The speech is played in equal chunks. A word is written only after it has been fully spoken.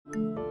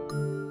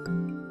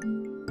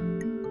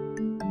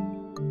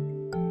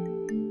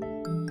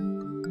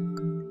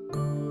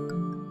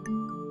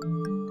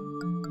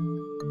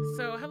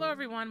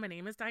everyone. My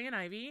name is Diane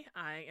Ivey.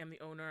 I am the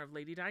owner of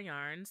Lady Di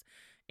Yarns,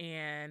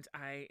 and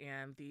I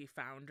am the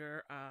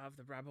founder of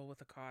the Rebel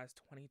with a Cause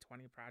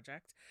 2020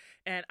 project.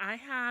 And I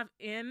have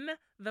in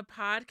the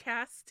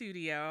podcast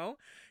studio,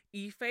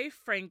 Ivey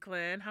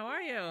Franklin. How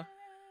are you?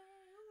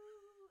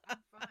 I'm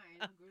fine.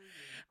 I'm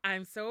groovy.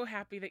 I'm so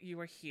happy that you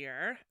are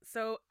here.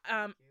 So,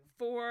 Thank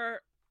you.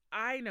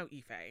 I know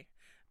Ivey,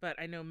 but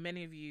I know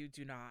many of you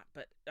do not.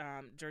 But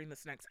during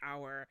this next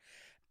hour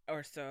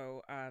or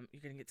so,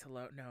 you're going to get to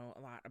know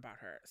a lot about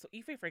her. So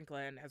Ivey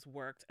Franklin has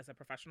worked as a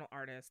professional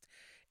artist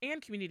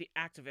and community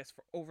activist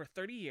for over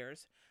 30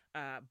 years,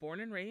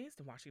 born and raised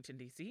in Washington,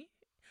 D.C.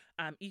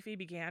 Ivey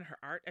began her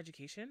art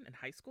education in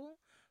high school,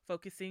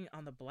 focusing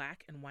on the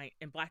black and white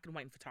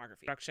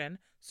photography, production,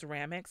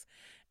 ceramics,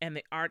 and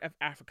the art of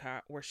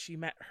Africa, where she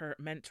met her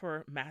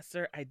mentor,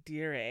 master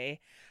Idire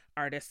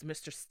artist,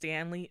 Mr.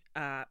 Stanley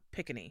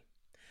Pickney.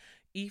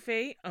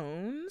 Ivey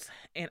owns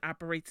and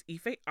operates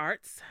Ivey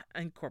Arts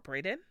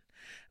Incorporated,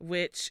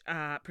 which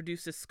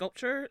produces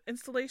sculptures,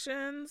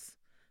 installations,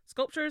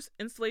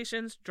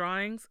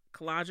 drawings,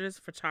 collages,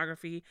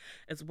 photography,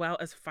 as well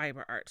as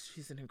fiber art.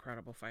 She's an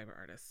incredible fiber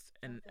artist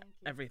and Thank you.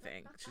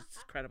 everything. She's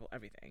incredible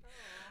everything.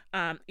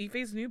 Aw.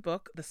 Ivey's new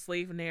book, The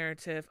Slave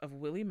Narrative of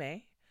Willie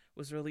Mae,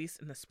 was released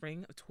in the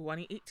spring of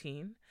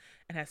 2018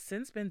 and has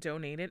since been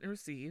donated and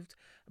received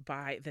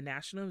by the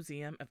National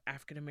Museum of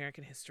African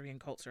American History and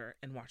Culture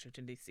in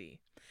Washington, D.C.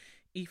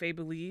 Ivey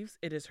believes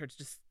it is her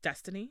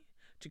destiny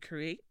to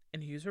create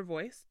and use her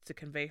voice to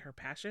convey her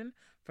passion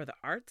for the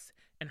arts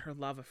and her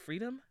love of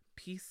freedom,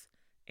 peace,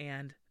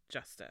 and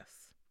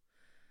justice.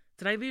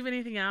 Did I leave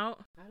anything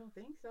out? I don't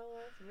think so.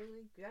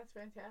 That's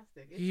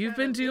fantastic. You've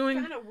been doing...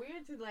 It's kind of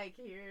weird to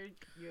hear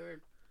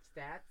your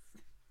stats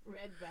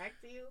read back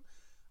to you.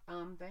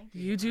 Thank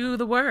you. You do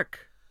the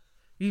work.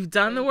 You've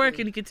done the work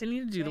you. and you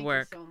continue to do the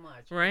work. Thank you so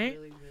much. Right? I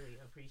really, really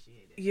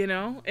appreciate it. You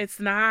know,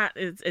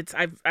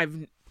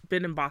 I've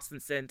been in Boston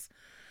since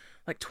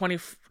like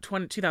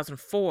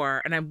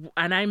 2004, and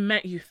I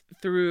met you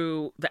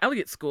through the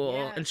Elliott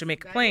School in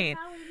Jamaica Plain.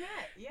 That's how we met.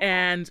 Yeah.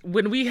 And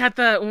when we had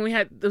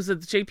those the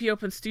JP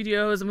Open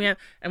Studios,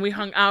 and we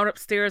hung out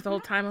upstairs the whole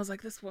time, I was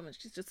like, this woman,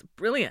 she's just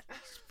brilliant.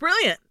 She's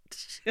brilliant.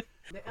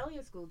 The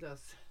Elliott School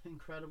does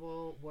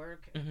incredible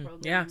work and Mm-hmm.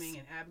 programming,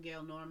 Yes. and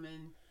Abigail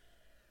Norman,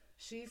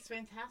 she's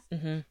fantastic.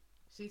 Mm-hmm.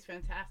 She's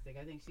fantastic.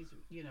 I think she's,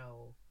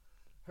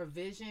 her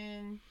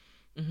vision.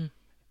 Mm-hmm.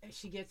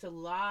 She gets a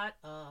lot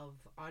of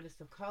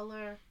artists of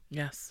color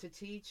Yes. to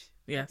teach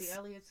Yes. at the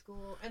Elliott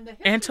School,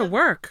 and To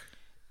work.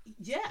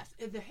 Yes,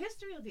 the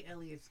history of the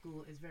Elliott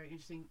School is very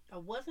interesting.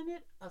 Wasn't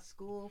it a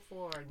school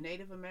for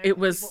Native American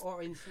people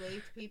or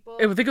enslaved people?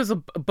 I think it was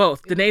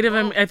both. I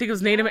think it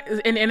was Native, Yes.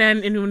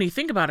 and when you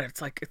think about it,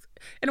 it's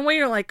in a way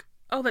you're like,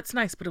 oh, that's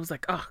nice, but it was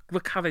like, oh,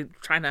 look how they're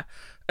trying to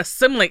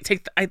assimilate,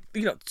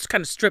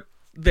 kind of strip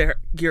the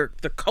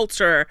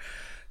culture.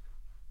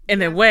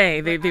 In a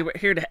way, they were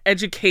here to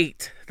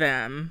educate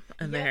them,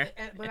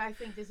 but I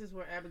think this is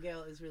where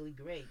Abigail is really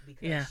great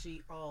because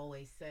she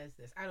always says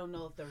this. I don't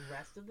know if the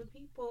rest of the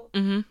people,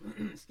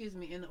 excuse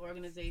me, in the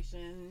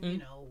organization,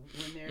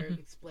 when they're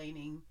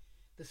explaining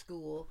the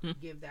school,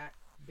 give that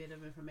bit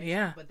of information.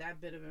 Yeah. But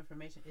that bit of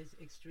information is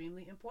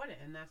extremely important,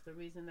 and that's the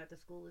reason that the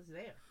school is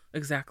there.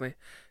 Exactly.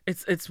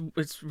 It's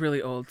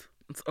really old.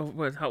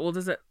 How old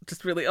is it?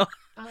 Just really old.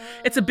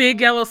 It's a big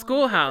yellow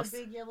schoolhouse. It's a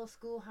big yellow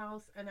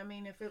schoolhouse, and I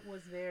mean, if it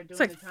was there during It's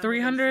like the time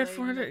 300, of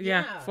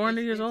 400,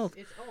 400 years old.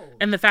 It's old.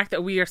 And the fact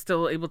that we are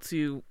still able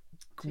to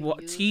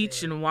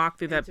teach it and walk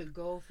through that. To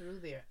go through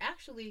there.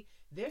 Actually,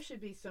 there should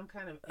be some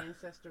kind of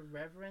ancestor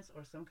reverence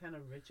or some kind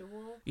of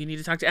ritual. You need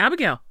to talk to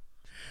Abigail.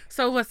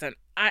 So listen,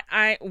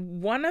 I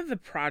one of the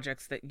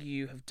projects that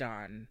you have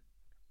done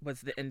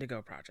was the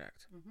Indigo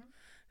Project. Mm-hmm.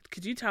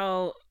 Could you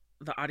tell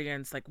the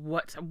audience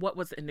what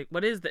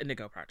is the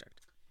Indigo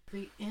Project?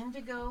 The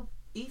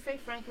Ivey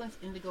Franklin's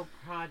Indigo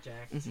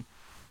Project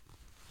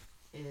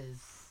is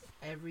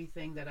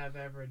everything that I've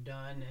ever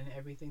done and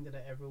everything that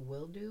I ever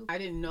will do. I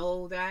didn't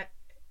know that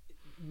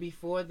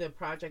before the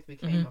project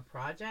became a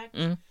project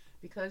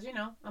because,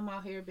 I'm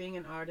out here being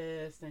an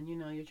artist and,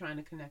 you're trying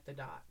to connect the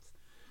dots.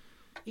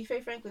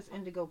 Ivey Franklin's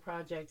Indigo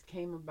Project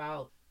came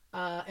about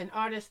an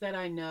artist that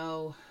I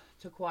know,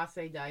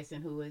 Takwase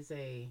Dyson, who is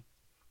a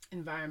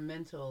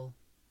environmental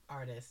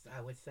artist, I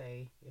would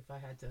say, if I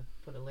had to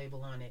put a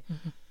label on it.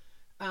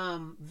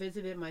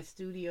 Visited my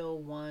studio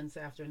once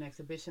after an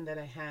exhibition that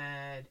I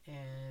had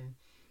and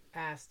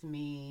asked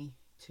me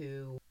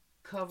to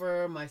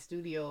cover my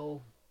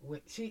studio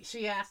with,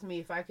 she asked me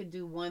if I could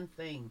do one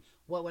thing,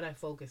 what would I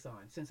focus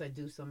on, since I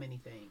do so many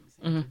things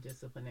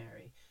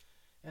interdisciplinary.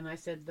 And I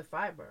said the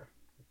fiber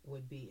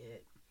would be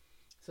it.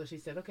 So she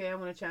said, okay, I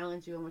want to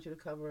challenge you. I want you to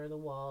cover the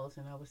walls.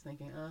 And I was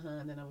thinking,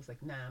 and then I was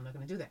like, nah, I'm not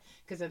going to do that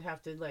because I'd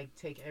have to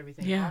take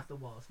everything off the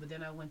walls. But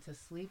then I went to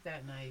sleep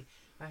that night.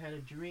 I had a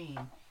dream,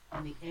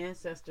 and the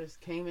ancestors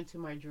came into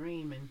my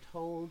dream and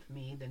told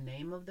me the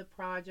name of the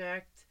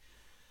project,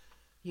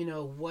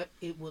 what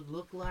it would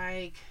look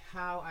like,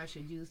 how I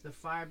should use the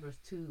fibers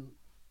to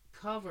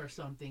cover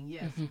something,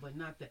 yes, but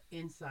not the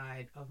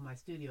inside of my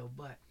studio,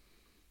 but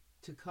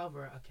to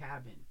cover a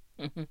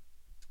cabin,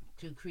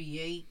 to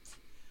create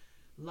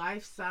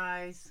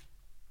life-size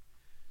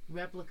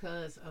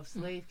replicas of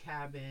slave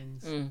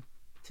cabins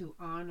to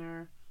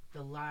honor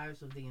the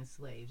lives of the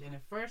enslaved. And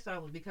at first I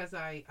was, because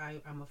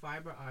I'm a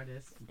fiber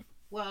artist,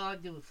 well, I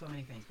do so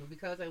many things, but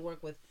because I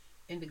work with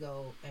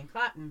indigo and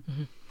cotton,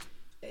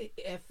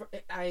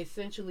 I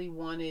essentially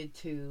wanted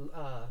to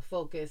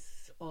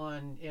focus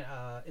on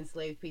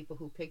enslaved people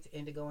who picked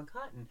indigo and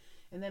cotton.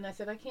 And then I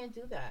said, I can't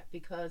do that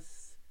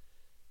because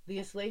the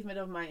enslavement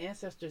of my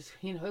ancestors,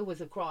 it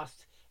was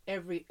across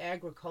every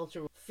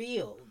agricultural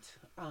field.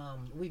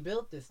 We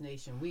built this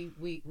nation.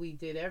 We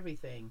did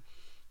everything.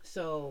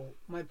 So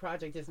my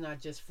project is not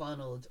just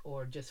funneled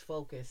or just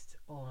focused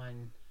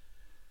on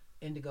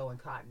indigo and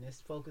cotton. It's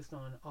focused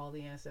on all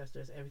the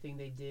ancestors, everything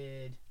they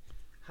did,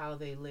 how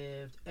they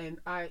lived. And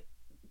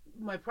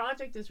my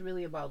project is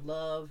really about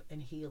love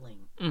and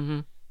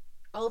healing.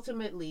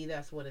 Ultimately,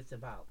 that's what it's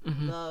about.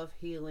 Love,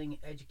 healing,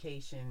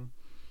 education,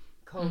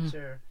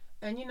 culture,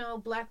 and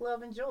Black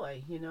love and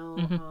joy.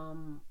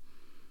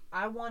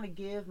 I want to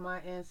give my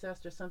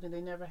ancestors something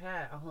they never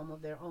had, a home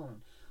of their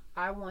own.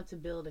 I want to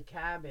build a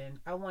cabin.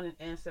 I want an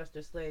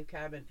ancestor slave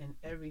cabin in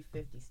every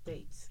 50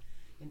 states,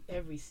 in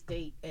every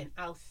state and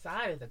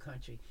outside of the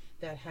country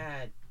that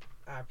had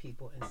our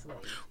people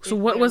enslaved. So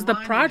what was the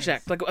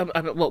project? Like,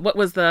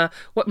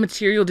 what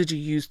material did you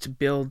use to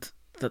build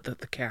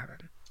the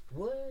cabin?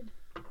 Wood.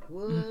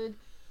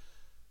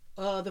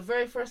 The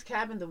very first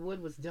cabin, the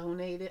wood was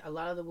donated. A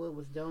lot of the wood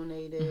was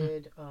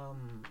donated.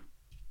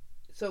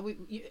 So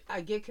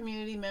I get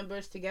community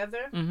members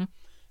together,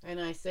 and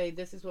I say,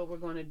 this is what we're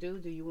going to do.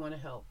 Do you want to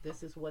help?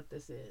 This is what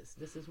this is.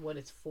 This is what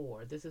it's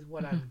for. This is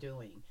what I'm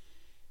doing.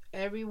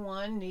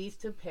 Everyone needs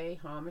to pay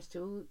homage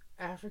to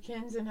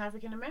Africans and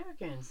African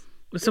Americans.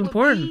 It's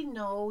important. We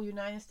know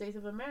United States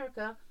of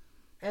America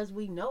as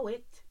we know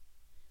it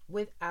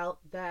without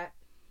that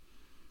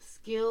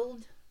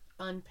skilled,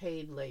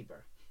 unpaid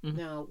labor.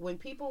 Now, when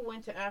people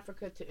went to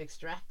Africa to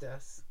extract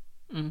us,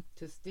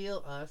 to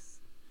steal us,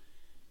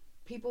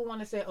 people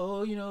want to say,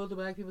 oh, the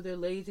black people, they're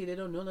lazy, they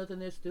don't know nothing,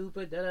 they're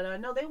stupid, da-da-da.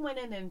 No, they went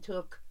in and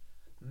took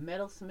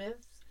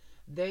metalsmiths.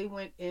 They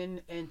went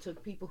in and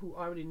took people who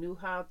already knew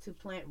how to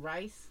plant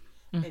rice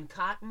and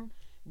cotton.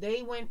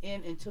 They went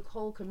in and took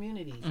whole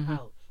communities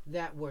out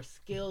that were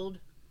skilled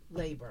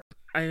labor.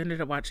 I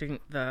ended up watching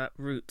the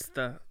Roots,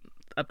 the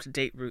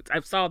up-to-date Roots.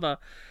 I saw the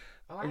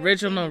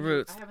original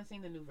Roots. I haven't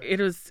seen the new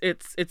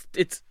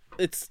version.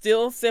 It's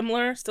still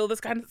similar, still this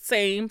kind of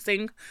same.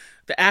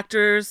 The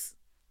actors,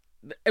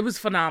 it was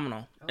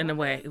phenomenal in a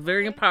way,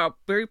 very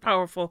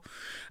powerful.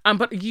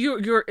 But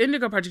your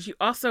indigo project, you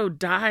also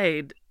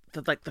dyed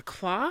the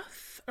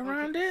cloth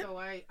around it. So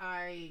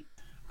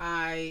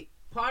I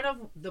part of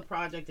the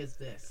project is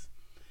this.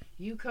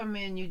 You come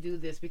in, you do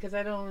this because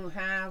I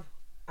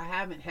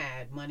haven't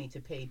had money to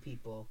pay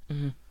people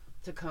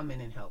to come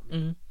in and help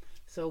me.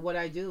 So what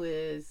I do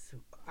is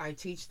I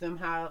teach them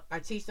how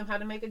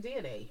to make a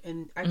deity,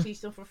 and I teach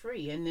them for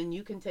free. And then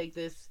you can take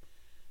these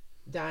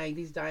dyeing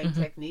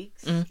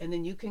techniques, and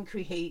then you can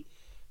create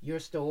your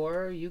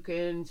store. You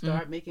can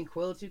start making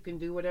quilts. You can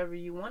do whatever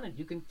you want.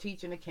 You can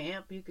teach in a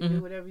camp. You can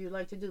do whatever you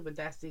like to do. But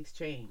that's the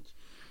exchange.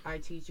 I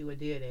teach you a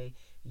deity.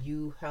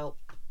 You help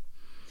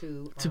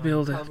to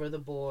build cover the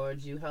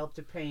boards. You help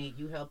to paint.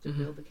 You help to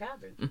build the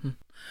cabin.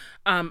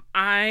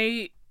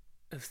 I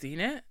have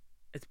seen it.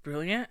 It's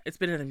brilliant. It's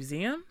been in the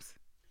museums.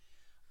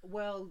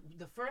 Well,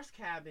 the first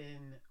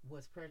cabin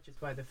was purchased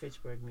by the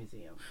Fitchburg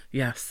Museum.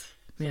 Yes.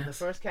 So the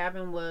first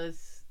cabin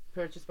was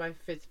purchased by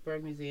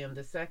Fitchburg Museum.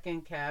 The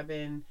second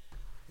cabin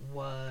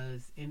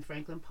was in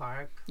Franklin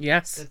Park.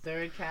 Yes. The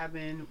third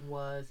cabin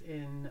was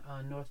in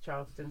North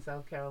Charleston,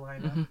 South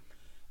Carolina.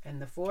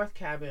 And the fourth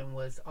cabin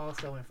was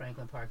also in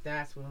Franklin Park.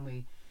 That's when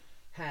we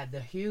had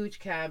the huge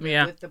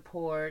cabin with the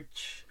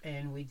porch,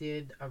 and we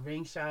did a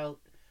ring shout.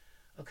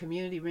 A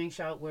community ring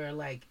shout where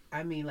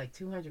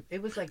 200.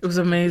 It was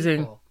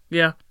amazing. People.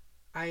 Yeah.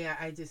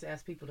 I just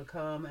asked people to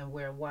come and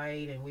wear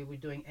white, and we were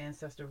doing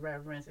ancestor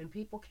reverence, and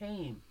people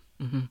came.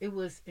 It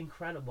was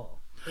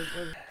incredible.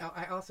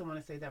 I also want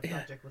to say that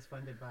project was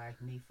funded by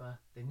NEFA,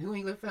 the New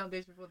England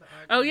Foundation for the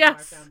Arts. Oh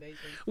yes,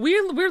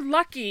 we're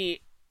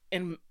lucky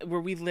in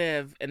where we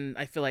live, and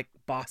I feel like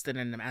Boston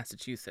and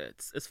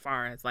Massachusetts, as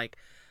far as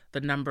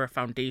the number of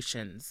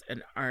foundations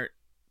and art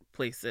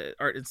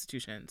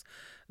institutions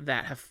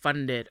that have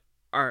funded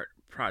art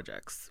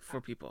projects for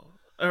people.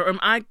 Or am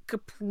I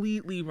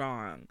completely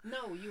wrong?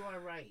 No, you are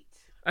right.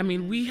 I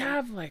mean, we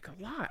have a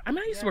lot. I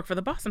mean, I used to work for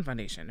the Boston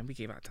Foundation, and we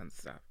gave out tons of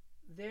stuff.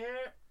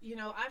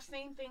 I've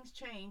seen things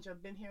change.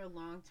 I've been here a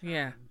long time.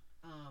 Yeah.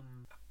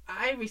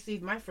 I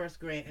received my first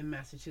grant in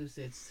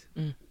Massachusetts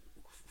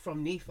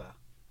from NEFA.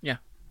 Yeah.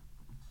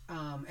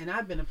 And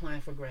I've been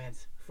applying for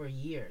grants for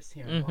years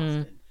here in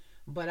Boston.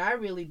 But I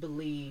really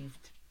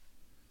believed,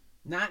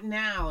 not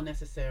now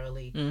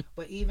necessarily,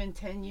 but even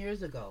 10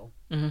 years ago,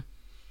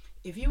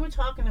 if you were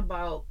talking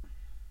about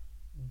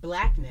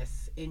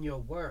blackness in your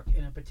work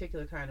in a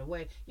particular kind of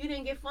way, you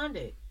didn't get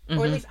funded.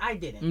 Or at least I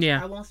didn't.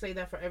 Yeah. I won't say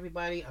that for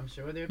everybody. I'm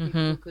sure there are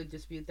people Mm-hmm. who could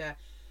dispute that.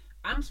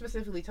 I'm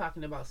specifically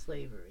talking about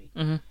slavery.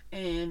 Mm-hmm.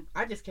 And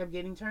I just kept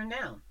getting turned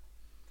down.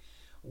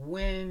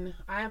 When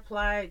I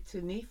applied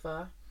to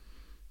NEFA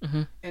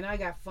Mm-hmm. and I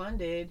got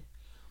funded,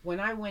 when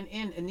I went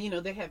in, and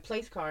they had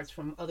place cards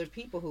from other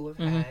people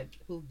Mm-hmm.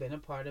 who've been a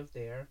part of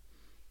their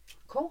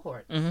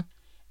cohorts. Mm-hmm.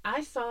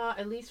 I saw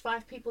at least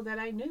 5 people that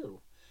I knew.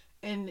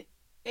 And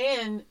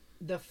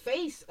the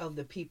face of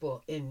the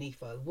people in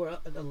NEFA were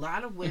a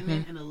lot of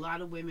women, Mm-hmm. and a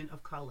lot of women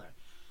of color.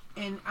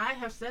 And I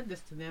have said this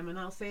to them, and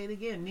I'll say it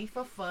again: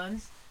 NEFA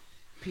funds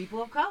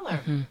people of color.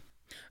 Mm-hmm.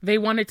 They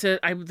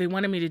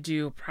wanted me to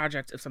do a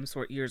project of some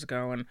sort years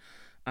ago, and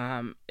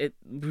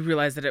we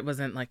realized that it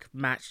wasn't like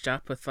matched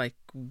up with like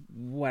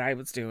what I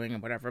was doing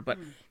and whatever. But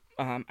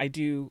I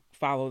do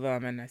follow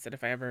them, and I said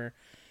if I ever,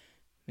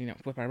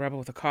 with my Rebel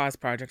with a Cause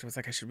project, I was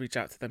like I should reach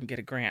out to them and get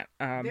a grant.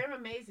 They're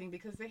amazing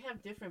because they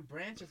have different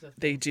branches of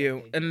They things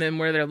do, that and then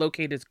where they're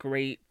located is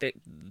great.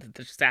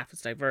 The staff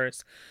is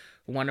diverse,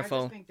 I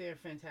wonderful. just think they're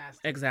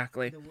fantastic.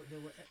 Exactly.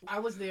 I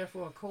was there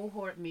for a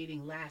cohort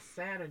meeting last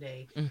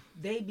Saturday.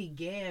 They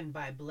began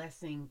by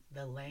blessing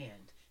the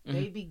land.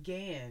 They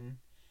began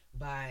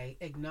by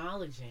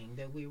acknowledging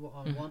that we were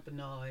on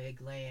Wampanoag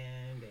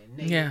land and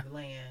native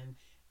land.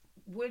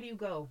 Where do you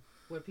go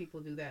where people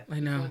do that I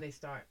know. before they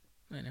start?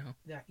 I know.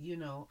 That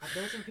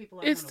those are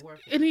people I want to work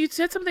with. And you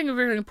said something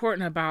very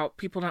important about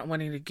people not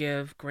wanting to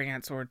give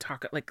grants or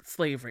talk like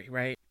slavery,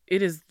 right?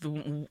 It is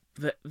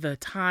the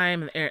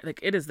time and like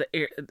it is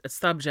a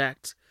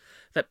subject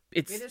that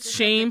it's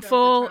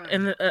shameful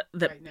and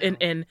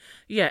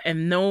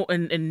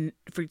and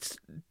for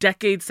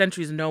decades,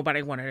 centuries,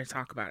 nobody wanted to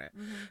talk about it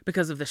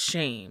because of the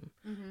shame.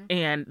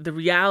 And the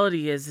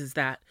reality is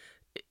that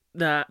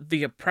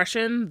the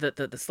oppression,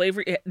 the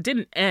slavery, it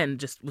didn't end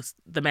just with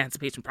the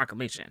Emancipation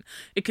Proclamation.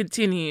 It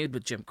continued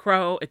with Jim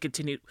Crow. It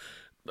continued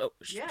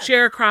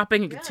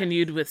sharecropping. It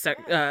continued with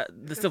the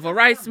Civil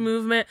Rights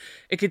Movement.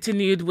 It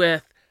continued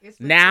with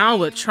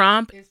with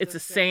Trump. It's the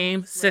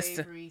same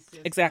system.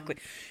 Exactly.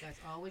 That's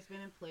always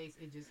been in place.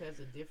 It just has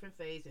a different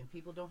phase, and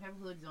people don't have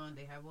hoods on.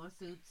 They have on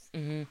suits.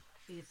 Mm-hmm.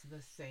 It's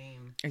the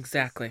same.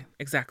 Exactly. System.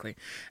 Exactly.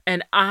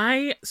 And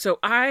so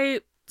I'm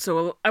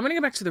going to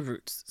go back to the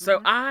roots. So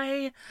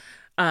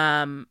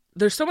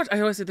there's so much, I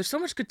always say there's so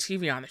much good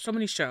TV on. There's so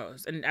many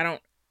shows, and I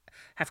don't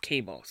have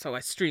cable, so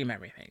I stream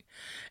everything.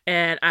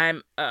 And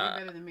I'm you're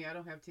better than me. I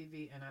don't have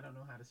TV, and I don't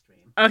know how to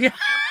stream. Okay.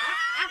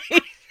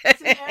 It's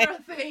an error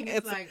thing.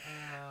 It's like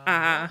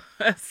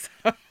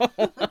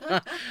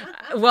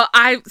well,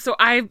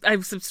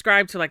 I've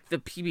subscribed to like the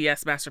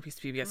PBS Masterpiece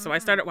PBS. So I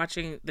started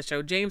watching the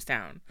show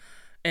Jamestown,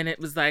 and it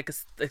was like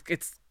it's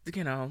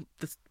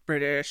this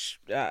British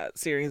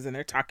series, and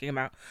they're talking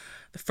about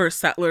the first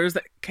settlers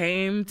that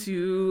came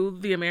to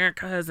the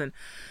Americas, and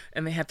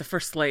they had the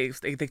first slaves.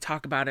 They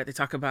talk about it. They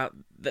talk about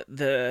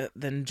the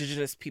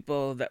indigenous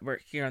people that were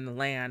here on the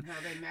land. How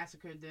they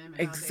massacred them.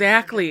 And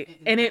exactly.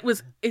 And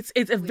it's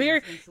a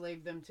very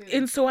enslaved them too.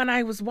 And so when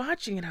I was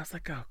watching it, I was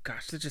like, oh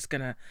gosh, they're just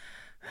gonna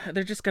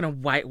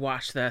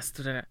whitewash this.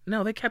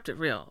 No, they kept it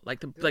real.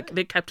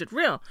 They kept it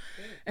real.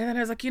 Good. And then I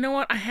was like, you know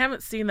what? I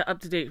haven't seen the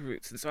up-to-date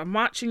roots, and so I'm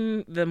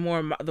watching the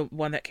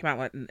one that came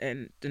out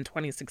in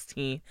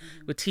 2016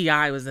 with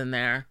T.I. was in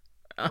there.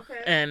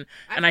 Okay. And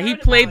he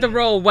played the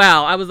role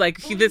well. I was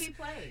like, Who did he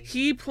play?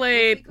 He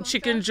played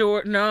Chicken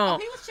George. No,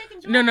 he was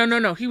Chicken George.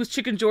 No. He was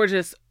Chicken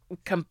George's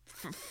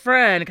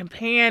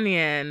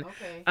companion.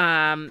 Okay.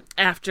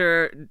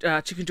 After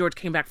Chicken George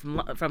came back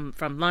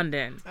from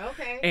London.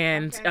 Okay.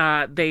 And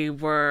they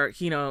were,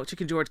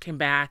 Chicken George came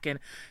back, and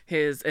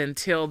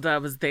Tilda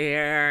was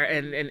there,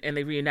 and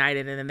they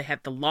reunited, and then they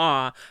had the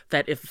law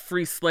that if a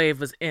free slave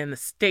was in the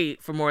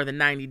state for more than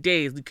 90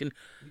 days, you can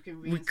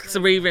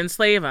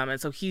re-enslave him. And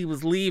so he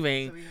was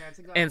leaving, so he had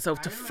to go. And so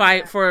to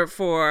fight for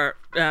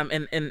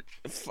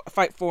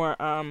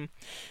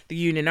the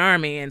Union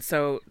Army. And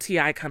so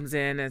T.I. comes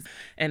in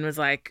and was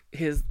like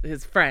his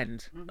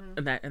friend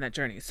in that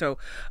journey. So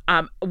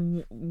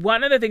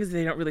one of the things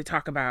they don't really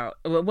talk about,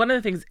 one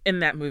of the things in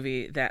that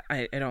movie that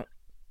I don't,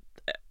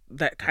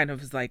 that kind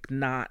of is like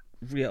not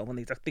real when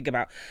they think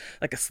about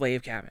like a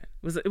slave cabin,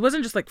 it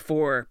wasn't just like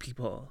 4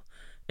 people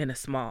in a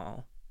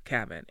small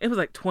cabin. It was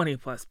like 20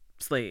 plus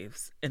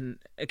slaves in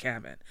a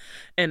cabin.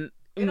 And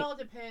it all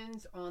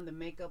depends on the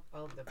makeup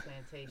of the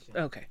plantation.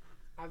 Okay.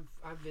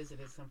 I've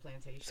visited some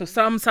plantations. So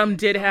some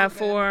did have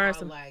 4.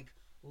 Some like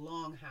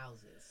long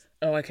houses.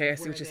 Oh, okay. I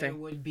see what you're saying.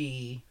 There would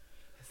be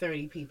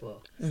 30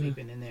 people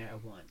sleeping in there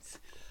at once.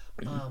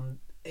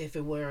 If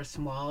it were a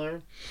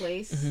smaller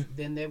place,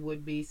 then there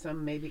would be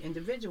some maybe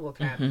individual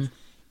cabins.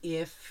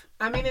 And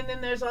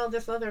then there's all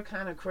this other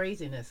kind of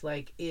craziness.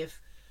 Like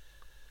if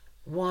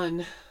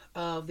one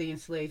of the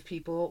enslaved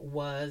people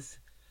was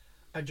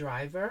a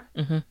driver,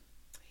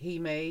 he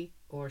may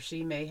or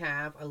she may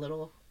have a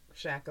little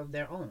shack of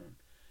their own.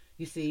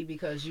 You see,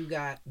 because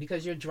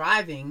you're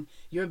driving,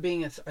 you're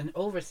being an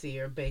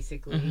overseer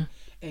basically,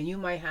 and you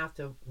might have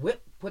to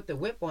whip put the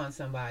whip on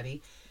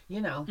somebody,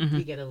 Mm-hmm.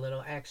 you get a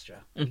little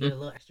extra. You Mm-hmm. get a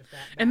little extra fat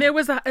back. And there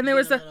was a You get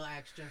a little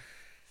extra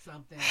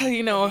something.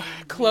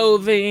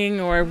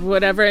 clothing or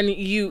whatever, and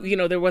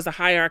there was a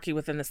hierarchy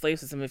within the slave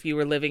system. If you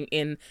were working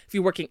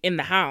in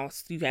the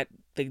house, they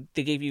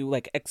gave you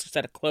like extra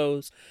set of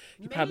clothes.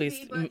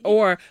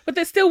 But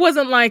there still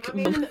wasn't like. I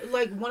mean,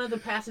 like one of the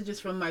passages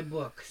from my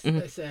books Mm-hmm.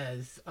 that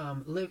says,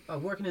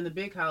 "Working in the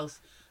big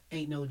house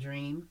ain't no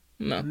dream.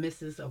 No. The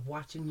missus of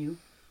watching you,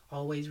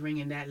 always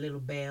ringing that little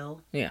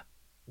bell. Yeah.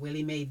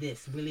 Willie made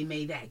this. Willie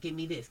made that. Give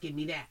me this. Give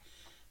me that."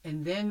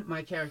 And then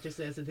my character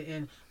says at the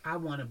end, "I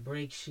want to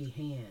break she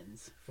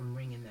hands from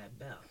ringing that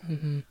bell."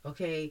 Mm-hmm.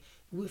 Okay,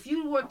 if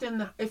you worked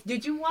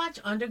did you watch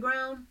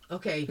Underground?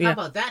 Okay, how Yeah.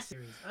 about that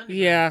series? Underground.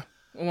 Yeah.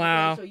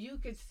 Wow. Okay, so you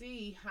could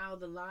see how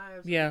the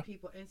lives of the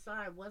people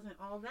inside wasn't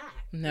all that.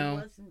 No.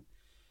 It wasn't.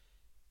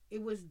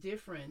 It was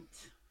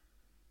different.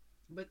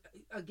 But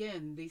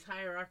again, these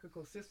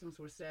hierarchical systems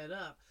were set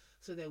up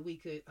so that we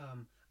could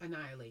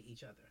annihilate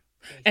each other.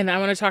 Basically. And I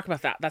want to talk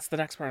about that. That's the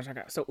next part I'm talking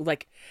about. So,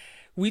 like,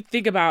 we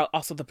think about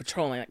also the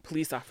patrolling, like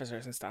police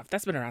officers and stuff.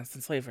 That's been around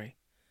since slavery.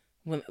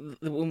 When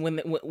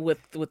with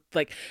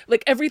like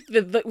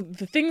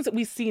the things that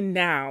we see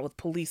now with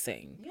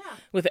policing,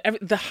 with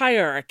the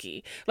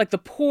hierarchy, like the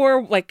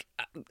poor, like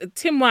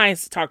Tim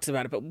Wise talks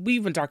about it, but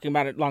we've been talking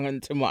about it longer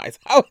than Tim Wise.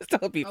 I always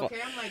tell people.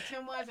 Okay, I'm like,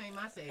 Tim Wise ain't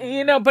my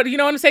savior. But you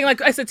know what I'm saying?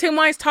 Like I said, Tim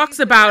Wise talks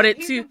about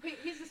it too.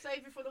 He's the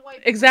savior for the white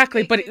people.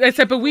 Exactly, but I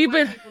said, but we've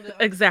been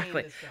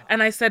exactly,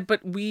 and I said,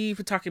 but we've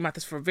been talking about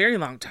this for a very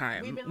long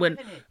time. When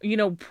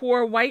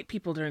poor white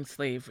people during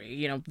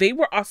slavery, they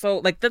were also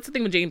like, that's the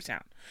thing with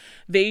Jamestown.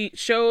 They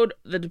showed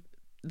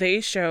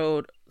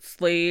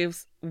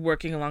slaves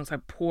working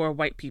alongside poor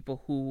white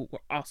people who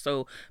were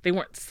also, they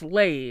weren't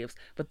slaves,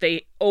 but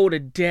they owed a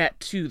debt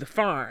to the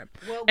farm.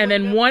 Well, and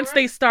then once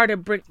they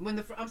started when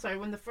the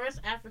first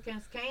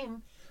Africans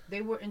came,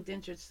 they were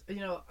indentured,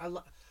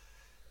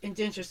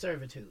 indentured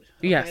servitude.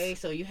 Okay? Yes.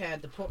 So you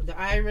had the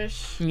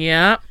Irish.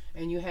 Yeah.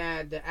 And you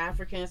had the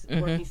Africans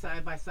working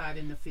side by side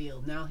in the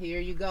field. Now here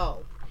you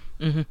go.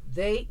 Mm-hmm.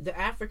 The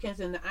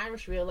Africans and the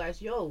Irish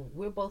realized,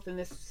 we're both in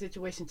this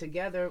situation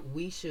together.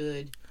 We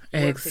should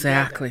work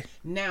together.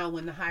 Now,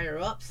 when the higher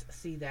ups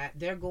see that,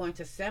 they're going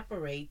to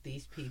separate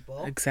these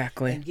people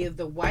and give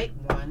the white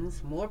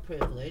ones more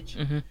privilege.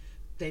 Mm-hmm.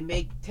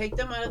 They take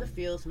them out of the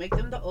fields, make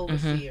them the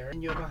overseer,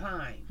 and you're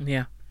behind.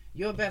 Yeah,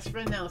 your best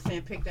friend now is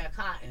saying pick that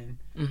cotton,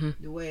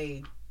 the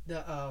way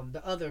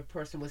the other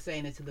person was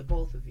saying it to the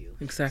both of you.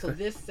 Exactly. So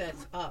this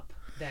sets up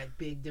that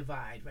big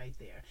divide right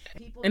there.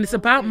 People and it's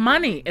about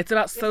money. It's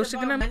about social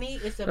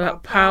money. It's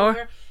about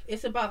power.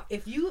 It's about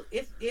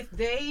if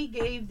they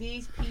gave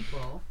these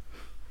people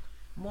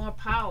more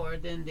power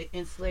than the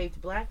enslaved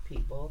black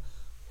people,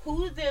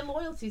 who their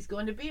loyalties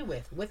going to be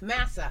with? With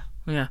massa.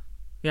 Yeah.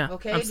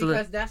 Okay, absolutely.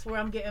 Because that's where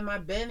I'm getting my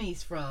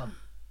bennies from.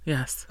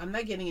 Yes. I'm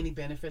not getting any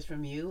benefits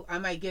from you. I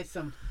might get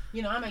some,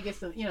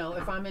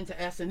 if I'm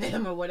into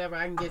S&M or whatever,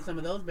 I can get some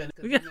of those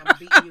benefits. And I'm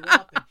beating you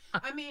up.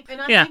 I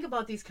think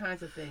about these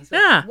kinds of things.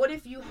 Like, what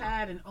if you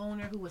had an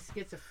owner who was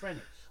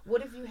schizophrenic?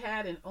 What if you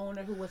had an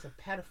owner who was a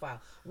pedophile?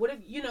 What if,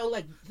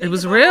 it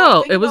was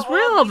real. It was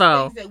real,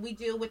 though. Things that we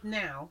deal with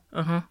now.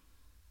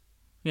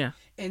 Yeah.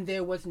 And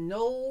there was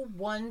no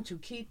one to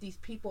keep these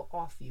people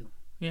off you.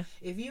 Yeah.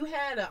 If you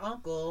had an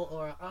uncle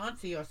or an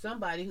auntie or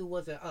somebody who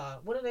was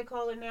what do they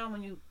call it now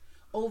when you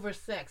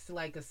oversex,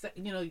 like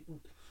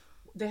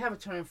they have a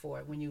term for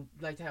it when you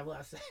like to have a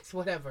lot of sex,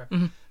 whatever.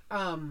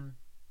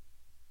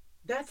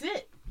 That's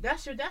it.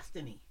 That's your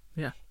destiny.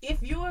 Yeah.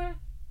 If your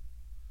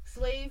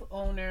slave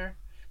owner,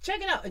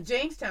 check it out,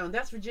 Jamestown,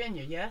 that's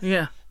Virginia, yes?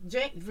 Yeah.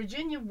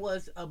 Virginia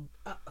was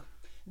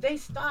they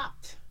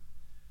stopped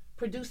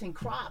producing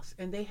crops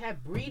and they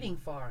had breeding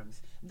farms.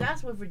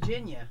 That's what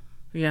Virginia.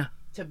 Yeah.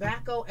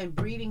 Tobacco and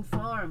breeding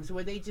farms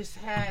where they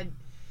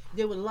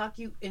would lock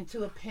you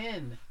into a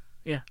pen.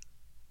 Yeah.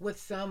 With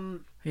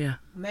some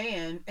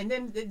man, and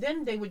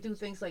then they would do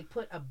things like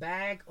put a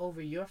bag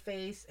over your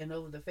face and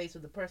over the face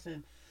of the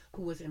person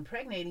who was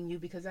impregnating you,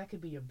 because that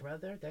could be your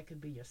brother, that could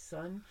be your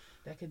son,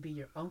 that could be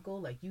your uncle.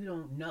 Like, you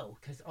don't know,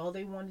 because all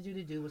they wanted you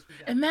to do was.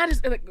 And that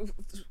is like,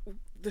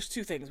 there's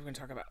two things we're going to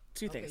talk about.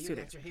 Two things. Your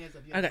hands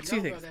up. I got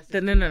two things.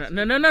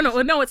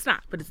 No, it's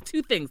not. But it's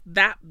two things.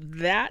 That.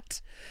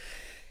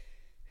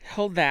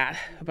 Hold that,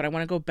 but I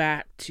want to go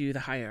back to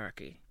the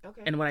hierarchy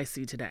and what I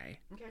see today.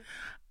 Okay.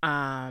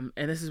 And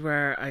this is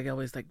where I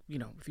always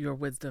your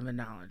wisdom and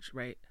knowledge,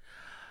 right?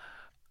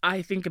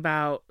 I think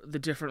about the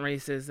different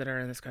races that are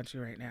in this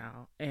country right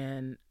now,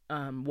 and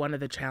one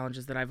of the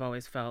challenges that I've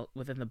always felt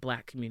within the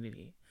Black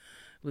community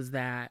was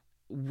that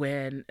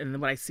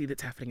what I see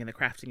that's happening in the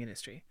crafting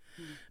industry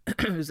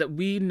is that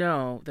we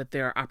know that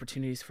there are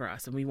opportunities for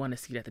us and we want a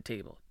seat at the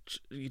table.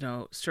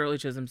 Shirley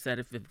Chisholm said,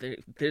 if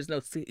there's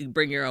no seat,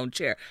 bring your own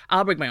chair.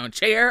 I'll bring my own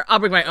chair. I'll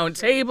bring my own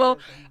table.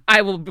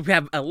 I will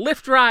have a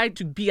lift ride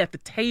to be at the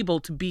table,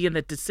 to be in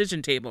the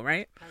decision table,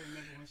 right? I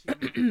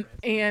remember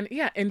when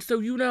she and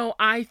so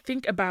I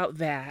think about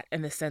that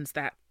in the sense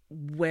that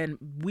when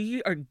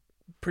we are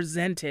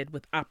presented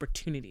with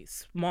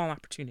opportunities, small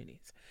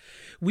opportunities,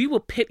 we will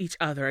pit each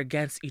other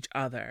against each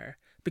other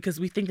because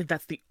we think that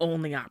that's the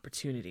only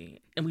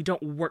opportunity, and we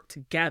don't work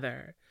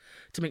together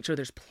to make sure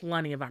there's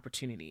plenty of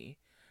opportunity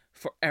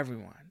for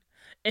everyone.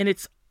 And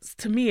it's,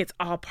 to me, it's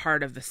all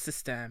part of the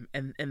system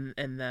and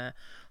the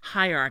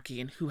hierarchy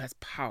and who has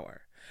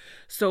power.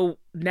 So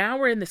now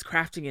we're in this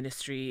crafting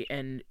industry,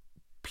 and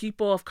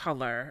people of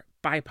color,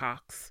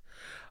 BIPOCs,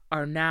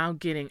 are now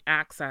getting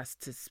access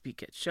to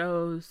speak at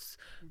shows,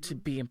 to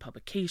be in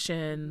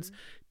publications,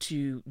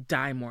 to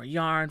dye more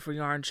yarn for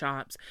yarn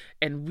shops.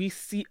 And we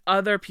see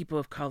other people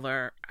of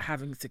color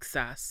having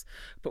success.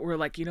 But we're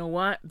like, you know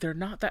what? There are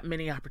not that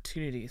many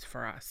opportunities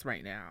for us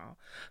right now.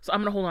 So I'm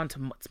going to hold on to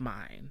what's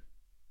mine.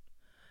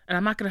 And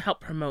I'm not going to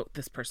help promote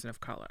this person of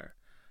color.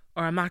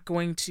 Or I'm not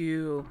going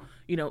to,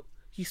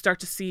 you start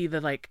to see the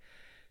like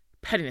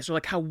pettiness, or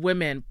like how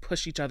women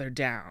push each other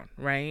down,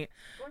 right?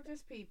 Or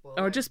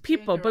just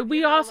people. But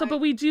we also,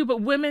 but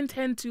women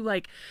tend to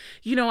like,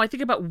 I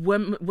think about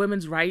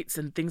women's rights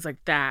and things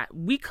like that.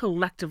 We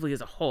collectively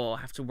as a whole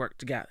have to work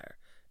together.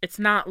 It's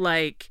not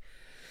like,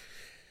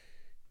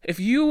 if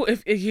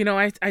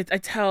I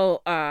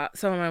tell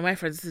some of my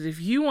friends that if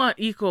you want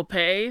equal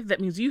pay,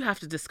 that means you have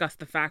to discuss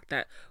the fact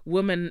that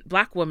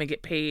black women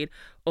get paid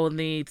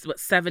only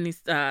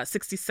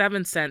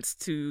 67 cents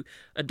to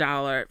a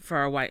dollar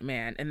for a white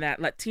man, and that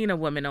Latina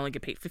women only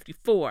get paid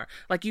 54.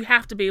 Like, you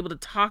have to be able to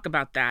talk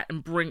about that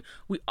and bring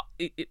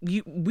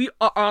we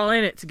are all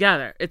in it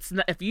together. It's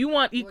not, if you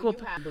want equal.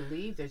 You have to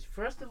believe this.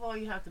 First of all,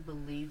 you have to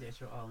believe that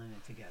you're all in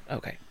it together.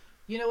 Okay.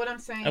 You know what I'm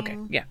saying? Okay.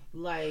 Yeah.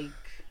 Like,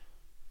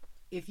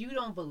 if you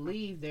don't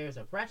believe there's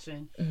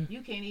oppression,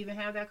 you can't even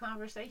have that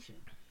conversation.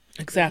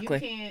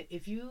 Exactly.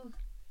 If you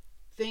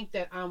think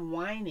that I'm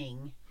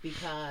whining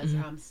because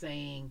I'm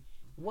saying,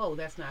 whoa,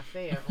 that's not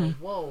fair, or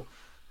whoa,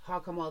 how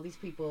come all these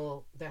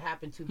people that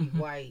happen to be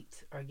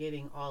white are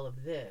getting all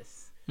of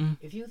this?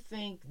 If you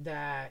think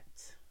that,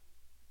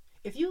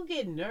 if you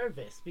get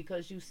nervous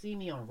because you see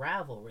me on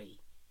Ravelry,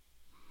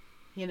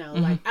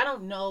 like, I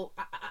don't know,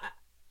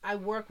 I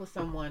work with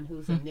someone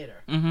who's a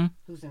knitter,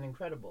 who's an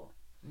incredible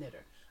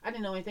knitter. I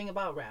didn't know anything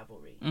about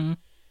Ravelry.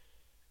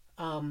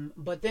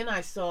 But then I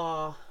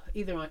saw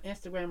either on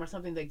Instagram or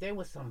something, like there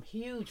was some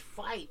huge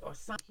fight or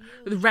something.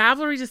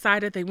 Ravelry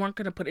decided they weren't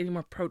going to put any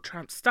more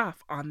pro-Trump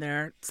stuff on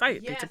their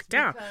site. They took it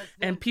down.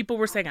 And people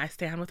were saying, I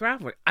stand with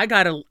Ravelry. I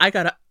got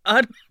a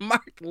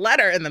unmarked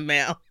letter in the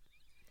mail.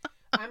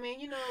 I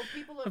mean,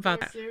 people are very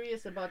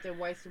serious about their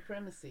white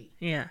supremacy.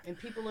 Yeah. And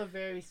people are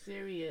very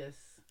serious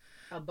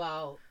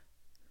about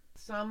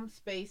some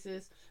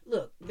spaces.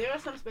 Look, there are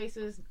some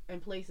spaces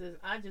and places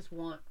I just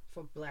want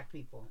for black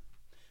people,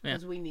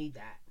 because we need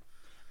that.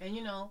 And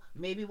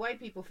maybe white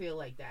people feel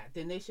like that.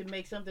 Then they should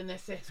make something that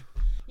says,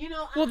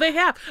 Well, they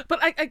have. But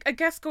I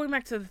guess going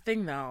back to the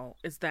thing though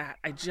is that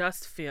I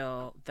just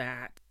feel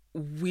that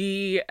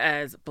we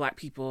as black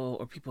people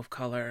or people of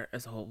color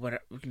as a whole,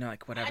 whatever.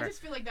 I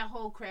just feel like that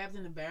whole crabs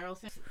in the barrel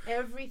sense.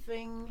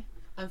 Everything,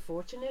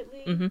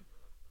 unfortunately,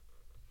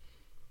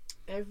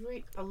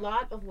 a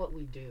lot of what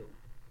we do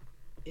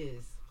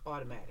is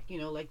automatic,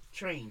 like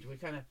trained. We're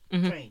kind of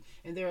trained,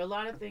 and there are a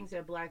lot of things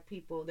that black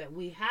people that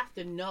we have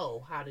to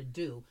know how to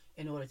do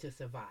in order to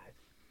survive.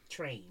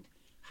 Trained.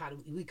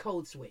 We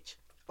code switch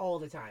all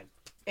the time,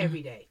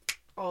 every day,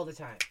 all the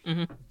time.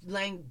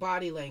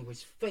 Body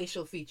language,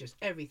 facial features,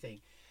 everything.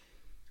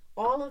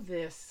 All of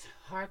this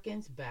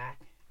harkens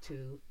back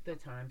to the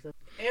times of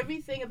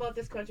everything about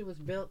this country was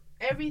built.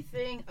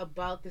 Everything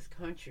about this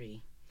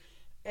country,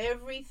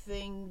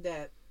 everything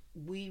that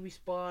we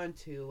respond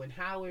to and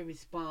how we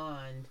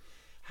respond,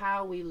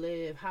 how we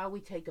live, how we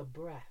take a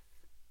breath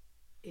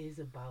is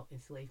about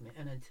enslavement.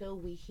 And until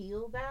we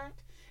heal that,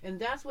 and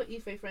that's what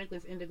Ife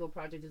Franklin's Indigo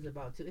Project is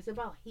about too. It's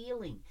about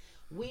healing.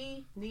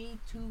 We need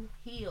to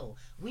heal.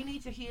 We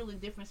need to heal in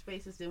different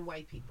spaces than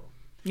white people.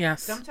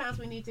 Yes. Sometimes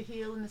we need to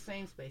heal in the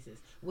same spaces.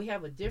 We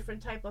have a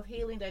different type of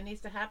healing that needs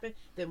to happen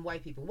than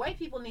white people. White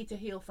people need to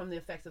heal from the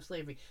effects of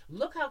slavery.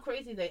 Look how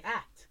crazy they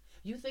act.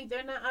 You think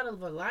they're not out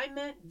of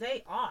alignment?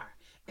 They are.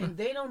 And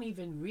they don't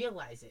even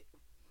realize it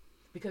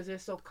because they're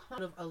so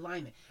out of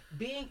alignment.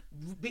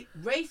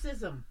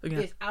 Racism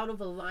is out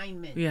of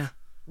alignment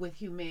with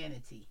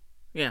humanity.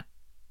 Yeah.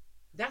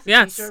 That's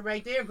a t-shirt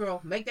right there, girl.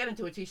 Make that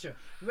into a t-shirt.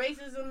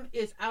 Racism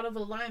is out of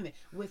alignment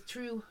with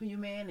true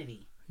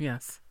humanity.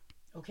 Yes.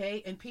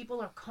 Okay? And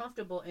people are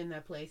comfortable in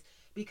that place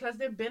because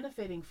they're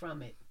benefiting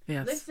from it.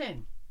 Yes.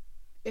 Listen,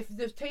 if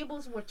the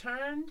tables were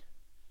turned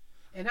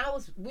and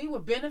we were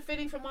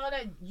benefiting from all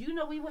that,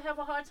 we would have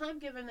a hard time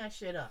giving that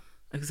shit up.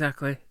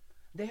 Exactly.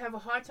 They have a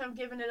hard time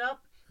giving it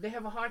up. They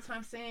have a hard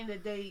time saying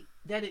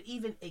that it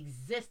even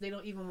exists. They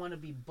don't even want to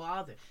be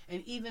bothered.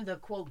 And even the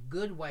quote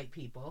good white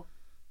people.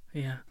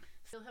 Yeah.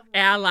 Still have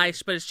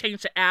allyship, but it's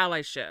changed to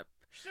allyship.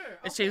 Sure.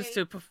 It's changed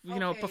to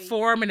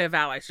performative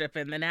allyship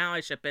and then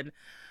allyship and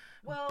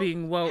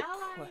being woke.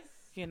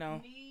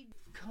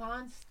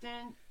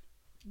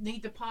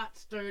 Need the pot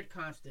stirred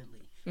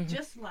constantly.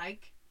 Just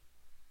like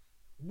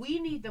We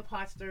need the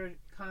pot stirred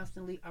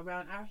constantly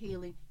around our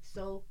healing.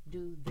 So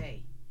do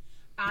they.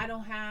 I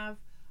don't have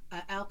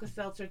an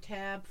Alka-Seltzer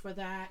tab for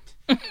that.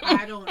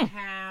 I don't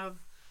have,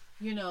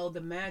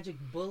 the magic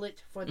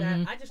bullet for that.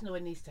 Mm-hmm. I just know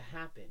it needs to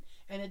happen.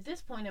 And at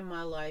this point in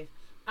my life,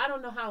 I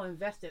don't know how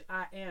invested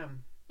I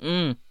am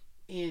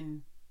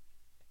in,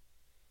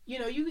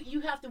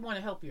 you have to want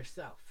to help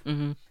yourself.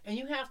 Mm-hmm. And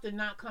you have to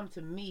not come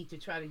to me to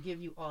try to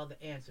give you all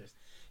the answers.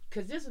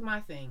 Because this is my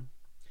thing.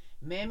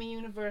 Mammy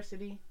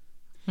University,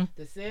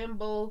 the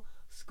Sambo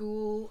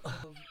School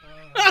of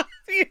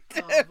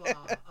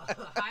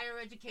Higher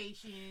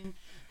Education,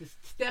 the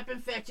Step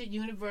and Fetch It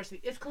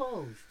University, it's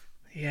closed.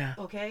 Yeah.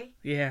 Okay?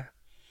 Yeah.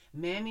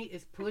 Mammy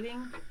is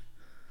putting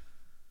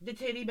the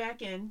titty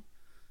back in.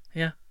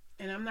 Yeah.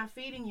 And I'm not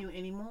feeding you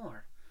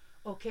anymore.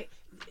 Okay?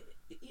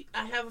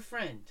 I have a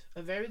friend,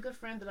 a very good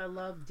friend that I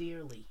love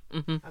dearly.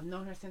 Mm-hmm. I've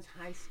known her since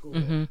high school.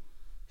 Mm-hmm.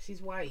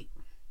 She's white.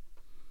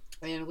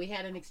 And we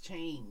had an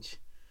exchange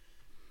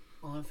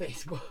on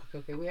Facebook.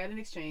 Okay, we had an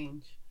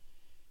exchange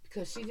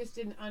because she just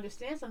didn't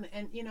understand something.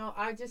 And,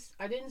 I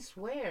didn't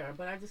swear,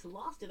 but I just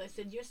lost it. I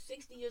said, you're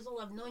 60 years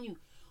old. I've known you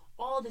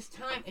all this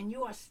time, and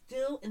you are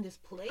still in this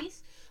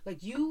place.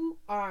 Like, you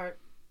are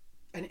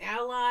an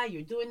ally.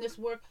 You're doing this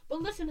work.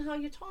 But listen to how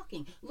you're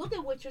talking. Look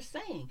at what you're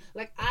saying.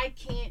 Like, I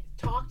can't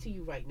talk to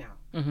you right now.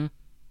 Mm-hmm.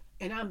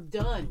 And I'm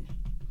done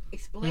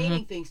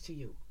explaining things to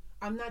you.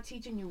 I'm not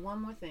teaching you one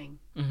more thing.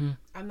 Mm-hmm.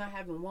 I'm not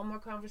having one more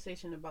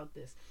conversation about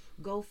this.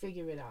 Go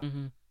figure it out.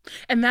 Mm-hmm.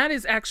 And that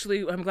is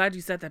actually, I'm glad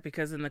you said that,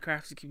 because in the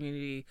craftsy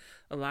community,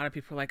 a lot of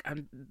people are like,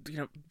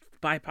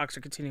 BIPOCs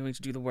are continuing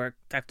to do the work,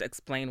 have to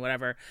explain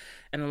whatever.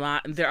 And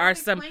there are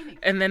some,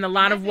 and then a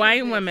lot of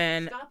white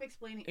women. Stop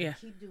explaining and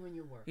keep doing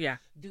your work. Yeah.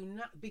 Do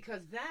not,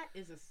 because that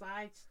is a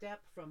side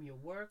step from your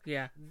work.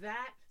 Yeah.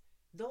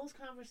 Those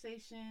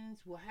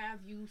conversations will have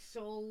you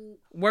so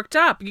worked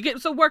up. You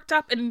get so worked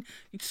up and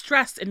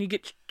stressed, and you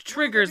get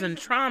triggers and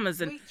traumas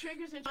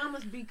triggers and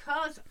traumas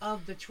because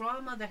of the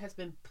trauma that has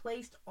been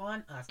placed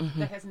on us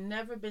that has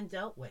never been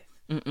dealt with.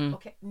 Mm-mm.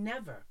 Okay,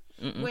 never.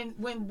 Mm-mm.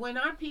 When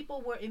our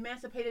people were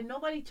emancipated,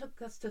 nobody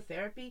took us to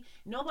therapy.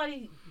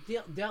 Nobody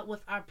dealt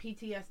with our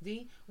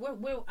PTSD.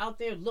 We're out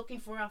there looking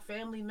for our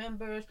family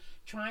members,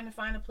 trying to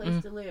find a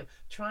place to live,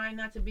 trying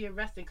not to be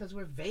arrested because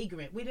we're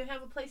vagrant. We didn't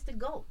have a place to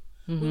go.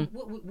 Mm-hmm.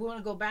 We want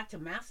to go back to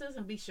masses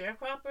and be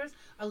sharecroppers.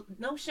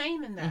 No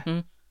shame in that. Mm-hmm.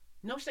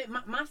 No shame.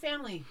 My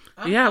family.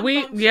 I'm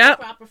from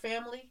sharecropper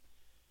family.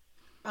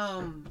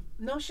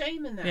 No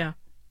shame in that. Yeah.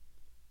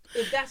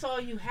 If that's all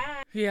you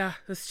had. Yeah,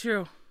 that's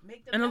true.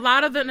 And a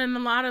lot of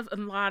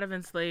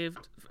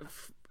enslaved,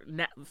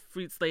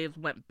 freed slaves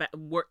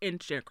were in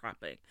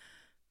sharecropping.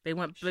 They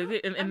went,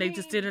 and they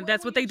just didn't.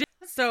 That's what they did.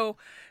 So,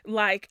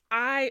 like,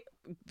 I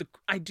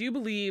do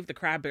believe the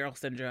crab barrel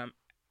syndrome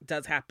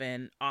does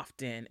happen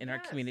often in our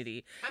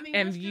community.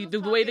 And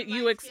the way that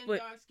you explain,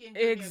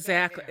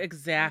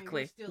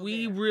 exactly.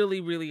 We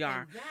really, really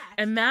are.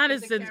 And that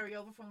is the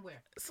carryover from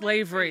where?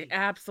 Slavery.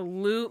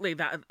 Absolutely.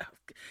 That,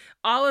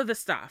 all of the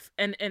stuff.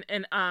 And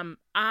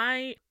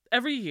I,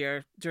 every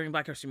year during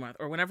Black History Month,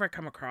 or whenever I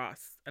come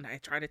across, and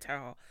I try to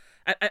tell,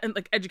 and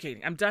like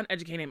educating, I'm done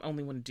educating. I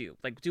only want to do,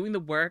 like, doing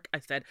the work. I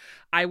said,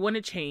 I want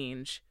to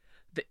change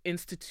the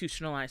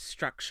institutionalized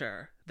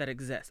structure that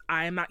exists.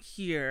 I am not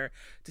here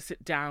to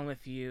sit down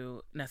with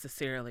you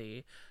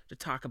necessarily to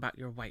talk about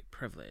your white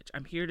privilege.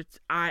 I'm here to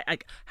I'm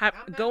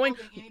not going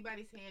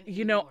anybody's hand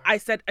anymore. I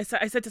said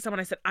to someone,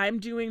 I said, I'm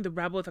doing the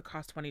Rebel with a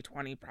Cause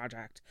 2020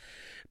 project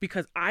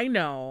because I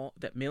know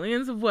that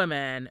millions of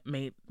white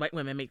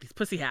women make these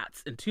pussy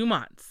hats in 2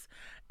 months.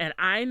 And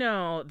I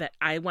know that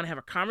I want to have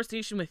a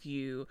conversation with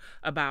you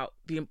about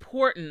the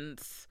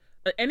importance,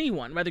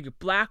 anyone, whether you're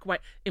black,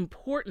 white,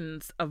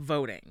 importance of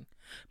voting.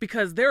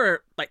 Because there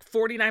are like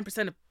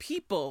 49% of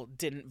people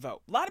didn't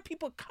vote. A lot of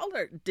people of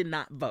color did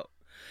not vote.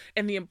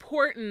 And the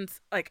importance,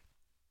 like,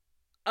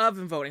 of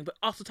voting, but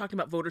also talking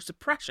about voter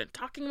suppression,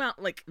 talking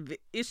about, like, the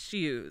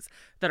issues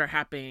that are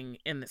happening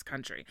in this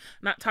country.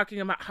 Not talking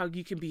about how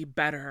you can be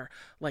better,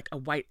 like, a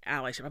white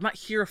allyship. I'm not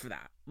here for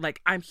that. Like,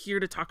 I'm here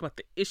to talk about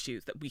the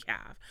issues that we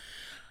have.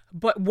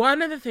 But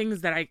one of the things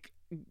that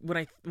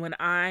when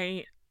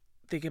I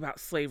think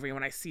about slavery,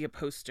 when I see a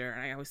poster,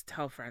 and I always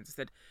tell friends, I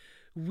said,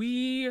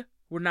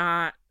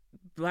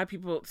 Black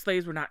people,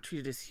 slaves were not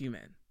treated as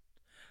human.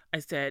 I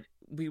said,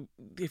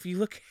 if you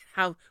look at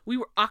how we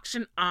were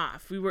auctioned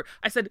off,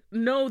 I said,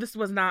 no, this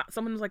was not,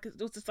 someone was like, it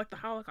was just like the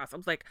Holocaust. I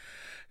was like,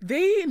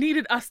 they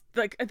needed us,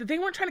 like, they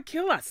weren't trying to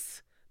kill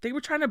us. They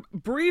were trying to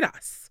breed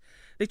us.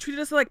 They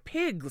treated us like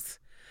pigs.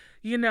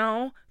 You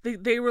know,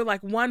 they were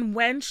like one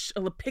wench,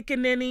 a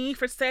pickaninny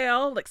for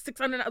sale, like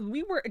 600.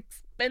 We were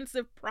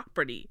expensive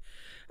property.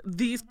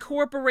 These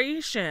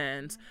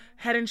corporations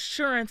had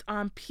insurance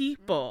on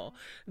people.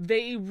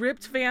 They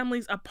ripped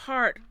families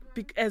apart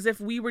as if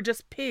we were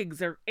just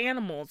pigs or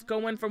animals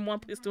going from one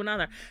place to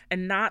another,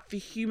 and not the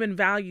human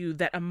value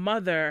that a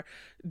mother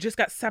just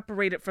got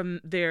separated from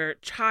their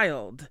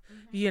child,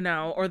 you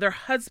know, or their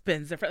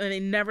husbands, and they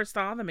never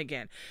saw them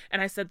again.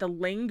 And I said the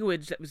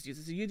language that was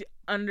used, so you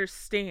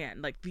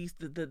understand, like these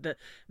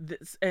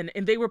and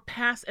they were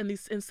passed, and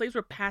slaves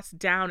were passed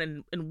down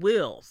in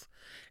wills.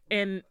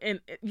 And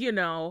you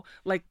know,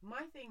 like,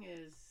 my thing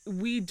is,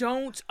 we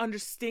don't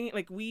understand,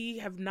 like, we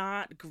have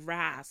not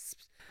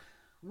grasped.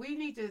 We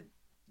need to,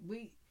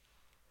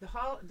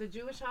 the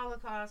Jewish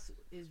Holocaust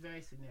is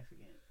very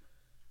significant.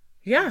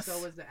 Yes. And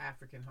so is the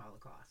African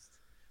Holocaust.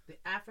 The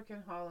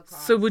African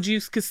Holocaust. So would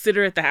you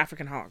consider it the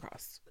African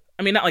Holocaust?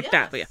 I mean, not like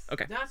that, but yeah,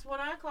 okay. That's what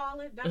I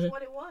call it. That's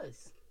what it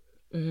was.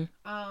 And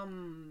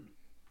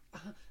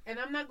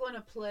I'm not going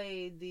to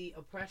play the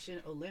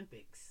oppression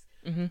Olympics.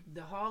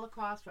 The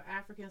Holocaust for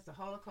Africans, the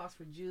Holocaust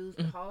for Jews,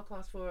 the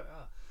Holocaust for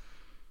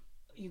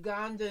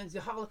Ugandans,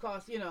 the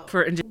Holocaust, you know,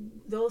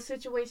 those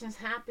situations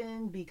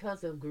happen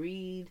because of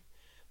greed,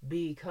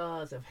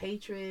 because of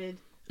hatred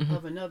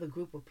of another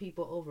group of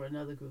people over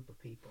another group of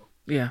people.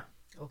 Yeah.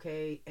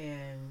 Okay,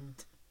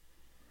 and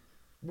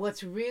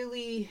what's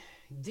really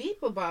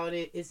deep about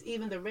it is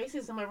even the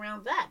racism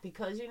around that,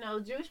 because, you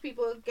know, Jewish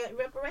people get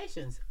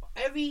reparations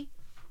every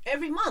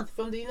month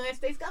from the United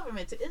States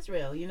government to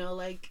Israel, you know,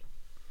 like,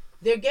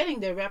 they're getting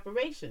their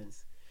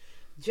reparations.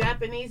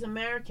 Japanese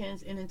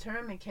Americans in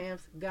internment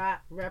camps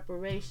got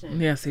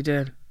reparations. Yes, he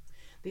did.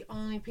 The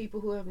only people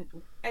who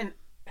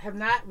have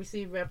not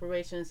received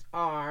reparations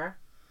are,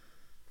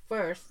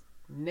 first,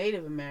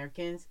 Native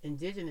Americans,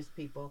 indigenous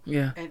people,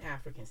 and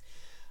Africans.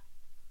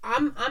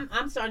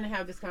 I'm starting to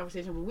have this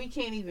conversation, but we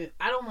can't even.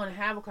 I don't want to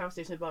have a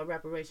conversation about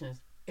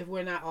reparations if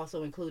we're not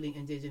also including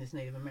indigenous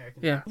Native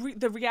Americans. Yeah.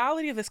 The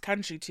reality of this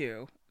country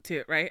too,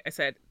 right? I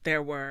said these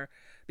were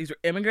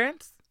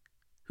immigrants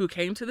who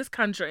came to this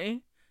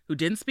country, who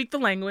didn't speak the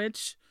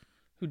language,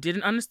 who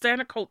didn't understand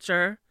the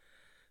culture,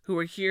 who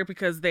were here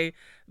because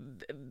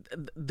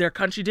their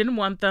country didn't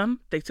want them.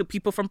 They took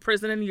people from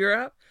prison in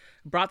Europe,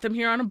 brought them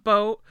here on a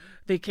boat.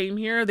 They came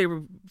here. They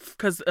were,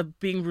 because of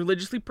being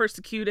religiously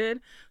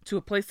persecuted, to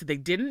a place that they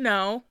didn't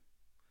know.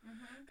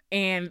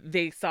 And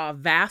they saw a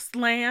vast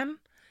land.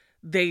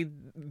 The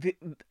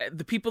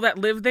people that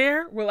lived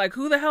there were like,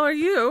 who the hell are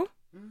you?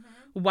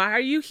 Why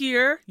are you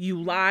here?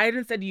 You lied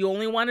and said you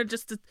only wanted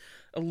just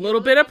a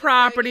little bit of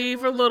property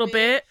for a little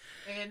bit.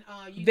 And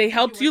they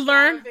helped you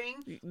learn.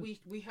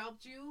 We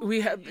helped you.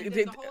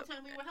 The whole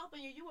time we were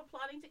helping you, you were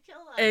plotting to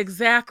kill us.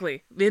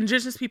 Exactly, the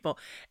indigenous people.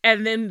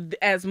 And then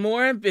as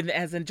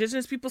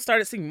indigenous people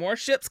started seeing more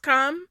ships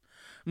come,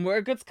 more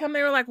goods come,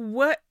 they were like,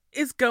 "What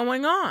is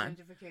going on?"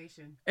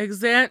 Gentrification.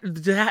 Exactly.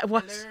 That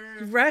was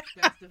right.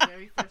 That's the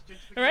very first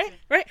gentrification.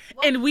 Right.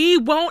 Well, and we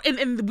won't.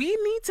 And we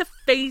need to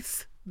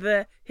face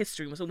the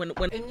history. So when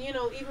and you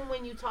know, even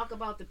when you talk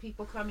about the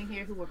people coming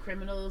here who were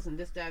criminals and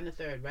this, that, and the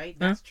third, right?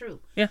 That's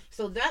true. Yeah.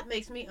 So that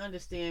makes me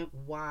understand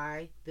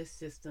why this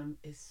system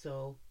is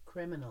so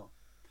criminal.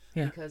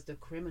 Yeah. Because the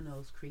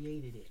criminals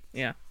created it.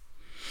 Yeah.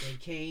 They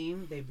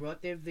came. They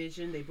brought their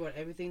vision. They brought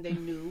everything they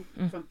knew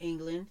from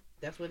England.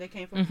 That's where they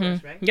came from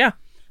first, right? Yeah.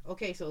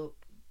 Okay, so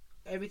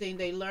everything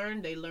they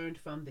learned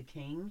from the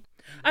king.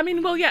 I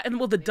mean, well, yeah, and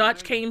the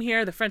Dutch came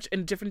here, the French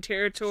in different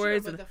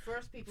territories. Sure, but the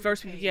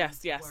first people. Yes,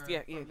 the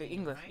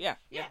English, yeah.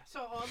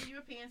 So all the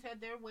Europeans had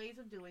their ways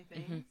of doing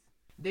things.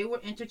 They were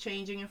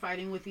interchanging and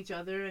fighting with each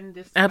other, and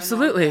this.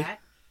 Absolutely. And all that.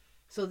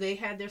 So they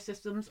had their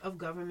systems of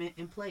government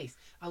in place.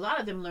 A lot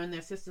of them learned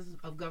their systems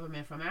of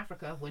government from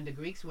Africa when the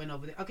Greeks went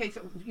over there. Okay,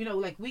 so you know,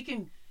 like we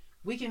can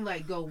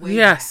like go way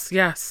back.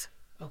 Yes.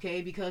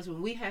 Okay, because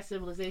when we had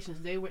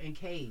civilizations, they were in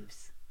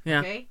caves. Yeah.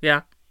 Okay?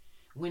 Yeah.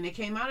 When they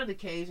came out of the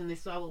caves and they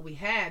saw what we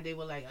had, they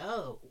were like,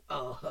 oh,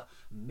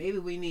 maybe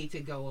we need to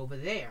go over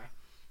there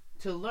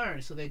to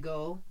learn. So they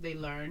go, they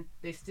learn,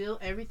 they steal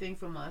everything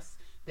from us.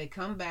 They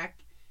come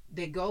back,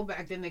 they go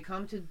back, then they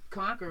come to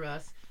conquer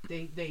us.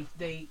 They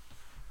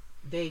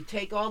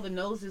take all the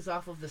noses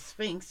off of the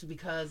Sphinx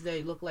because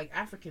they look like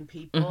African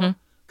people,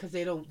 because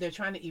they're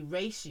trying to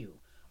erase you.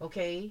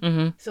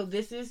 Okay? So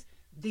this is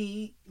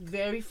the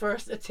very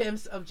first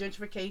attempts of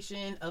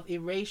gentrification, of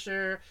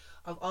erasure,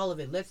 of all of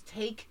it. Let's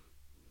take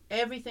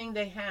everything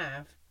they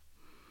have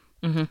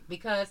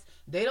because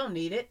they don't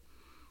need it.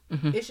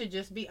 It should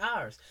just be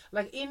ours.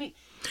 Like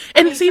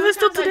it's even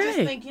still today. I just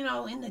think, you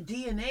know, in the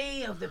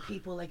DNA of the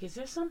people, like, is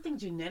there something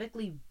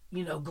genetically,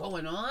 you know,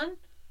 going on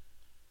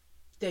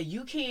that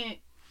you can't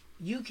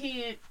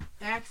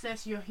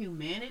access your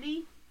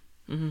humanity?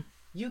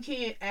 You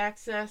can't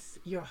access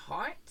your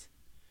heart.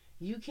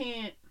 You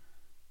can't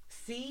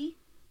see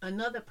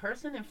another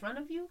person in front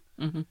of you.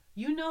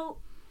 You know,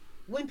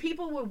 when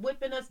people were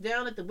whipping us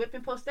down at the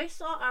whipping post, they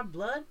saw our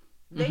blood.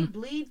 They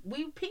bleed.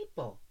 We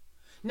people.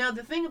 Now,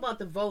 the thing about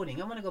the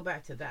voting, I want to go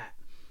back to that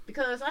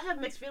because I have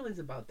mixed feelings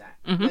about that.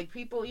 Like,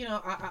 people, you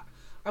know,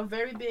 I'm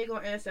very big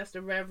on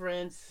ancestor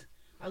reverence.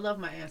 I love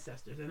my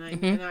ancestors, and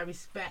I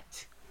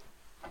respect.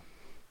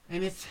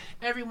 And it's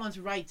everyone's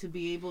right to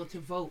be able to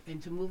vote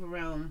and to move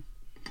around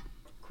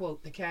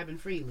quote, the cabin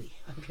freely.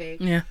 Okay.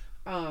 Yeah.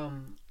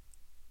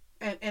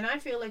 And I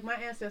feel like my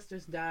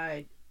ancestors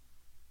died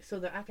so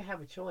that I could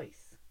have a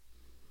choice.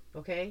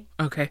 Okay.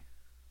 Okay.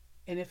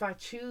 And if I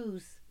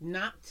choose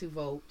not to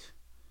vote,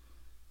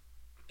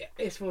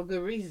 it's for a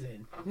good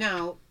reason.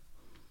 Now,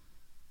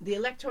 the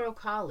Electoral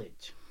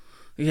College.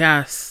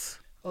 Yes.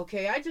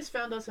 Okay, I just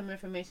found out some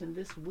information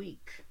this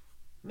week,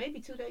 maybe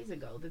 2 days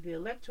ago, that the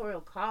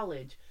Electoral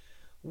College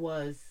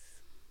was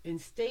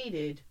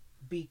instated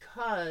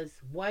because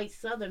white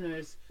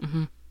Southerners,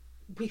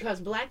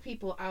 because black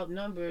people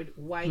outnumbered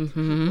white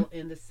people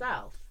in the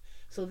South.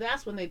 So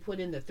that's when they put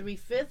in the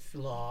 3/5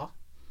 law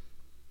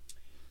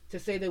to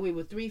say that we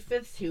were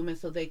 3/5 human,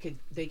 so they could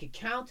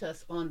count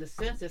us on the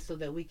census, so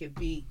that we could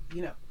be,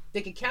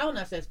 they could count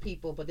us as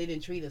people, but they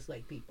didn't treat us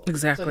like people.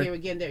 Exactly. So here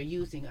again, they're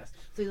using us.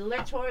 So the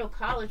Electoral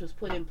College was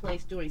put in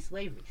place during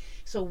slavery.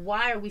 So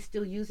why are we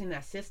still using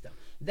that system?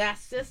 That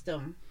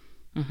system,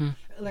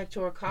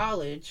 Electoral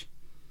College,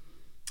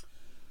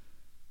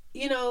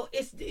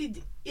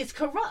 it's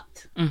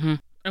corrupt.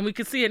 And we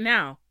can see it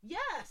now.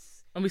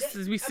 Yes. And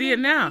we see it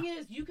now. The thing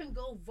is, you can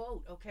go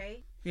vote,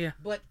 okay? Yeah.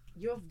 But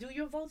do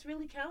your votes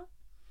really count?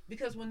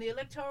 Because when the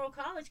Electoral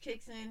College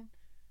kicks in,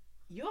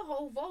 your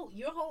whole vote,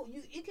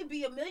 it could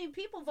be 1 million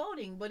people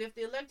voting, but if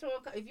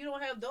if you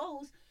don't have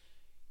those,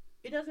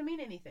 it doesn't mean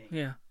anything.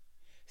 Yeah.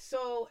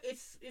 So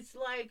it's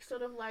like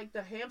sort of like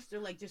the hamster,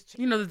 like just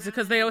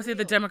because they always say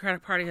the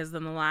Democratic Party has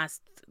in the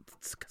last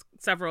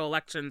several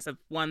elections have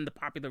won the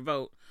popular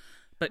vote,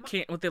 but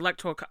can't with the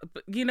electoral.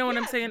 But you know what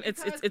I'm saying?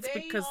 It's because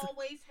they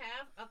always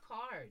have a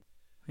card.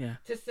 Yeah.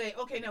 To say,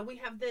 okay, now we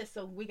have this,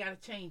 so we got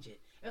to change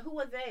it. And who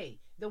are they?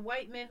 The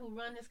white men who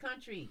run this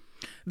country.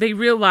 They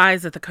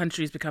realize that the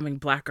country is becoming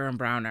blacker and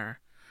browner,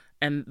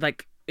 and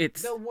like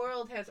it's the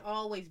world has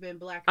always been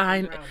blacker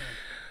and browner.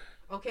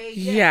 Okay.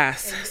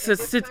 Yes. And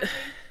this country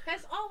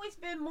has always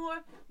been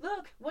more.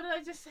 Look, what did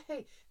I just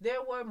say?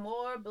 There were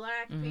more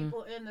black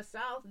people in the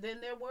South than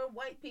there were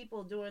white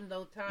people during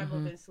the time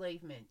of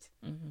enslavement.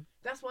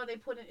 That's why they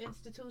put an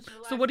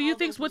institutionalized. So what do you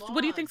think? What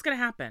do you think's gonna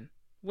happen?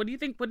 What do you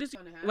think? What is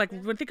like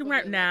we're thinking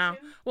right now?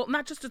 Well,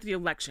 not just with the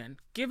election.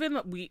 Given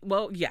that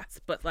yes,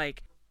 but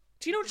like,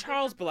 do you know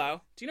Charles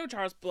Blow? Do you know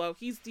Charles Blow?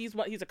 He's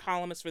a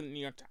columnist for the New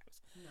York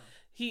Times. No.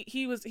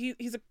 He's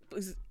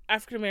an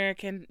African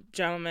American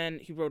gentleman.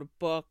 He wrote a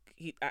book.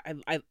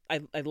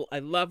 I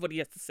love what he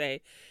has to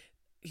say.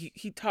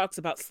 He talks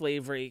about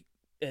slavery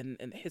and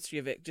the history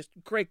of it. Just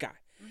great guy.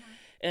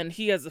 And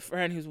he has a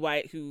friend who's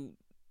white who,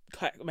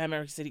 I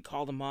remember he said he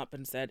called him up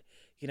and said,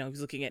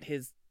 he's looking at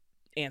his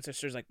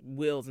ancestors like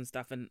wills and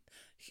stuff, and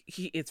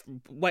it's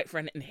white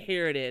friend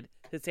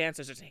his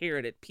ancestors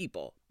inherited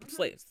people,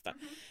 slaves stuff,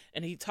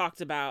 and he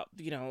talked about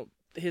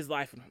his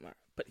life and whatnot.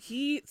 But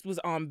he was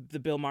on the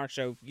Bill Maher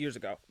show years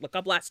ago, look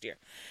up last year,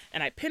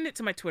 and I pinned it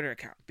to my Twitter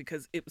account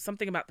because it was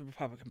something about the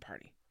Republican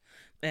Party,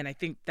 and I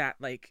think that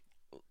like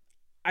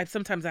I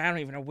don't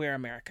even know where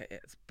America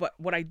is, but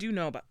what I do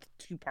know about the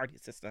two-party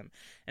system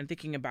and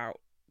thinking about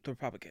the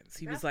Republicans.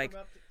 He was like,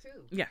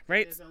 yeah,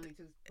 right? There's only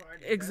two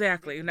parties.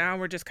 Exactly. Now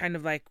we're just kind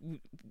of like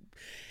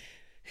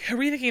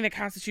rethinking the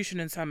Constitution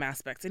in some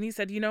aspects. And he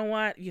said, you know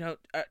what?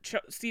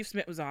 Steve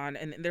Smith was on,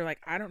 and they're like,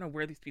 I don't know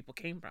where these people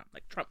came from,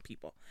 like Trump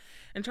people.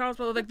 And Charles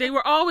was like, they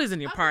were always in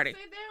your party.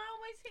 They're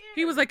always here.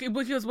 He was like,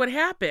 what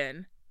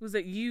happened was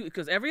that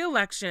because every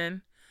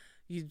election,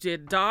 you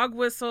did dog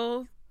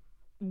whistle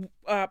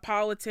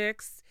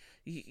politics.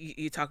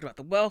 You talked about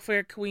the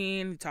welfare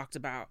queen. You talked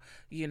about,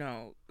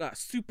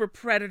 super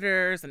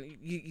predators, and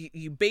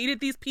you baited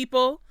these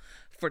people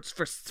for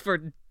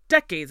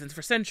decades and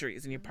for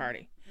centuries in your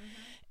party.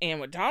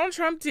 And what Donald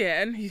Trump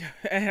did,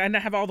 and I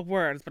have all the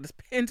words, but it's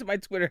pinned to my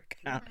Twitter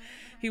account.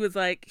 He was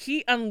like,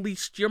 he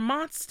unleashed your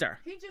monster.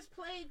 He just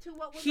played to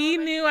what was He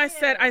knew.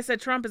 there. I said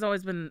Trump has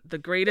always been the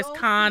greatest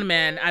con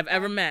man I've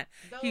ever met.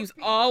 He was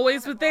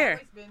always there.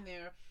 Always been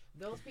there.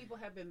 Those people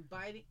have been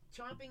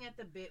chomping at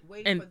the bit,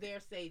 waiting for their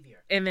savior.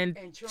 And then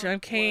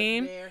Trump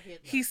came.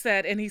 He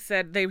said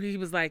he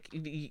was like,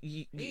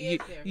 you,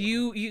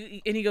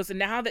 and he goes, and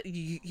now that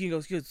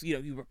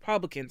you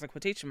Republicans, like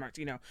quotation marks,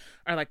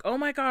 are like, oh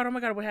my god,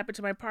 what happened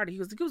to my party? He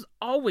was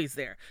always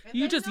there. And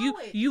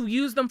you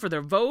used them for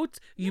their votes.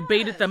 You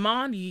baited them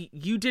on.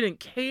 You didn't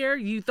care.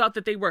 You thought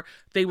that they were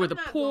the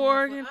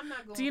poor.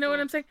 Do you know what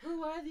I'm saying?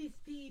 Who are these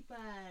people?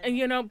 And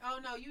oh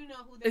no, you know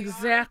who they are.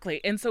 Exactly.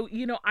 And so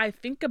I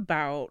think about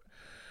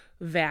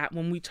that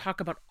when we talk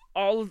about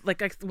all of,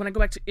 like when I go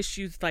back to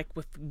issues like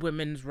with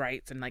women's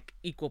rights and like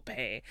equal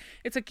pay,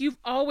 it's like you've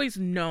always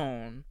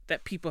known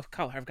that people of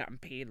color have gotten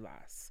paid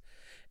less.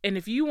 And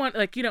if you want,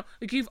 like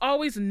you've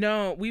always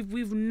known,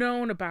 we've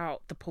known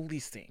about the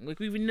policing, like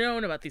we've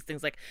known about these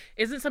things. Like,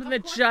 isn't something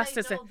that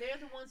justice? They're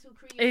the ones who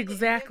create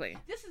exactly. it.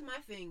 This is my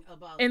thing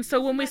about. And so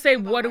when we say,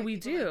 what do we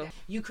do? Like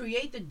you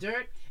create the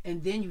dirt,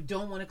 and then you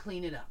don't want to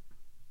clean it up,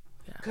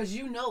 because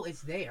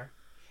it's there.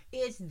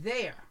 It's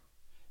there.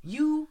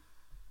 You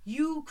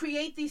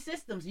create these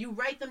systems. You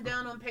write them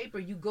down on paper.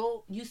 You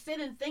sit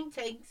in think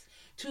tanks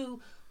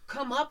to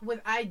come up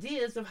with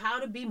ideas of how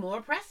to be more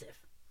oppressive.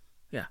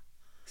 Yeah.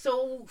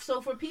 So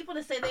for people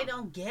to say they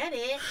don't get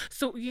it,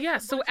 So yeah,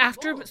 so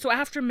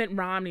after Mitt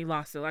Romney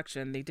lost the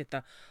election, they did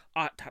the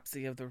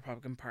autopsy of the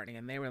Republican Party,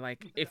 and they were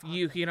like, if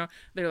you, you know,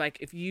 they were like,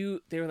 if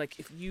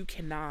you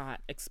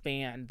cannot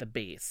expand the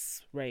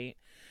base, right,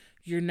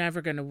 you're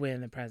never gonna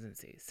win the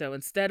presidency. So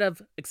instead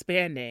of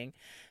expanding,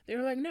 they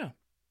were like, no,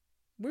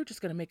 we're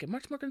just gonna make it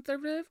much more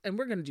conservative, and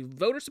we're gonna do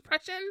voter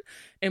suppression,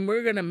 and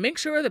we're gonna make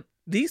sure that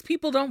these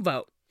people don't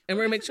vote, and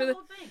we're gonna make sure that,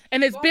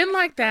 and it's been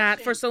like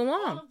that for so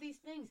long. All of these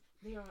things,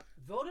 they are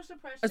voter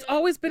suppression. It's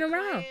always been the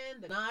around.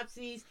 Klan, the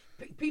Nazis,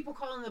 people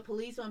calling the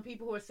police on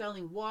people who are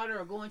selling water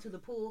or going to the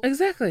pool.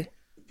 Exactly.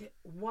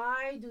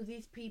 Why do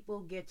these people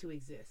get to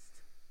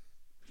exist?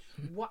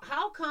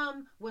 How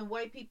come when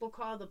white people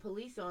call the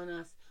police on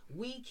us,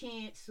 we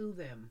can't sue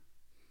them?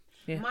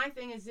 Yeah. My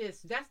thing is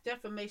this: that's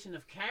defamation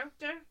of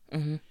character.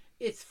 Mm-hmm.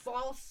 It's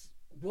false,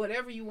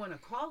 whatever you want to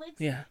call it.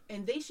 Yeah.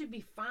 And they should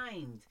be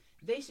fined.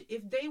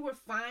 If they were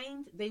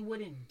fined, they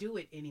wouldn't do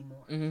it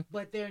anymore. Mm-hmm.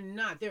 But they're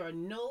not. There are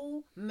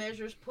no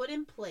measures put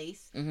in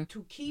place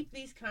to keep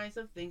these kinds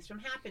of things from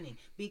happening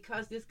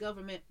because this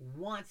government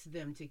wants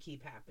them to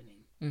keep happening.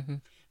 Mm-hmm.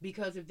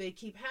 Because if they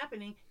keep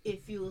happening,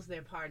 it fuels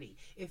their party.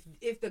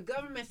 If the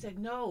government said,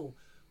 no,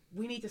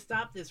 we need to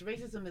stop this,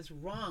 racism is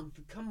wrong,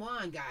 come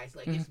on, guys,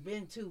 like it's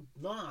been too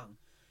long.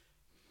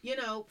 You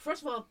know,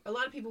 first of all, a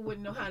lot of people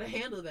wouldn't know how to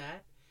handle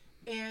that.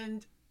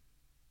 And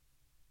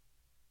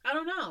I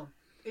don't know.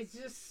 It's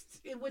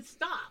just, it would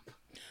stop.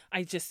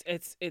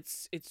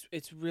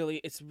 It's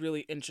really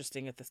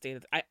interesting at the state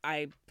of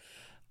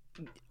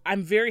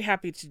I'm very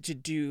happy to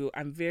do.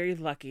 I'm very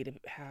lucky to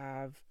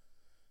have.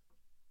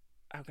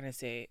 How can I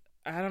say?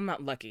 I'm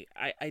not lucky.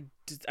 I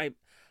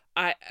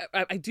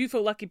do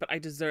feel lucky, but I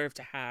deserve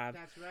to have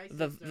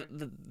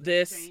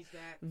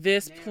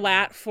this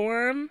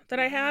platform that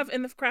I have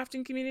in the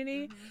crafting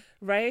community,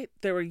 right?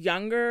 There were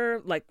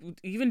younger, like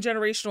even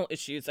generational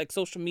issues, like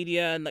social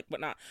media and like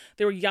whatnot.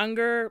 There were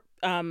younger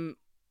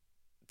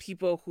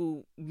people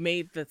who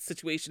made the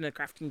situation in the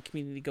crafting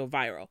community go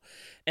viral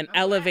and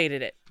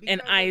elevated it. Because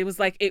and I was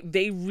like,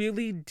 they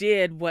really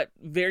did what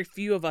very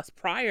few of us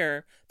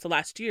prior to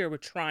last year were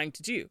trying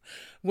to do.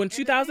 When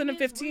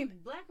 2015,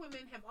 Black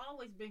women have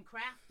always been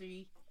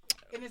crafty.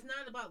 And it's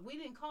not about, we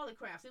didn't call it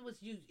crafts. It was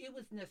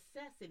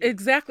necessity.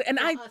 Exactly. And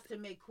for us to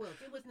make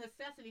quilts. It was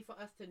necessity for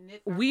us to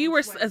knit. We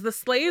were, as the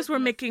slaves were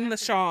making the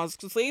shawls,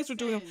 the slaves were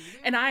doing,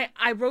 and I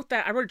wrote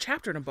a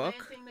chapter in a book.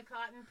 Planting the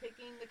cotton,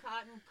 picking the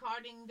cotton,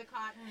 carding the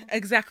cotton.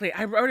 Exactly.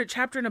 I wrote a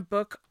chapter in a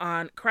book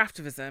on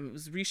craftivism. It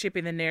was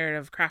reshaping the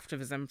narrative of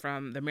craftivism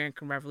from the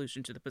American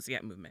Revolution to the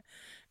Pussycat movement.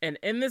 And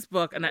in this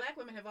book, and Black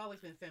women have always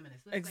been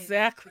feminists.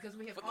 Exactly. Because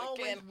we have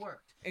always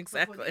worked.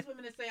 Exactly. For these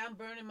women to say, I'm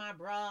burning my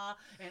bra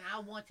and I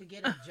want to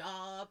get a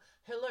job,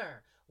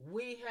 Hiller,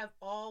 we have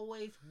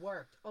always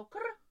worked. Okay.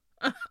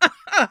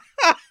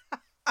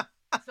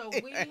 So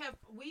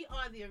we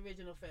are the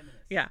original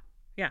feminists. Yeah.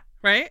 Yeah.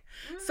 Right.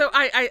 Mm-hmm. So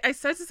I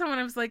said to someone,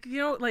 I was like, you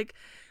know, like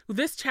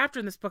this chapter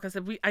in this book, I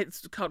said,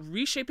 it's called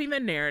Reshaping the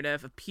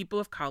Narrative of People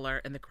of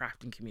Color in the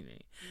Crafting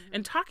Community,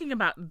 and talking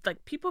about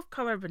like people of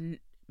color have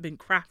been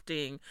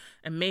crafting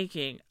and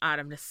making out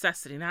of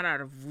necessity, not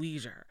out of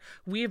leisure.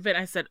 We have been,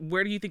 I said,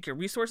 where do you think your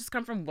resources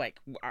come from?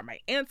 Like, are my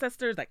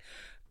ancestors, like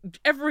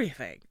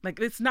everything. Like,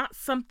 it's not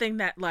something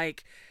that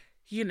like,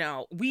 you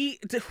know, we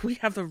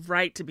have the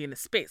right to be in the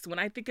space. When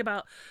I think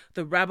about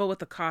the Rebel with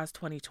the Cause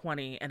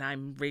 2020 and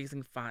I'm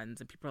raising funds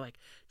and people are like,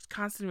 just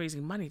constantly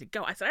raising money to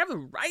go. I said, I have a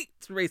right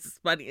to raise this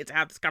money and to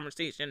have this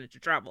conversation and to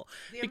travel.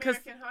 The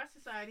American Heart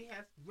Society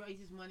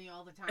raises money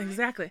all the time.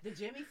 Exactly. The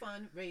Jimmy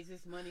Fund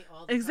raises money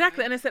all the time.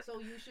 Exactly. And I said, so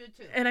you should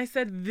too. And I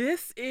said,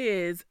 this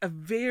is a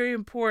very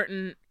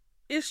important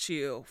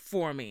issue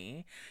for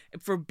me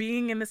for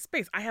being in this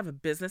space. I have a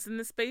business in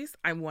this space.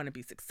 I want to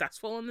be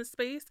successful in this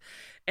space.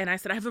 And I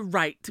said, I have a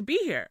right to be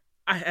here.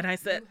 I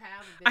said,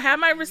 I have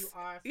my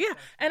yeah.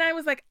 And I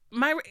was like,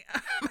 my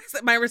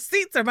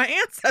receipts are my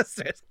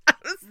ancestors. I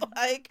was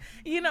like,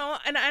 you know,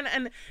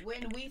 and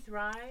when we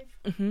thrive,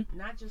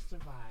 not just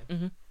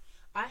survive.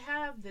 I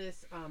have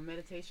this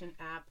meditation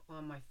app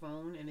on my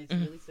phone, and it's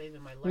really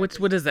saving my life.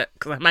 What is it?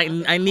 Because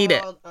I need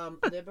it.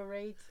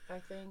 Liberate, I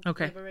think.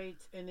 Okay. Liberate,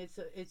 and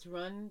it's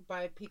run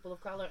by people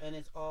of color, and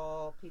it's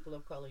all people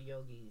of color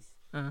yogis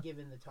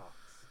giving the talks.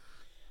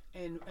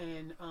 And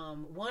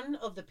one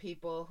of the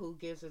people who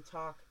gives a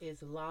talk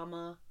is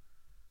Lama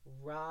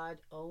Rod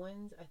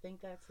Owens. I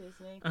think that's his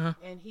name,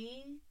 and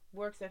he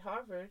works at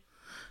Harvard.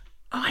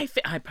 Oh,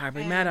 I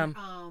probably met him.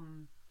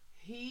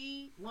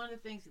 One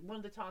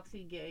of the talks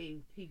he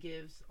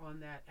gives on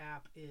that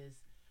app is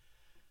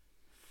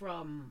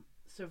from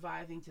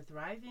surviving to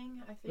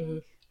thriving, I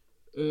think.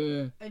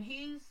 And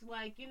he's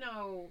like, you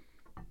know,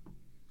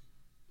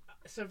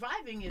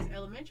 surviving is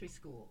elementary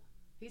school.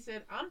 He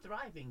said, I'm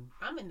thriving.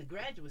 I'm in the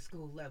graduate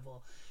school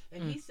level.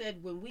 And he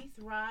said, when we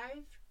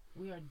thrive,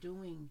 we are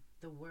doing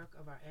the work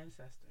of our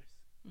ancestors.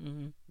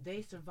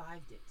 They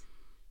survived it.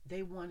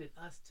 They wanted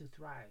us to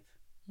thrive.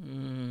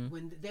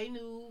 When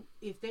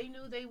if they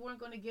knew they weren't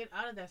going to get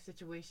out of that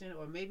situation,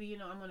 or maybe, you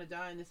know, I'm going to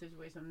die in this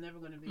situation, I'm never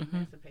going to be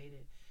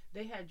emancipated,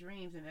 They had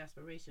dreams and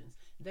aspirations.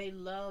 They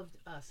loved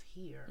us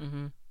here.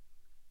 Mm-hmm.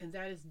 And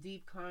that is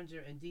deep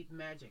conjure and deep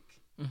magic.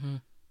 Mm-hmm.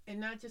 And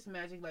not just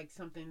magic like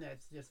something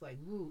that's just like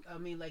woo. I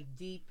mean like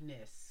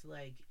deepness.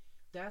 Like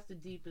that's the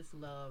deepest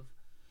love.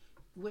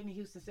 Whitney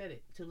Houston said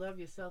it. To love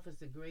yourself is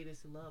the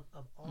greatest love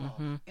of all.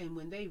 Mm-hmm. And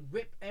when they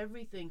rip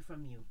everything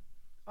from you,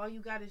 all you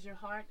got is your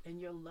heart and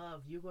your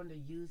love. You're going to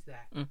use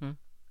that. Mm-hmm.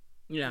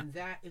 Yeah. And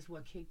that is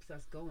what keeps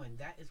us going.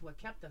 That is what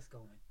kept us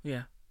going.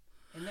 Yeah.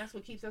 And that's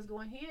what keeps us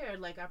going here.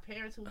 Like our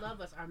parents who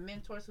love us, our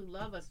mentors who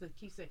love us, that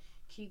keep saying,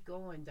 keep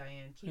going,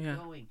 Diane, keep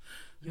going.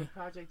 Your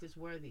project is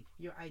worthy.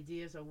 Your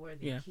ideas are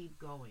worthy. Yeah. Keep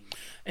going.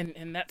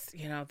 And that's,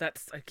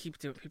 I keep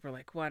doing, people are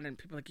like, what? And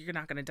people are like, you're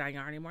not going to dye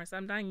yarn anymore. I said,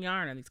 I'm dyeing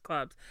yarn in these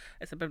clubs.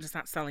 I said, but I'm just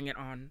not selling it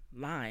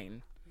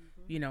online.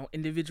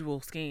 Individual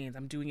skeins.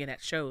 I'm doing it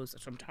at shows.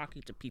 So I'm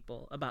talking to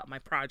people about my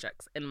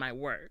projects and my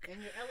work. And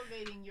you're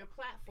elevating your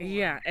platform.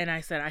 Yeah. And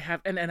I said, I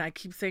have, and I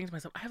keep saying to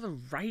myself, I have a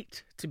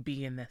right to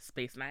be in this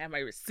space. And I have my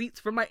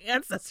receipts from my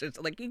ancestors.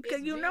 Like,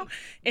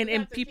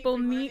 and people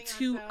need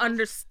to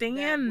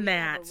understand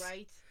that. We have a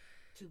right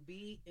to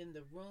be in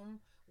the room.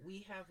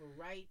 We have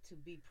a right to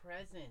be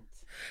present.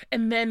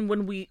 And then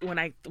when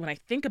I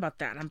think about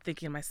that, I'm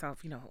thinking to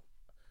myself,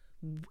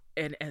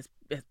 and as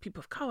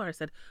people of color, I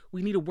said,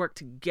 we need to work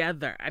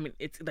together. I mean,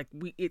 it's like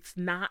it's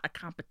not a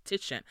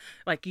competition.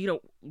 Like,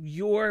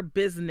 your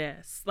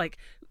business, like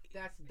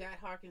that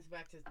harkens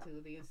back to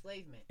the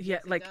enslavement. Yeah,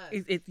 yes, like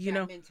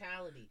that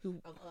mentality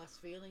of us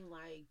feeling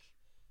like,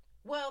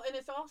 well, and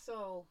it's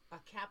also a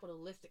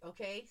capitalistic.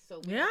 Okay,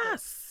 so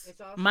yes,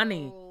 it's also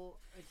money.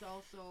 It's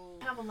also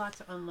we have a lot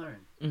to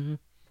unlearn. Mm-hmm.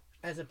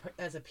 As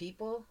a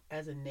people,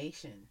 as a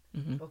nation.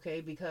 Mm-hmm.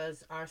 Okay,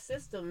 because our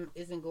system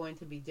isn't going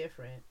to be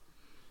different.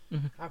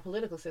 Mm-hmm. Our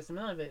political system,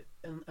 none of it,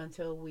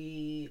 until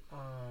we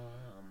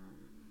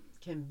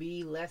can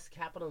be less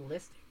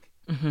capitalistic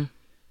mm-hmm.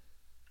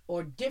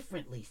 or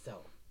differently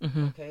so.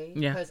 Mm-hmm. Okay,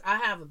 yeah. Because I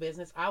have a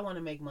business, I want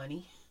to make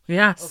money.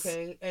 Yes.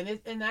 Okay,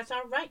 and that's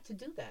our right to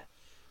do that,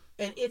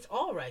 and it's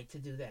all right to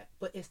do that,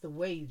 but it's the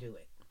way you do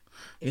it.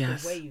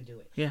 It's the way you do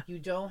it. Yeah. You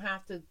don't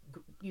have to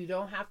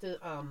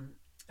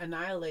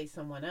annihilate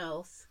someone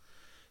else.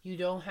 You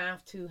don't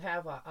have to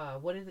have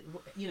what is it?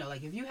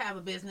 Like if you have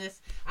a business,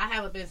 I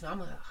have a business.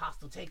 I'm a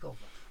hostile takeover.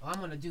 Or I'm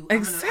gonna do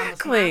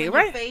exactly I'm gonna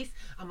right. Your face.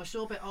 I'm gonna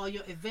show up at all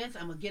your events.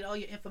 I'm gonna get all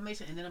your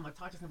information, and then I'm gonna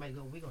talk to somebody. And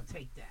go, we're gonna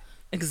take that.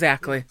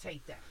 Exactly.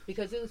 Take that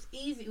because it was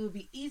easy. It would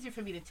be easier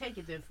for me to take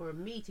it than for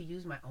me to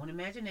use my own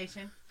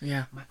imagination.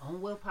 Yeah. My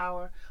own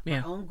willpower.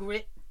 My own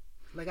grit.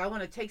 Like I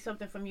want to take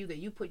something from you that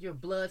you put your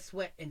blood,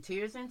 sweat, and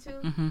tears into.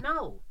 Mm-hmm.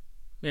 No.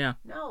 Yeah.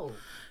 No.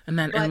 And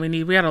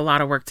we had a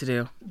lot of work to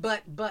do.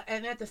 But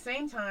and at the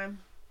same time,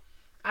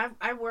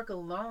 I work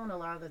alone a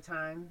lot of the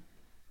time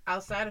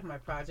outside of my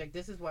project.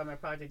 This is why my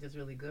project is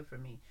really good for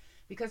me.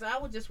 Because I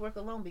would just work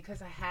alone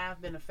because I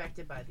have been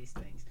affected by these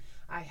things.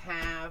 I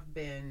have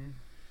been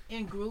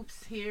in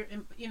groups here,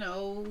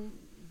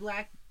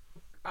 Black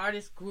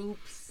artist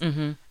groups,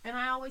 mm-hmm. and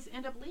I always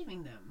end up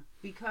leaving them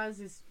because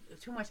it's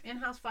too much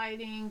in-house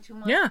fighting, too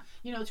much,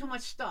 too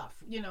much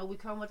stuff. We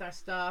come with our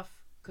stuff.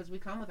 Because we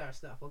come with our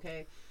stuff,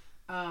 okay?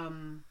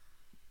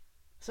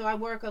 So I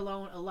work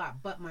alone a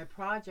lot. But my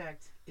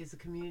project is a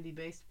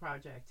community-based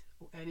project.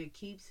 And it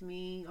keeps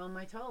me on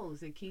my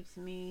toes. It keeps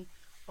me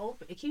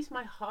open. It keeps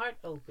my heart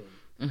open.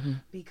 Mm-hmm.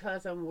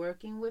 Because I'm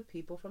working with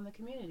people from the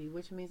community.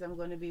 Which means I'm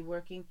going to be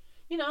working,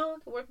 I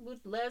work with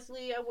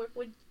Leslie. I work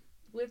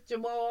with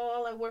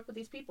Jamal. I work with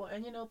these people.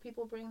 And,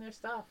 people bring their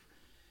stuff.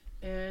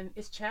 And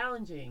it's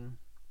challenging.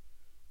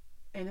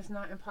 And it's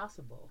not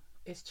impossible.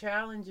 It's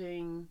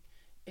challenging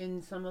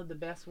in some of the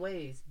best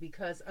ways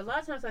because a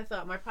lot of times I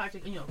thought my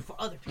project, for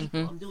other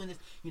people, mm-hmm. I'm doing this,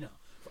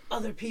 for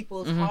other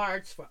people's mm-hmm.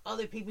 hearts, for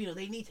other people,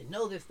 they need to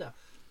know this stuff.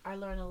 I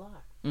learn a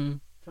lot mm-hmm.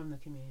 from the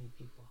community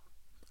people.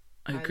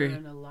 I agree. I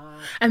learn a lot.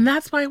 And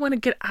that's why I want to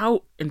get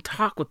out and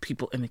talk with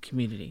people in the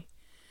community.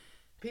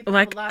 People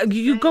like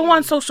you go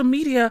on social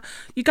media,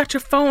 you got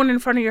your phone in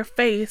front of your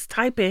face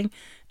typing,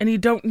 and you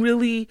don't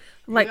really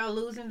You're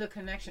losing the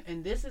connection.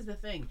 And this is the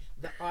thing: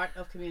 the art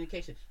of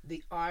communication,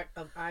 the art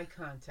of eye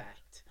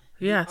contact.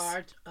 Yes. The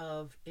art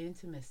of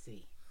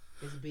intimacy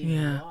is being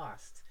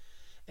lost.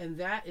 And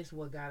that is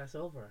what got us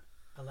over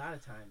a lot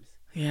of times.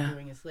 Yeah.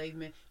 During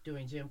enslavement,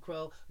 during Jim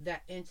Crow,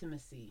 that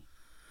intimacy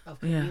of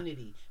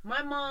community.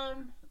 My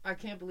mom, I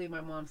can't believe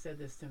my mom said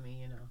this to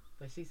me,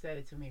 but she said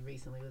it to me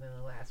recently within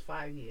the last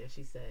 5 years.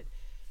 She said,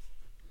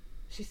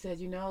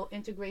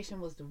 integration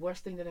was the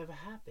worst thing that ever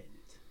happened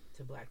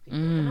to Black people.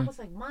 And I was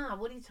like, Mom,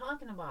 what are you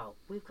talking about?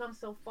 We've come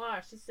so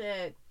far. She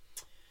said,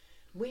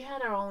 we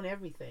had our own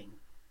everything.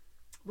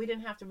 We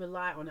didn't have to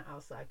rely on the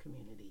outside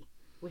community.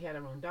 We had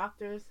our own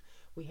doctors.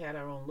 We had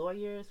our own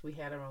lawyers. We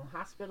had our own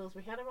hospitals.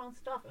 We had our own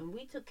stuff. And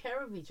we took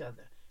care of each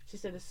other. She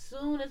said, as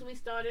soon as we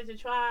started to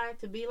try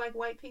to be like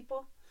white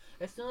people,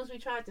 as soon as we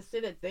tried to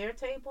sit at their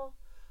table,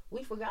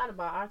 we forgot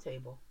about our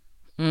table.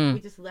 We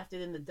just left it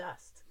in the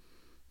dust.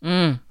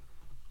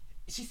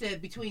 She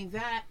said between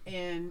that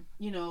and,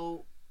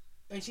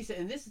 and she said,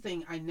 and this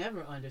thing I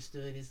never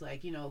understood is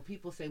like,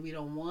 people say we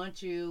don't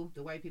want you.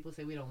 The white people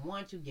say we don't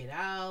want you. Get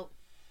out.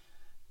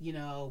 We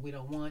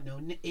don't want no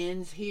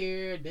ends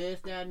here.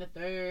 This, that, and the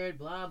third.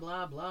 Blah,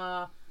 blah,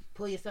 blah.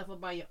 Pull yourself up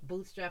by your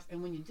bootstraps.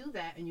 And when you do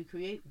that, and you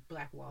create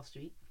Black Wall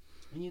Street,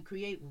 and you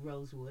create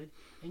Rosewood,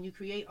 and you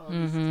create all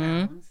these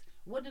towns,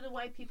 what do the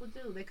white people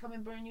do? They come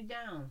and burn you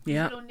down.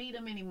 Yeah. You don't need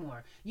them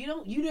anymore.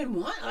 You didn't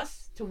want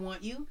us to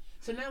want you.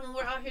 So now when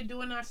we're out here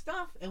doing our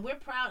stuff and we're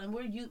proud and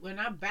when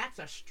our backs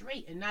are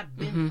straight and not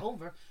bent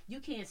over,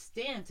 you can't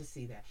stand to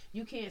see that.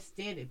 You can't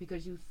stand it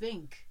because you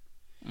think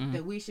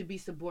that we should be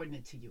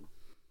subordinate to you.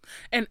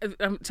 And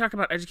talk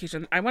about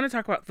education. I want to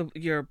talk about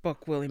your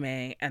book, Willie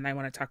Mae, and I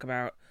want to talk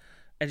about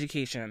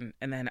education.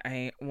 And then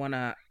I want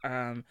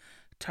to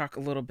talk a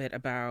little bit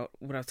about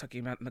what I was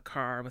talking about in the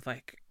car with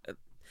like,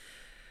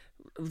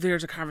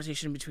 there's a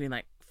conversation between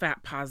like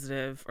fat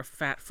positive or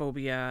fat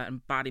phobia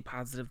and body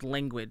positive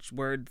language,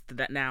 words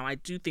that now I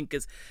do think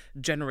is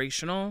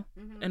generational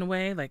in a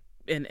way, like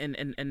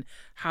in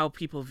how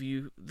people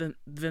view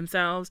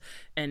themselves,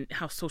 and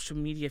how social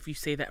media, if you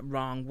say that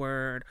wrong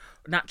word,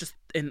 not just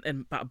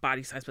in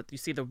body size, but you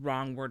say the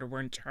wrong word or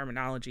word in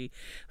terminology,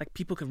 like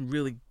people can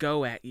really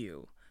go at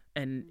you.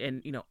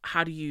 And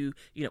how do you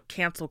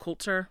cancel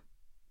culture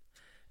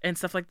and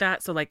stuff like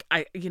that. So like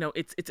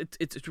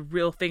it's a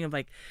real thing of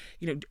like,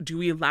 do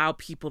we allow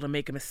people to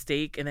make a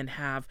mistake, and then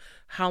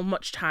how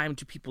much time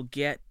do people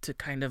get to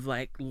kind of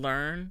like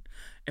learn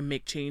and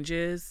make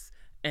changes?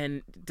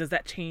 And does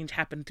that change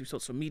happen through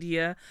social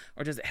media,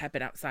 or does it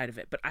happen outside of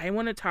it? But I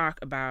want to talk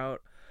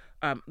about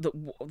I'm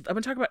going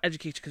to talk about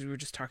education, because we were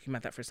just talking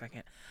about that for a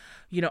second.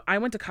 I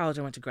went to college,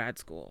 I went to grad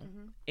school,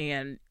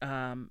 and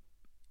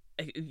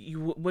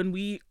when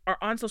we are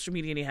on social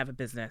media and you have a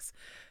business,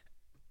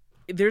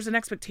 there's an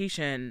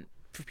expectation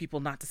for people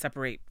not to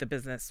separate the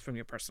business from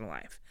your personal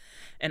life.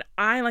 And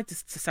I like to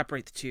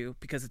separate the two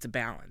because it's a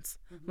balance.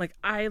 Like,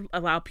 I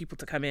allow people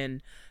to come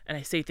in and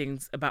I say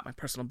things about my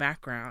personal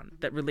background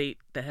that relate,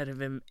 that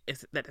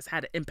has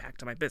had an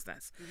impact on my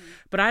business.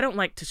 But I don't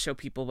like to show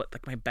people what,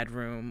 like, my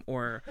bedroom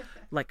or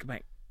like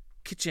my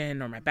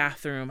kitchen or my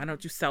bathroom. I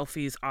don't do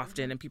selfies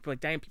often, and people are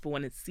like, Diane, people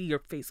want to see your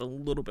face a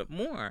little bit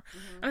more.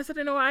 And I said,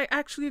 I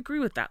actually agree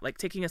with that. Like,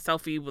 taking a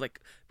selfie, like,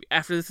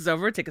 after this is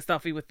over, take a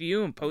selfie with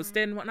you and post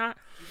it and whatnot.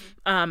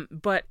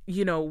 But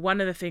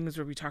one of the things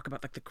where we talk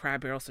about like the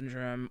crab barrel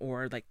syndrome,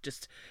 or like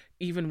just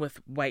even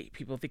with white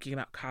people thinking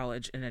about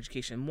college and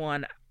education,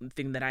 one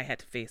thing that I had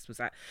to face was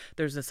that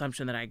there's an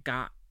assumption that I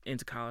got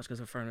into college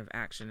because of affirmative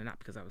action and not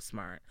because I was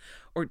smart.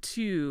 Or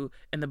two,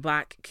 in the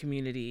Black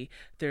community,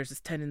 there's this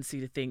tendency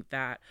to think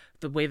that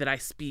the way that I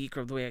speak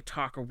or the way I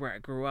talk or where I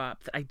grew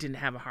up, that I didn't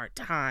have a hard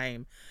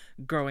time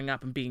growing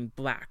up and being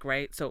Black,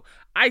 right? So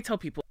I tell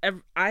people,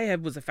 I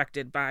was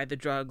affected by the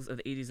drugs of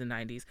the 80s and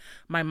 90s.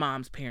 My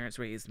mom's parents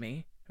raised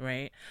me,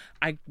 right?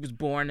 I was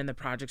born in the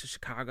projects of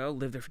Chicago,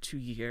 lived there for 2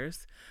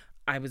 years.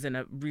 I was in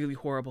a really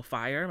horrible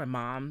fire. My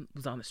mom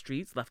was on the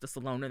streets, left us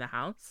alone in the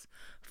house.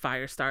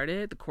 Fire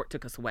started. The court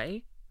took us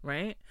away,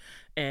 right?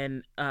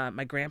 And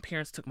my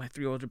grandparents took my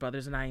 3 older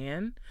brothers and I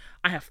in.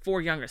 I have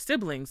 4 younger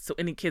siblings, so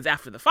any kids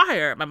after the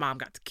fire, my mom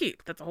got to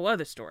keep. That's a whole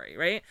other story,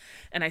 right?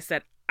 And I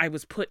said I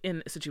was put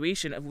in a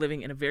situation of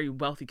living in a very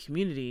wealthy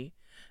community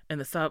in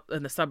the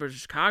suburbs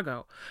of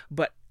Chicago,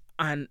 but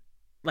on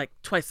like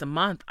twice a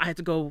month, I had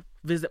to go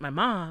visit my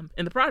mom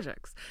in the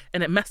projects,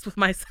 and it messed with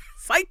my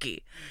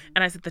psyche.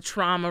 And I said the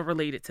trauma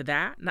related to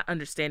that, not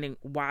understanding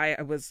why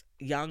I was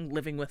young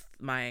living with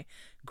my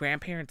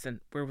grandparents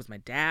and where was my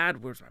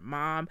dad, where was my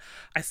mom.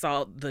 I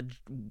saw the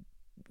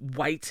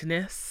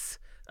whiteness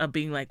of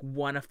being like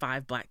one of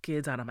 5 Black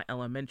kids out of my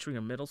elementary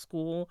or middle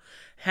school,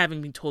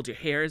 having been told your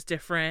hair is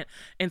different.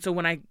 And so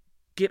when I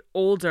get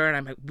older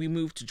and we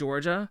moved to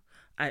Georgia,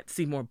 I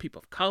see more people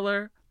of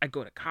color. I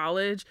go to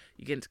college.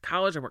 You get into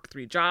college, I work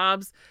 3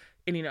 jobs.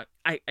 And,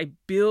 I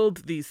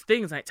build these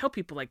things. And I tell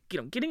people, like,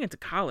 getting into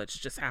college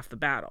is just half the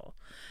battle.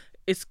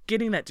 It's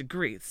getting that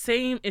degree.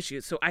 Same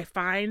issue. So I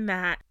find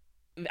that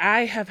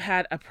I have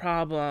had a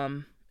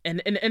problem,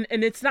 and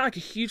it's not like a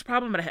huge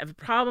problem, but I have a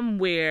problem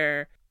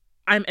where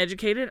I'm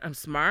educated, I'm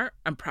smart,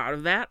 I'm proud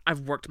of that.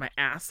 I've worked my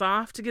ass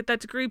off to get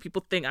that degree.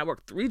 People think I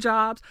worked 3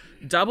 jobs,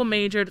 double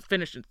majored,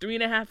 finished in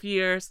 3.5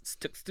 years,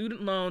 took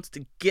student loans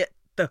to get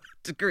the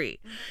degree.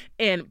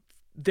 And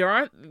there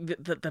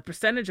aren't the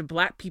percentage of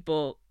Black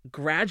people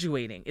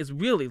graduating is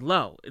really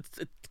low. It's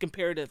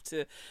comparative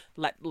to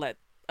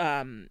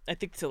I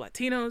think to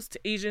Latinos, to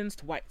Asians,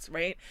 to whites,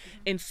 right?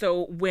 And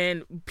so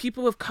when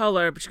people of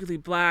color, particularly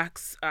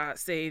Blacks,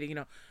 say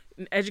that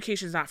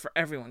education is not for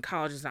everyone,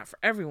 college is not for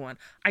everyone,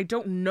 I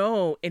don't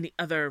know any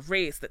other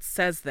race that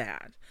says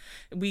that.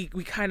 We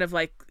kind of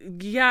like,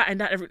 yeah, and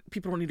not every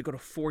people don't need to go to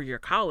 4-year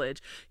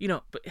college,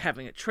 but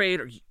having a trade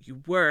or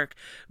you work.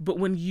 But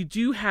when you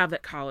do have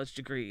that college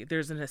degree,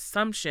 there's an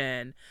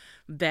assumption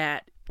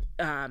that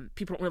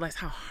people don't realize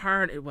how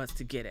hard it was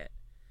to get it.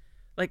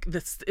 Like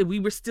we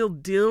were still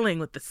dealing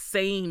with the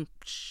same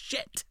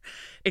shit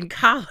in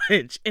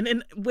college, and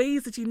in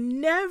ways that you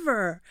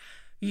never,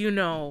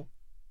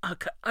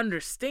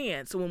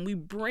 understand. So when we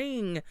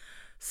bring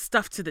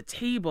stuff to the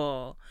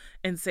table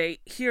and say,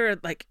 here,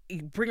 like,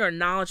 bring our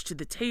knowledge to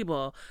the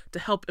table to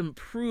help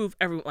improve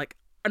everyone, like,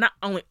 not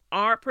only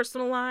our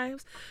personal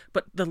lives,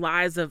 but the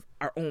lives of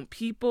our own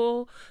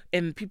people.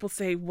 And people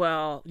say,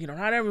 well,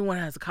 not everyone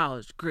has a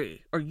college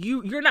degree, or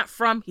you're not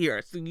from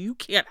here, so you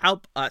can't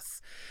help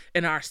us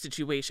in our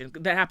situation.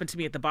 That happened to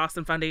me at the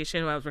Boston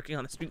Foundation when I was working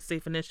on the Street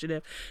Safe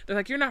Initiative. They're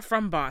like, you're not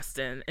from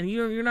Boston, and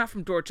you're not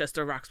from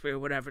Dorchester, Roxbury, or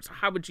whatever, so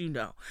how would you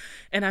know?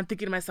 And I'm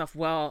thinking to myself,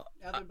 well,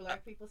 other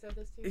Black people said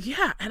this too.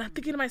 Yeah, and I'm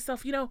thinking to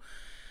myself,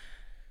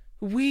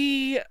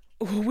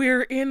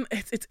 we're in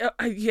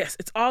yes,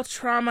 it's all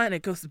trauma, and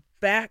it goes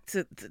back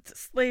to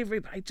slavery,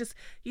 but I just,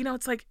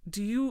 it's like,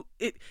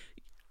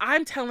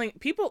 I'm telling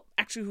people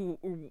actually who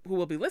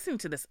will be listening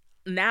to this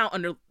now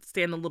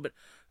understand a little bit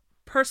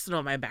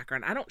personal my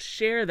background. I don't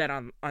share that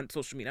on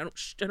social media.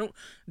 I don't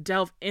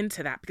delve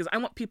into that because I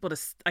want people to,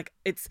 like,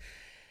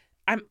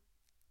 I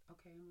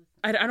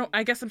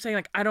guess I'm saying,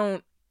 like,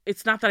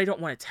 it's not that I don't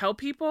want to tell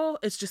people,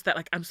 it's just that,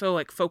 like, I'm so,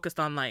 like, focused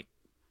on, like,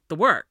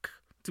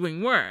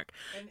 doing work.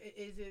 And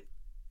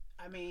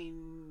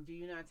do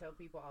you not tell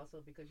people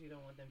also because you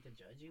don't want them to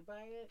judge you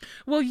by it?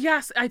 Well,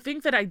 yes, I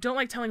think that I don't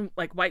like telling,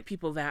 like, white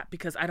people that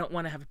because I don't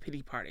want to have a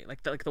pity party,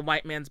 like the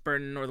white man's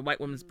burden or the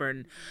white woman's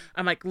burden.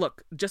 I'm like,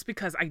 look, just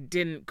because I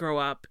didn't grow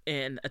up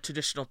in a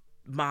traditional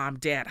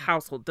mom-dad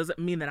household doesn't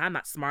mean that I'm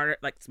not smarter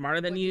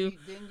than you.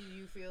 Then do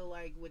you feel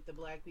like with the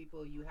Black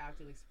people you have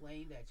to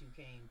explain that you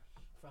came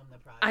from the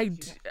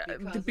project?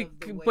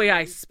 The way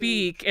I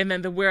speak and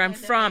then where I'm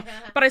from.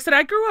 But I said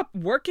I grew up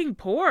working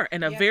poor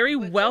in a very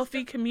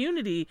wealthy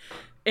community,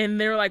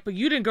 and they're like, but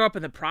you didn't grow up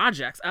in the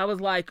projects. I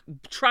was like,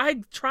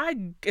 tried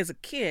as a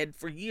kid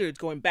for years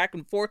going back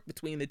and forth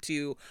between the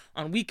two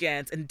on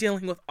weekends and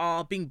dealing with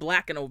all being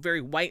Black in a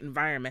very white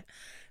environment.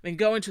 And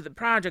going to the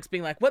projects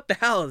being like, what the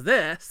hell is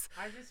this?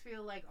 I just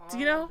feel like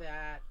all of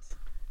that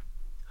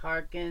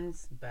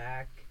harkens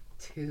back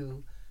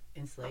to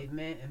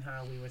enslavement and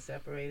how we were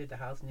separated, the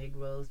house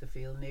Negroes, the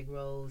field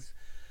Negroes,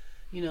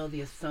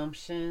 the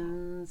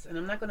assumptions. And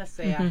I'm not going to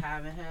say I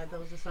haven't had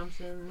those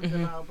assumptions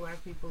about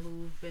Black people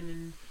who've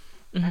been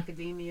in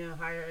academia,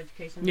 higher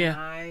education than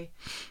I.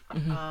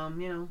 I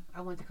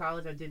went to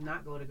college. I did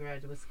not go to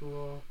graduate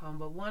school.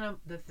 But one of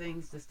the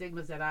things that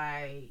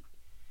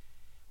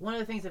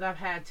I've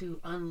had to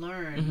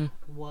unlearn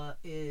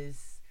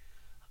is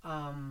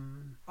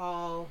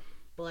all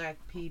Black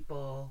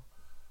people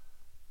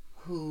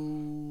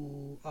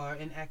who are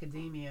in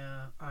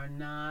academia are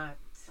not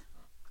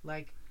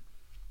like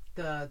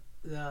the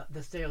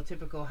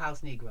stereotypical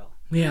house Negro.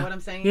 You know what I'm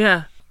saying?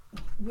 Yeah.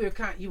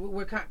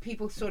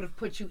 People sort of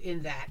put you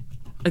in that.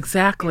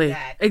 Exactly.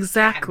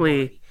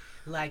 Category.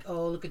 Like,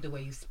 oh, look at the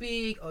way you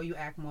speak, or you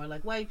act more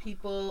like white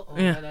people, or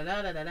da da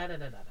da da da da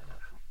da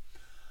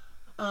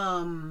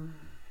da.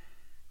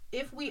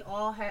 If we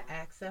all had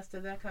access to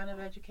that kind of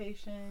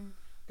education,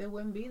 there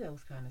wouldn't be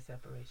those kind of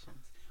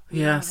separations.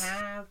 We don't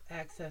have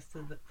access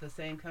to the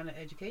same kind of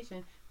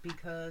education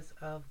because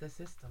of the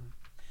system.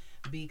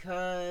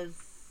 Because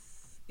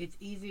it's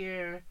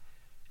easier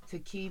to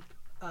keep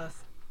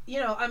us,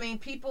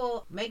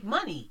 people make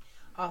money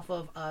off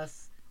of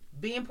us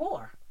being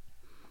poor.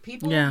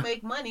 People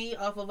make money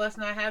off of us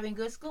not having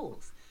good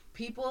schools.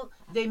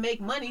 They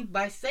make money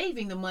by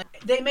saving the money.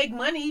 They make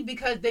money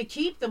because they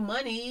keep the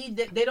money.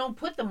 They don't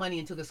put the money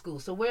into the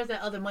school. So where's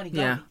that other money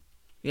going?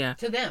 Yeah.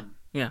 To them.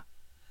 Yeah.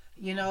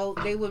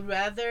 They would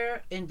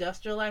rather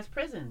industrialize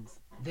prisons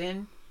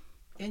than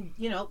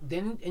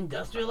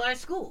industrialize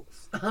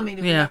schools. If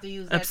we have to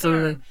use that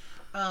absolutely.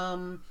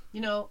 term.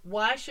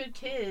 Why should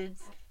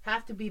kids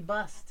have to be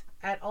bused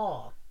at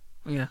all?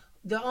 Yeah.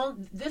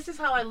 This is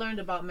how I learned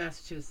about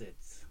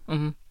Massachusetts.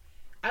 I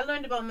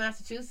learned about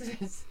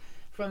Massachusetts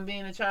from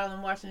being a child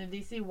in Washington,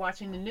 D.C.,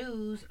 watching the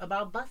news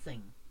about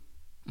busing.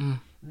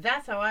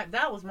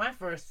 That was my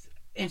first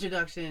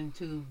introduction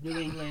to New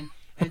England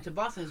and to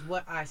Boston, is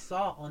what I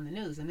saw on the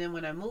news. And then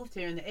when I moved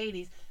here in the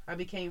 80s, I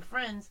became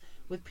friends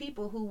with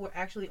people who were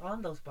actually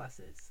on those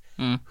buses,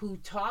 who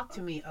talked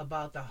to me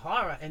about the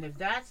horror. And if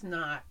that's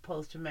not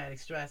post-traumatic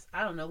stress,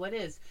 I don't know what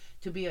is.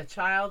 To be a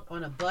child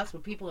on a bus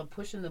where people are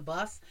pushing the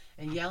bus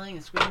and yelling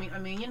and screaming.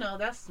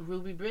 That's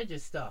Ruby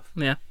Bridges stuff.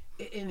 Yeah.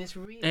 And it's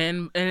real.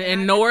 And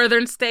in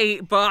northern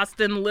state,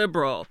 Boston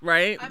liberal,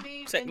 right? And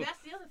that's the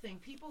other thing.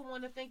 People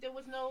want to think there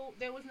was no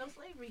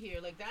slavery here.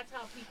 Like, that's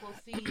how people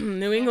see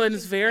New England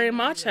is very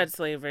much had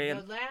slavery.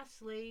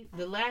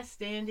 The last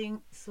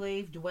standing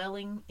slave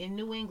dwelling in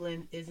New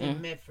England is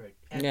in Medford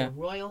at the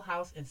Royal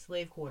House and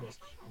Slave Quarters,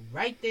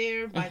 right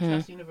there by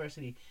Tufts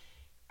University.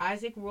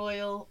 Isaac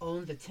Royal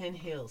owned the 10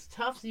 Hills.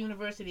 Tufts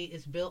University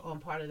is built on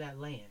part of that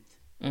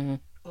land.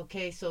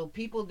 Okay, so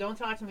people don't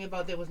talk to me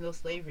about there was no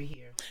slavery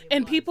here. It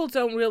And was. people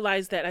don't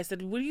realize that. I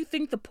said, what do you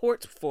think the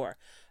ports were for?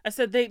 I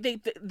said,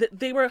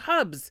 they were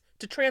hubs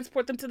to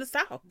transport them to the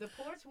South. The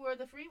ports were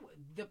the freeway.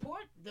 The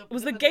port. It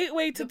was the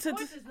gateway to... The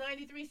ports is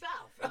 93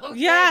 South. Okay?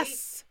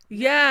 Yes.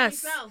 93 Yes.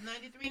 South,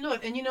 93 North.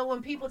 And you know,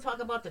 when people talk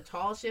about the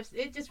tall ships,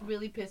 it just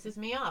really pisses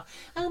me off.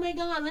 Oh my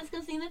God, let's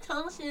go see the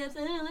tall ships.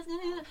 Let's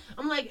go.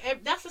 I'm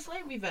like, that's a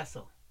slavery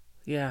vessel.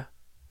 Yeah.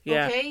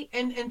 Yeah. Okay,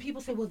 and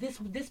people say, well,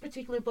 this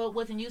particular boat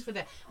wasn't used for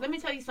that. Let me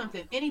tell you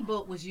something. Any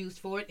boat was used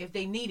for it if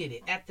they needed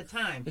it at the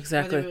time.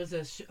 Exactly. Whether it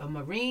was a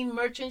marine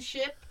merchant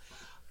ship,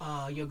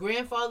 your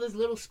grandfather's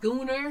little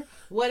schooner,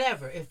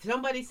 whatever. If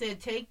somebody said,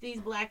 take these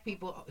black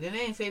people, then they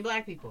didn't say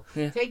black people.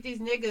 Yeah. Take these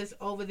niggas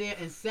over there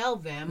and sell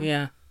them.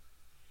 Yeah.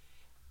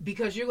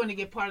 Because you're going to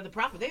get part of the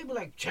profit. They'd be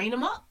like, chain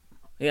them up.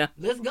 Yeah.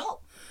 Let's go.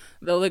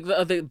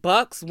 The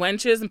bucks,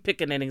 wenches, and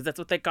pickaninnies. That's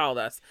what they called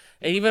us.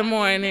 And even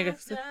more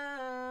niggas.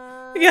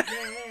 Yeah.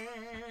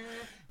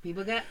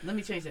 People got, let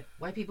me change it.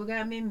 White people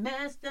got me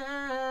messed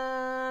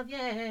up,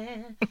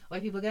 yeah.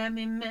 White people got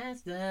me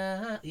messed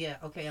up. Yeah,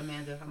 okay,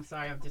 Amanda, I'm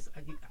sorry.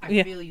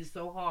 I feel you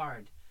so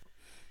hard.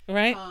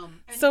 Right?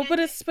 But it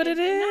is. Not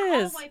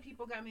all is. white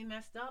people got me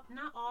messed up.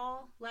 Not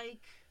all, like.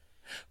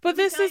 But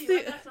this is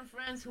I got some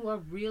friends who are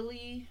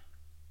really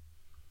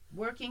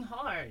working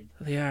hard.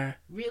 They are.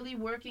 Really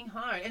working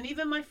hard. And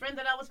even my friend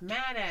that I was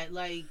mad at,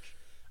 like,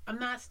 I'm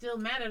not still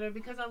mad at her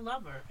because I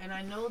love her. And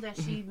I know that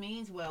she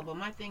means well. But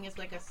my thing is,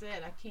 like I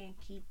said, I can't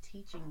keep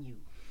teaching you.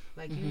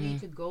 Like, you need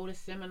to go to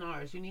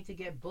seminars. You need to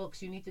get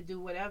books. You need to do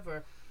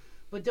whatever.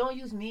 But don't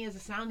use me as a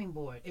sounding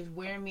board. It's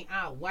wearing me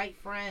out. White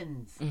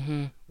friends.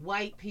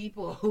 White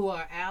people who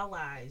are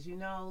allies. You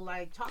know,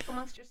 like, talk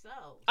amongst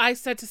yourselves. I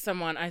said to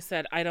someone, I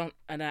said, I don't,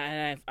 and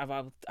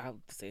I'll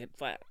say it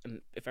flat.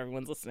 And if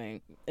everyone's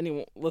listening,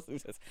 anyone listening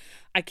to this,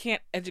 I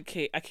can't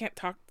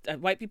talk,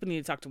 white people need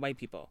to talk to white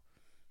people.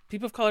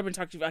 People of color have been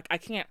talking to you. Like, I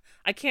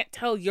can't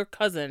tell your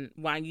cousin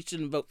why you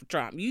shouldn't vote for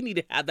Trump. You need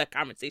to have that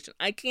conversation.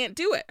 I can't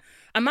do it.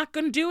 I'm not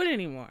going to do it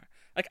anymore.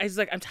 Like,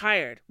 I'm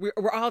tired.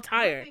 We're all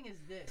tired. The thing is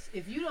this.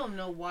 If you don't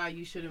know why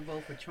you shouldn't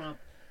vote for Trump,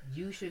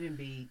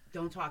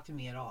 don't talk to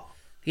me at all.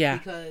 Yeah.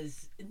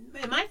 Because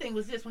my thing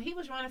was this. When he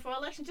was running for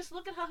election, just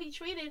look at how he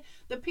treated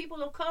the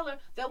people of color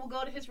that would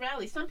go to his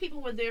rallies. Some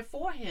people were there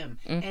for him,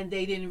 and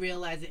they didn't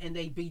realize it, and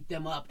they beat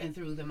them up and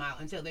threw them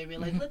out until they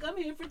realized, look, I'm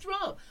here for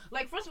Trump.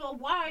 Like, first of all,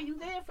 why are you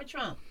there for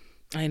Trump?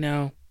 I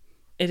know.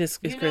 It's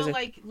crazy. You know,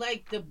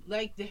 like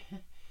the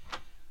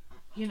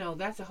you know,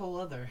 that's a whole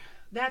other.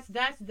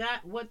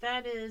 What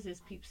that is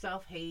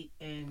self-hate,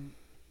 and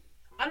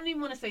I don't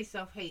even want to say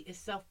self-hate. It's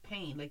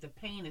self-pain. Like, the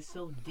pain is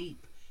so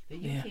deep that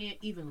you can't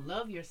even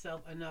love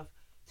yourself enough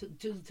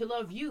to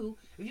love you.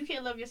 If you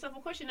can't love yourself,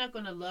 of course you're not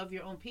going to love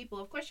your own people.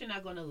 Of course you're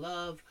not going to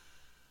love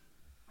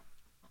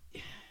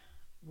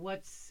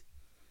what's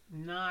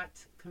not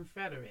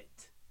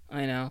Confederate.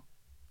 I know.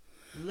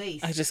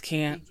 Lace. I just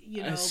can't.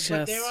 You know,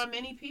 but there are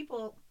many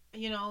people,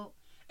 you know,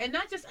 and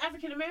not just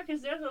African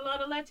Americans. There's a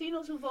lot of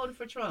Latinos who voted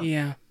for Trump.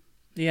 Yeah.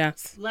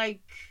 Yes.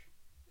 Like,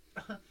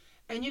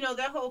 and you know,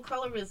 that whole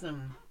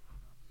colorism,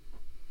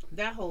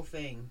 that whole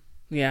thing.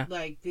 Yeah.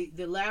 Like,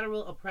 the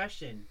lateral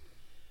oppression.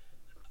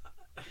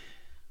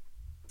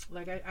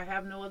 Like, I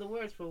have no other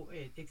words for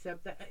it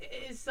except that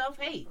it's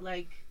self-hate.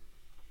 Like,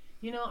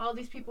 you know, all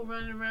these people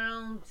running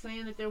around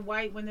saying that they're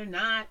white when they're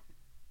not.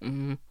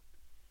 You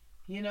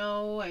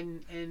know,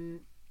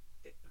 and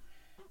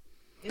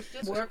it's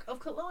just work of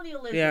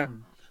colonialism. Yeah.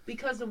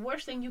 Because the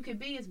worst thing you could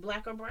be is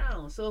black or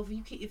brown. So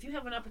if you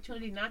have an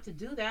opportunity not to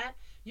do that,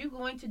 you're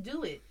going to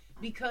do it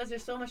because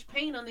there's so much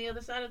pain on the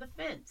other side of the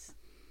fence.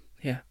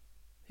 Yeah.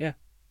 Yeah.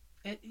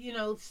 And, you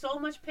know, so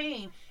much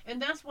pain.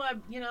 And that's why,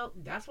 you know,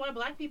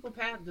 black people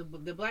passed, the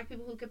black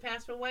people who could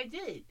pass for white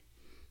did.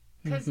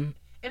 Because, and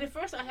at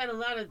first I had a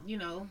lot of, you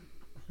know,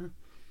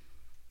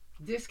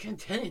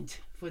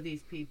 discontent for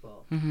these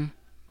people. And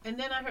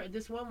then I heard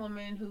this one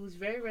woman who's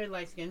very, very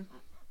light-skinned,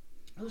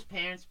 whose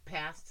parents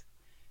passed.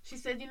 She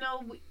said, you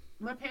know,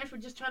 my parents were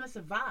just trying to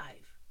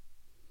survive.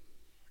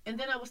 And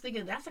then I was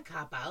thinking, that's a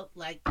cop-out.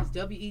 Like,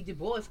 W.E. Du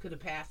Bois could have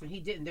passed, and he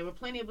didn't. There were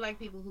plenty of black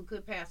people who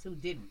could pass who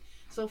didn't.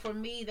 So for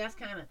me, that's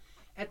kind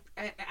of,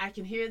 I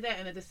can hear that,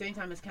 and at the same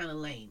time, it's kind of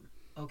lame.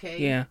 Okay?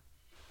 Yeah.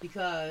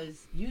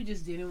 Because you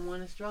just didn't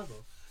want to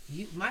struggle.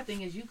 My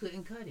thing is, you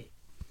couldn't cut it.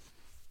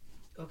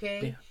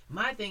 Okay? Yeah.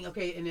 My thing,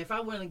 okay, and if I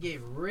want to get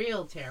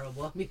real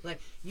terrible, I'll be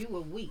like, you were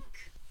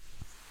weak.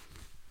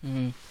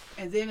 And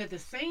then at the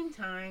same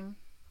time,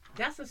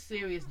 that's a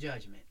serious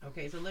judgment.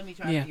 Okay, so let me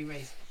try to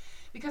erase.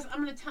 Because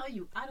I'm going to tell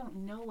you, I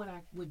don't know what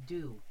I would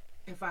do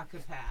if I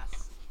could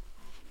pass.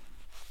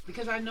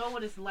 Because I know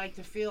what it's like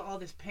to feel all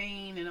this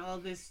pain and all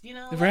this, you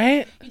know.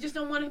 Right? Like, you just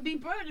don't want to be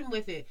burdened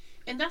with it.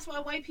 And that's why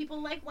white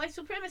people like white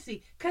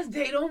supremacy. Because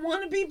they don't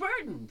want to be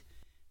burdened.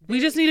 We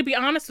just need to be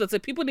honest with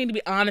it. People need to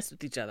be honest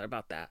with each other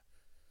about that.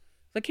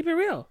 Like, keep it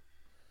real.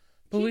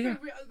 Keep it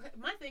real.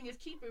 My thing is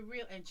keep it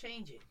real and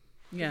change it.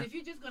 Yeah. If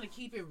you're just going to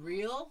keep it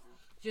real,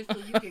 just so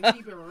you can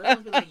keep it real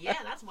and be like, yeah,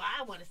 that's why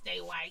I want to stay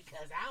white,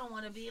 because I don't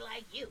want to be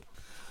like you.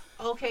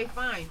 Okay,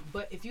 fine.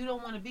 But if you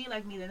don't want to be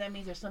like me, then that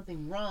means there's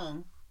something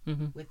wrong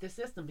Mm-hmm. with the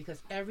system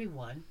because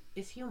everyone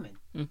is human.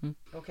 Mm-hmm.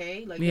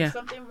 Okay? Like Yeah. there's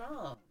something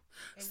wrong.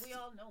 And we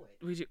all know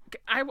it. We do.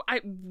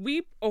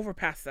 We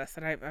overpassed this,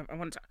 and I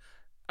want to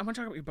talk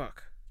about your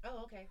book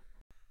Oh, okay.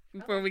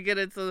 before Okay. we get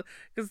into,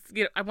 because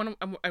I want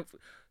to.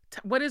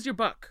 What is your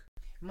book?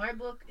 My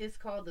book is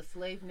called The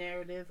Slave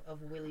Narrative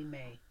of Willie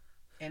Mae.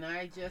 And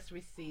I just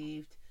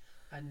received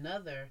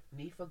another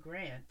NEFA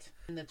grant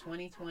in the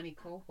 2020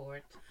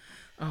 cohort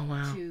Oh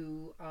wow.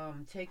 to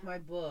take my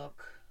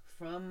book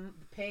from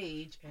the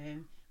page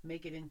and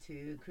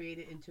create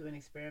it into an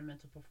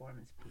experimental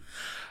performance piece.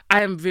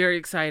 I am very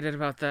excited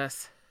about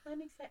this.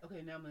 I'm excited.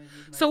 Okay, now I'm going to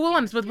use my, So hold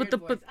on, my but the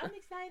voice. I'm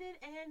excited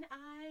and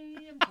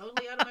I am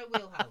totally out of my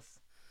wheelhouse.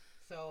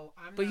 So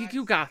I'm but not.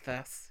 you got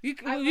this. You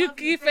I you love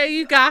you. Ife,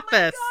 you got Oh my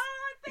this.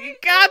 God, You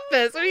thank got you.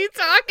 this. What are you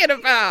talking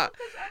about?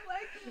 Because I'm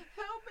like,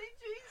 help me,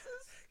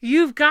 Jesus.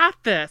 You've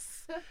got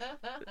this.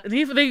 And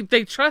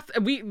they trust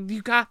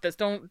you got this.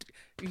 Don't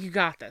you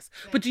got this.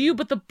 But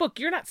but the book,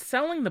 you're not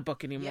selling the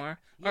book anymore.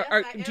 Yes,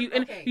 or I do you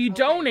am. and Okay, you okay.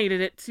 donated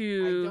it I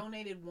to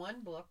donated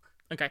one book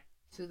Okay.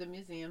 to the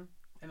museum,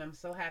 and I'm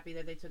so happy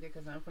that they took it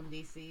because I'm from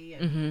DC,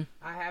 and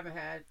I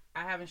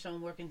haven't shown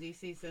work in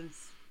DC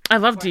since. I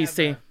love forever.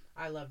 DC.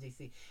 I love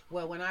DC.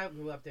 Well, when I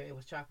grew up there, it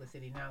was Chocolate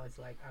City. Now it's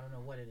like I don't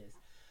know what it is.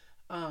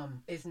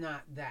 It's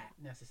not that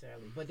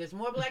necessarily, but there's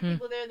more black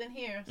people there than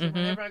here. So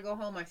whenever I go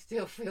home, I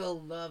still feel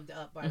loved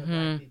up by the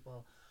black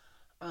people.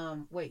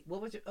 Wait,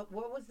 what was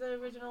the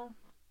original?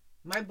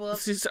 My book.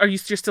 You're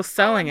still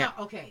selling it?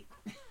 Okay.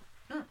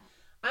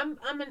 I'm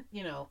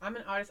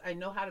an artist. I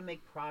know how to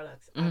make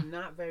products. I'm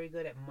not very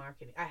good at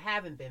marketing. I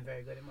haven't been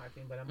very good at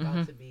marketing, but I'm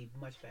about to be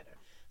much better.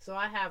 So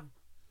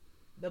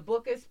the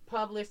book is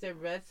published at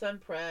Red Sun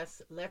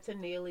Press. Letta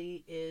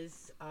Neely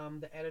is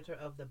the editor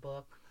of the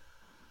book.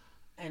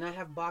 And I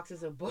have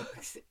boxes of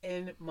books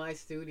in my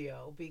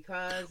studio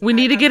because we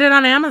need to get it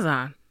on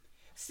Amazon.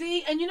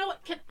 See, and you know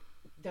what?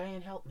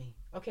 Diane, help me.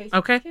 Okay.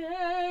 Okay.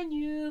 Can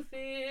you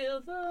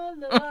feel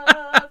the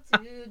love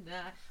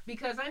tonight?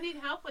 Because I need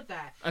help with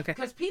that. Okay.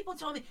 Because people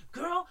told me,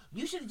 girl,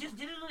 you should have just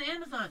did it on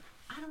Amazon.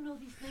 I don't know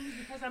these things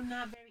because I'm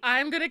not very.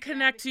 I'm gonna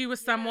connect you with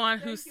someone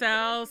who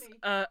sells.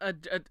 I'm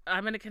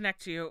I'm gonna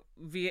connect you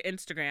via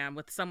Instagram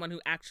with someone who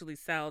actually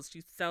sells.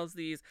 She sells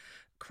these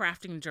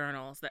crafting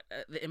journals that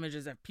the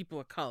images of people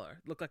of color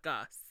look like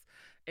us,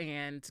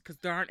 and because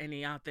there aren't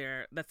any out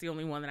there, that's the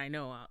only one that I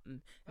know of,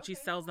 and she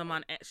sells them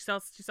on. She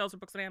sells her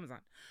books on Amazon.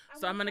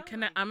 So I'm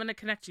gonna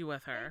connect you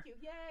with her. Thank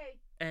you. Yay.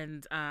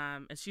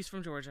 And she's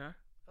from Georgia.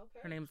 Okay.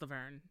 Her name's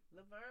Laverne.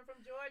 Laverne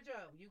from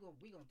Georgia.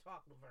 We gonna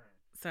talk, Laverne.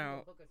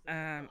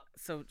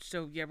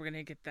 So yeah, we're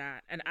gonna get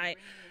that, and bring me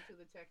into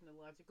the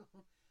technological.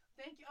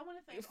 Thank you. I want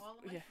to thank all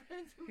of my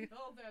friends who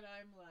know that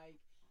I'm like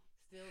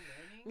still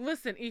learning.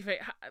 Listen, Ife,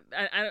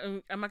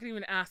 I'm not gonna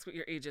even ask what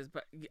your age is,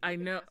 but I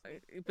know,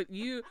 but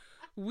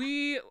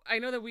I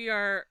know that we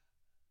are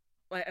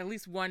like at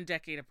least one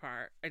decade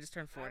apart. I just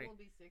turned 40. I will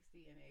be 60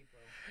 in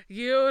April.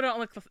 You don't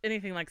look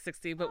anything like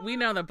 60, but we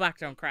know that black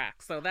don't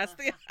crack, so that's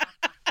the. It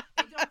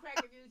don't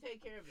crack if you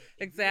take care of it.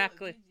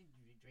 Exactly.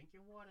 You drink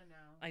your water now.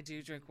 I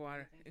do drink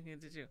water.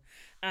 Did you?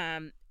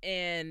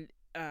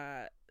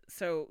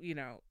 So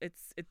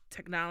it's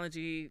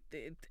technology.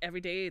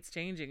 Every day it's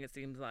changing. It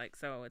seems like,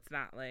 so it's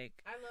not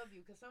like. I love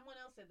you because someone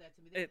else said that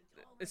to me.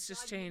 It's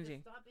just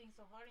changing. Stop being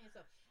so hard on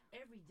yourself.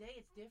 Every day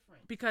it's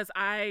different. Because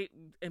I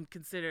am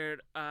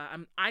considered.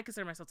 I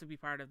consider myself to be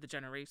part of the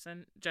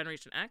Generation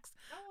X.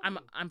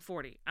 I'm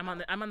 40. I'm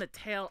on the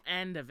tail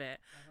end of it.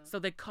 So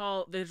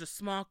there's a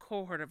small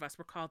cohort of us.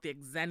 We're called the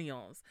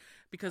Xennials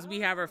because we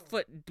have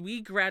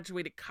we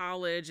graduated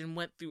college and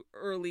went through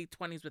early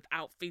 20s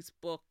without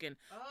Facebook, and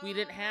we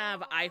didn't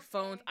have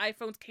iPhones. Okay.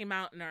 iPhones came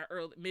out in our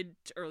mid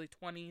to early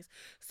 20s.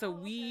 So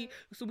we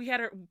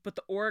had but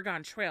the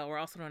Oregon Trail, we're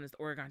also known as the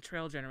Oregon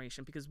Trail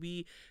generation because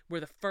we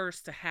were the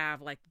first to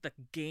have like the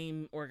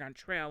game Oregon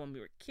Trail when we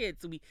were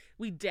kids. So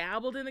we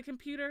dabbled in the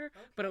computer,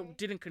 but it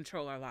didn't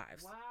control our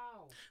lives. Wow.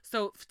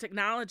 So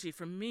technology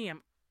for me,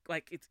 I'm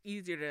like, it's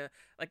easier to,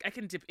 like, I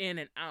can dip in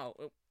and out.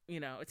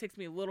 It takes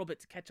me a little bit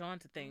to catch on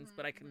to things,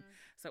 but I can.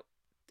 So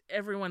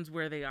everyone's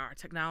where they are.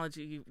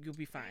 Technology, you'll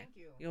be fine. Thank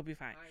you. You'll be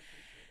fine. I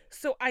appreciate it.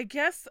 So I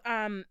guess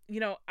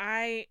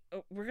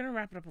we're gonna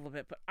wrap it up a little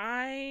bit, but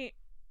I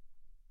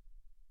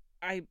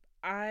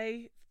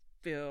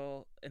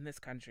feel in this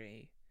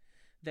country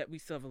that we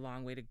still have a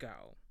long way to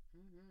go.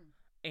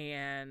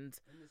 And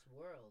in this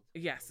world.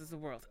 Yes, this is the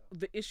world.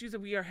 The issues that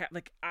we are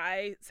like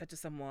I said to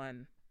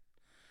someone,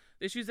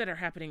 the issues that are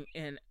happening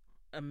in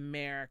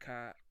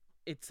America,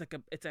 I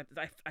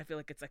feel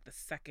like it's like a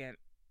second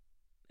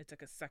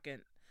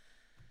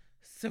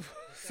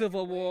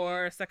civil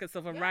war, second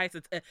civil rights.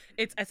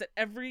 It's I said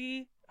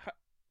every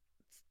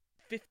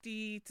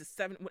 50 to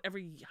 7,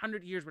 every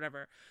 100 years,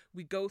 whatever,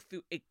 we go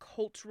through a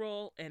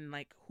cultural and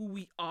like who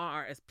we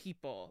are as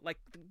people. Like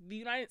the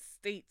United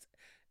States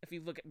if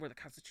you look at where the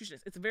Constitution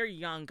is, it's very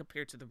young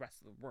compared to the rest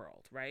of the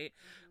world, right?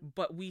 Mm-hmm.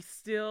 But we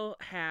still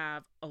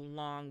have a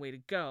long way to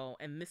go.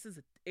 And this is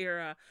an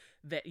era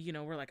that,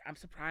 we're like, I'm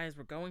surprised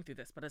we're going through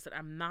this. But I said,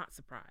 I'm not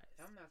surprised.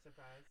 I'm not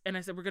surprised. And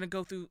I said, we're going to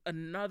go through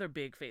another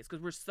big phase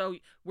because we're still,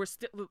 we're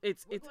going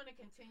to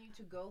continue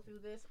to go through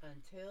this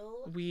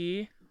until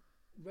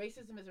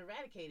racism is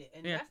eradicated,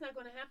 and that's not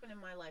going to happen in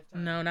my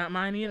lifetime. No, not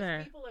mine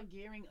either. People are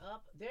gearing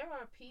up. There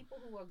are people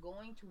who are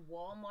going to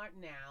Walmart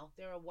now.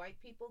 There are white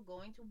people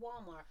going to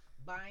Walmart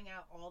buying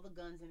out all the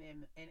guns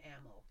and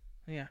ammo.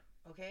 Yeah.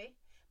 Okay?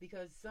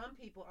 Because some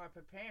people are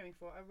preparing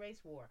for a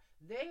race war.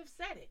 They have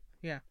said it.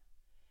 Yeah.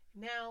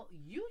 Now,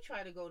 you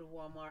try to go to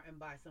Walmart and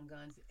buy some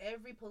guns.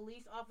 Every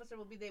police officer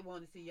will be, they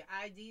want to see your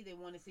ID. They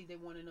want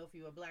to know if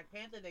you're a Black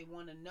Panther. They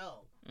want to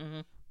know.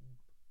 Mm-hmm.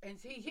 And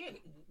see here,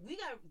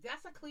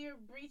 that's a clear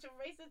breach of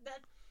racism.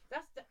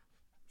 That's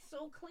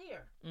so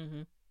clear.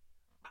 Mm-hmm.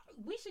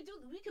 We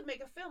could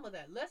make a film of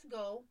that. Let's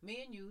go,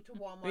 me and you, to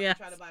Walmart and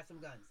try to buy some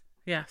guns.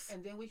 Yes.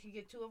 And then we can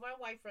get 2 of our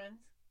white friends.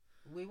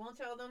 We won't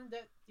tell them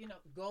that,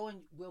 go, and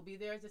we'll be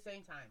there at the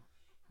same time.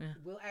 Yeah.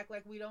 We'll act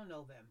like we don't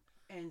know them.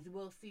 And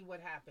we'll see what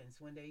happens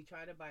when they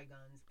try to buy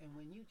guns and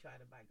when you try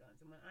to buy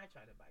guns and when I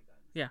try to buy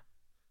guns. Yeah.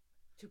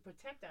 To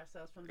protect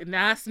ourselves from the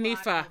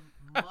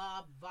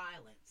mob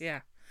violence.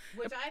 Yeah.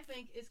 Which I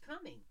think is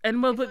coming.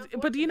 And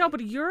but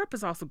Europe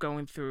is also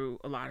going through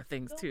a lot of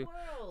things too.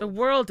 The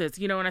world is,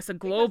 and I said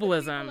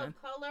globalism. People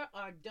of color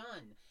are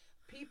done.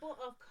 People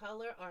of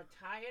color are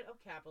tired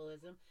of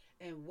capitalism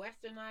and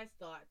westernized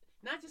thought.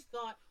 Not just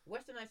thought,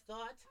 westernized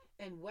thoughts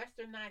and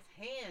westernized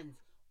hands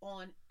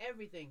on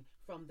everything,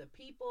 from the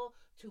people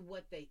to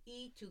what they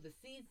eat to the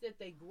seeds that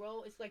they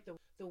grow. It's like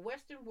the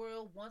Western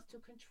world wants to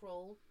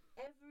control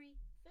everything.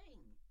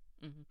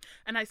 Mm-hmm.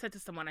 And I said to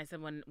someone,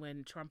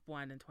 when Trump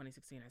won in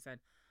 2016, I said,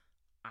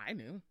 I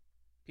knew.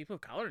 People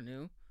of color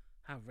knew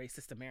how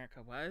racist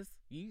America was.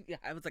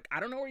 I was like, I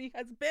don't know where you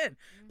guys have been.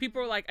 Mm-hmm.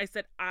 People were like, I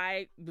said,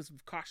 I was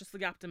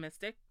cautiously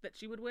optimistic that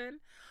she would win.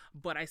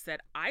 But I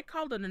said, I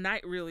called it a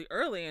night really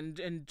early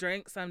and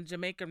drank some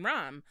Jamaican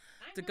rum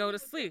to go to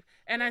sleep.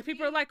 And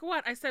people were like,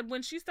 what? I said,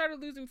 when she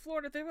started losing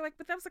Florida, they were like,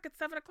 but that was like at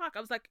 7 o'clock.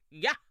 I was like,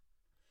 yeah.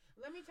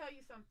 Let me tell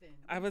you something.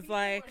 I was people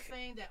like, were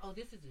saying that, oh,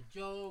 this is a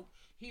joke.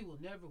 He will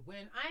never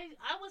win. I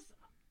was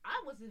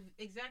the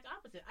exact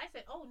opposite. I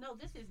said, oh no,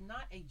 this is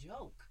not a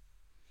joke.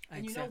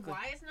 And you know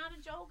why it's not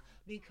a joke?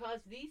 Because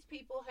these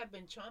people have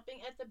been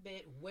chomping at the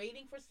bit,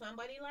 waiting for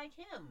somebody like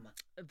him.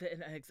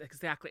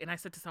 Exactly. And I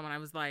said to someone, I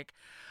was like,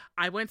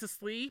 I went to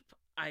sleep.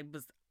 I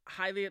was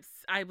highly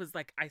upset. I was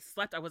like, I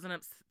slept. I wasn't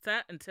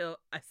upset until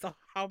I saw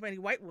how many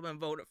white women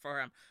voted for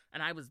him.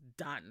 And I was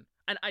done.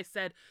 And I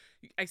said,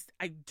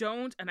 I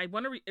don't, and I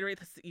want to reiterate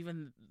this to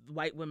even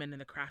white women in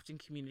the crafting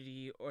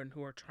community or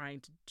who are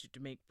trying to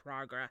make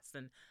progress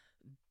and,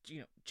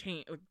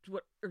 change,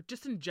 or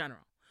just in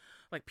general.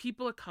 Like,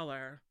 people of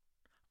color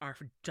are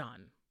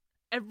done.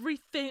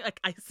 Everything,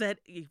 like I said,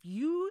 if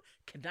you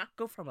cannot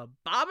go from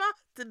Obama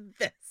to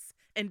this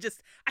and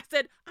I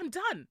said, I'm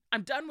done.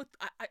 I'm done with,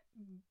 I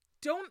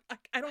don't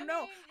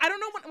know. I don't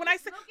know when I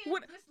say,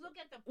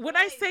 when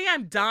I say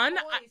I'm done.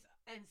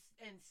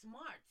 And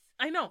smarts.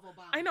 I know.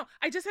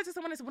 I just said to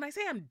someone, I said, when I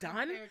say I'm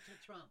done. Compared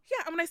to Trump.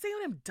 Yeah, when I say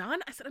I'm done,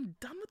 I said, I'm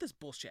done with this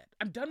bullshit.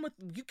 I'm done with,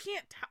 you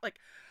can't,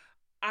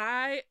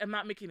 I am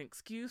not making an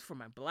excuse for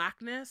my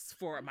blackness,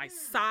 for my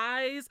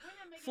size,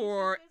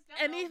 for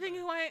anything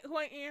who I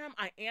am.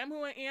 I am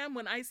who I am.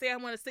 When I say I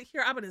want to sit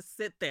here, I'm going to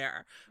sit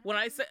there. When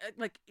I say,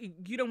 when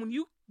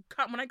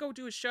I go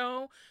do a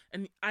show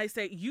and I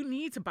say, you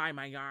need to buy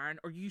my yarn,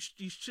 or you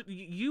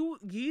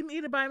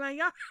need to buy my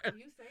yarn. You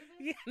say this?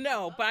 Yeah,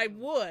 no, but I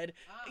would,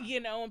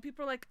 and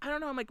people are like, I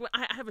don't know. I'm like,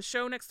 I have a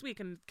show next week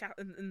in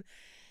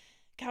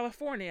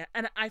California,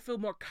 and I feel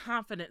more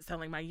confident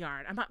selling my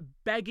yarn. I'm not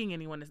begging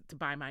anyone to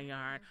buy my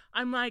yarn.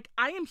 I'm like,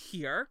 I am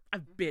here.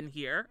 I've been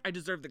here. I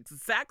deserve the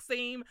exact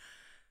same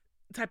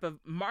type of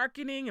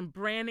marketing and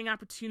branding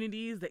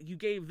opportunities that you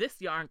gave this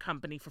yarn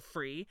company for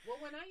free.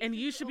 Well, and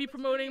you should be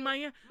promoting my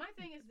yarn. My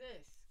thing is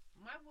this.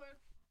 My work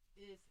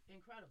is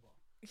incredible.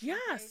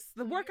 Yes, okay?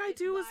 The work I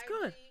do is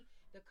good.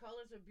 The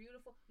colors are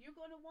beautiful. You're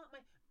going to want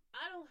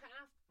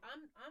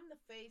I'm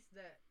the face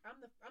that I'm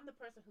the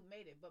person who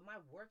made it, but my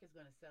work is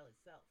going to sell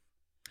itself.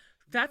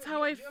 That's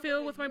how I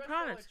feel with my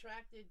products. You're so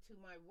attracted to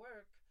my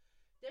work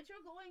that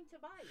you're going to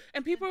buy it.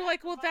 And people are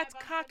like, well, that's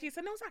cocky. I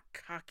said, no, it's not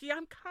cocky.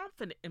 I'm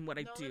confident in what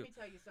I do. Let me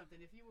tell you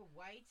something. If you were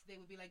white, they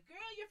would be like,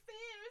 girl, you're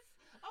fierce.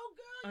 Oh,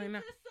 girl,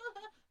 you're just so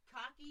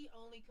cocky.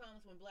 Only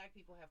comes when black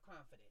people have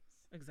confidence.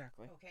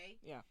 Exactly.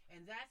 Okay? Yeah.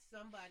 And that's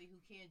somebody who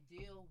can't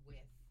deal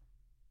with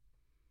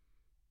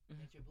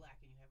that you're black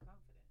and you have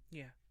confidence.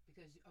 Yeah.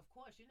 Because of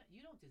course you're not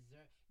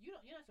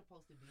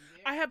supposed to be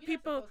there. I have you're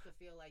people not supposed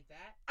to feel like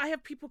that. I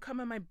have people come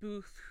in my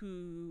booth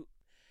who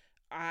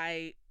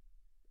I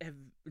have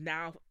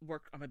now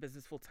worked on my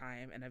business full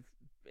time and I've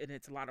and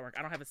it's a lot of work.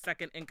 I don't have a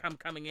second income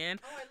coming in.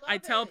 Oh, I I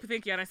love tell it.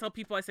 think yeah, and I tell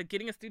people, I said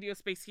getting a studio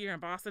space here in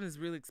Boston is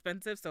really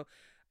expensive. So,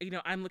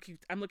 I'm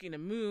looking to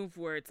move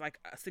where it's like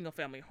a single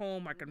family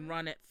home. I can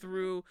run it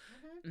through,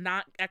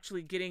 not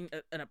actually getting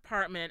an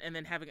apartment and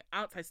then having an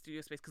outside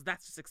studio space because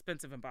that's just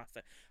expensive in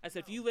Boston. I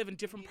said if you live in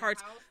different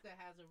parts, a house that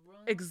has a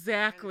room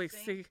exactly. and a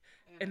sink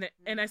See, and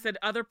and I said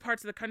other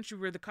parts of the country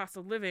where the cost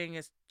of living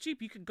is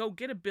cheap, you could go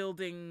get a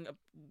building,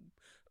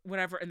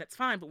 whatever, and that's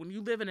fine. But when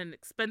you live in an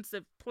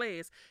expensive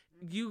place,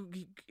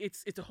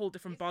 it's a whole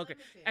different it's ballgame.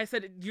 limited. I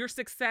said your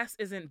success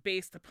isn't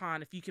based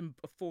upon if you can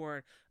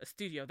afford a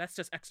studio. That's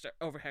just extra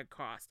overhead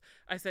cost.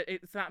 I said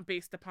it's not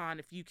based upon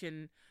if you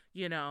can,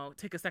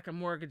 take a second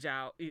mortgage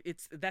out.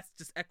 That's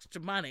just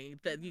extra money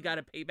that you got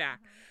to pay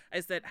back.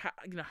 I said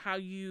how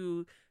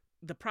you,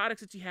 the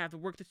products that you have, the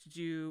work that you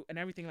do, and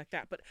everything like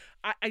that. But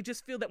I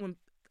just feel that when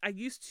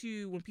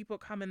people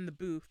come in the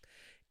booth,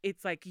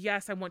 it's like,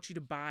 yes, I want you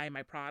to buy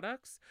my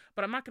products,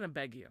 but I'm not going to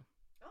beg you.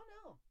 Oh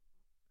no.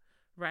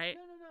 Right?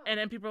 No. And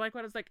then people are like,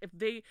 what? It's like,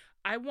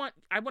 I want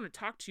to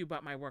talk to you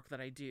about my work that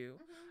I do.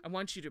 I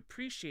want you to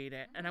appreciate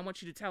it, and I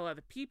want you to tell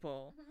other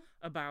people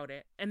about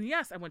it. And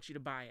yes, I want you to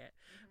buy it,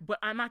 but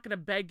I'm not going to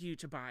beg you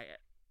to buy it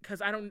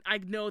because I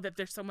know that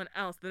there's someone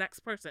else, the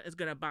next person is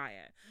going to buy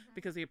it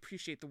because they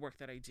appreciate the work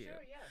that I do.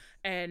 Sure, yes.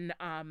 And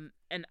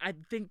I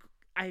think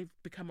I've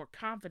become more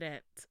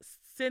confident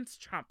since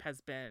Trump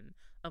has been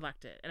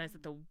elected. And I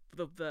said people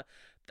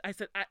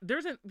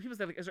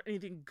said, like, is there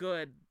anything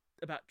good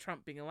about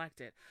Trump being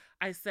elected?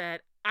 I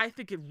said, I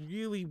think it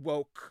really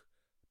woke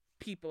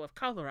people of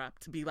color up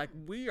to be like,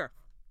 we are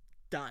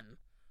done.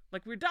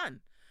 Like, we're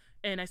done.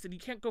 And I said, you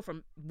can't go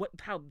from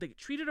how they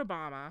treated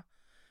Obama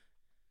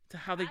to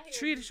how they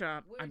treated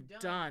Trump. I'm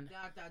done.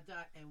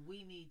 And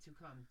we need to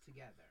come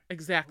together.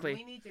 Exactly.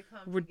 We need to come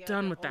We're together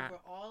done with over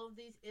that. all of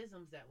these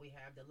isms that we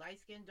have, the light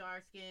skin,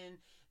 dark skin,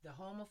 the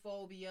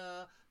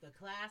homophobia, the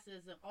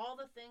classism, all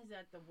the things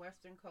that the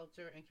Western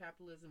culture and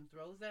capitalism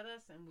throws at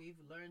us, and we've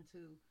learned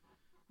to,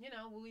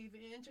 we've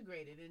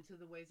integrated into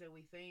the ways that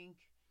we think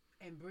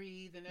and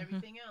breathe and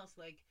everything else.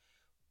 Like,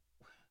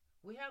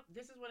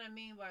 this is what I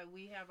mean by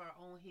we have our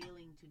own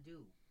healing to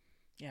do.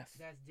 Yes.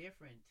 That's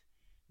different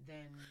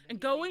than and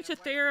going to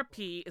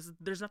therapy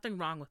there's nothing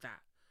wrong with that.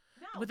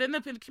 No, within the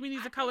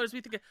communities of colors,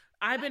 we think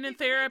I've been in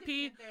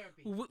therapy.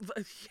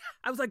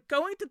 I was like,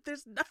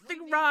 there's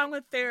nothing wrong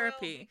with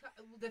therapy.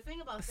 Well, the thing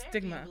about therapy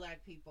stigma. In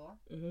Black people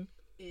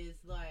is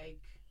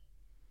like,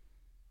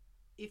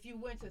 if you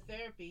went to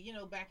therapy,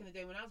 back in the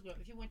day when I was growing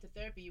up, if you went to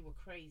therapy, you were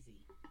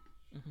crazy.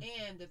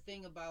 And the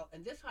thing about,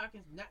 and this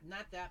harkens,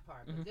 not that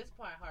part, but this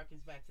part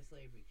harkens back to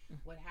slavery.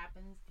 What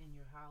happens in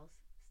your house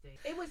stays.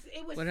 It was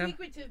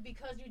secretive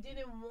because you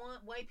didn't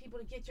want white people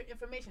to get your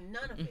information.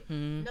 None of it.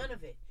 None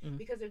of it.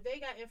 Because if they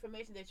got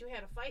information that you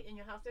had a fight in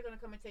your house, they're going to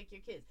come and take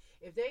your kids.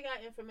 If they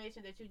got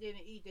information that you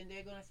didn't eat, then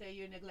they're going to say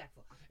you're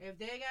neglectful. If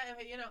they got,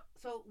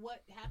 so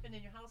what happened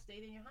in your house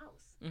stayed in your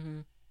house.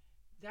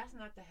 That's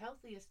not the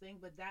healthiest thing,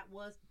 but that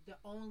was the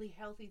only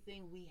healthy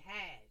thing we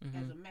had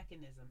as a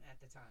mechanism at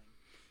the time.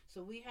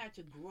 So we had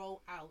to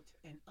grow out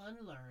and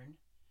unlearn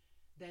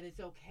that it's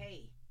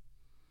okay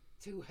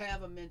to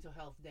have a mental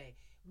health day.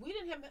 We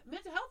didn't have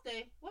mental health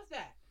day. What's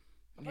that?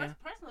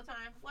 Personal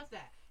time. What's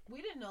that?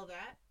 We didn't know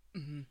that.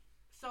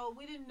 So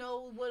we didn't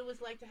know what it was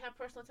like to have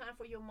personal time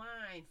for your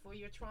mind, for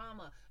your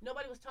trauma.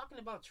 Nobody was talking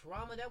about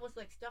trauma. That was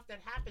like stuff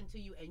that happened to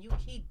you and you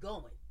keep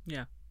going.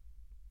 Yeah.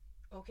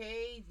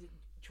 Okay?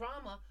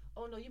 Trauma,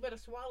 oh no, you better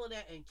swallow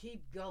that and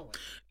keep going.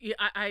 Yeah,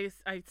 I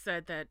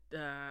said that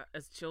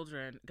as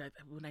children,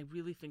 when I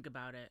really think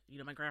about it,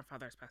 my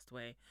grandfather has passed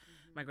away.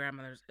 My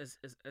grandmother is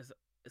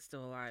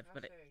still alive,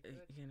 but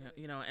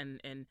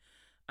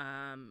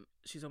and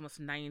she's almost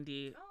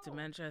 90. Oh.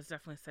 Dementia has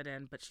definitely set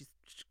in, but she's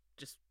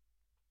just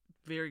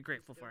very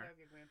grateful for her. Have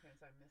your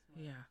grandparents. I miss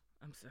mine. Yeah,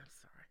 I'm sorry.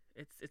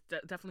 It's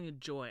definitely a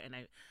joy,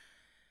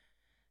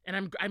 and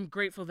I'm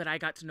grateful that I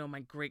got to know my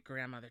great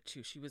grandmother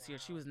too. She was here.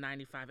 She was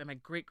 95, and my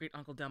great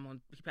uncle Delmo,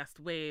 he passed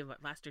away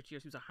last year. He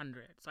was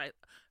 100. So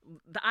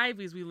the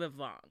Ivies, we live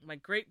long. My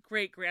great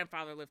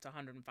grandfather lived to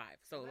 105.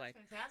 So that's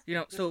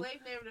fantastic. The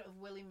Slave Narrative of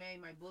Willie Mae,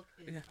 my book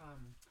is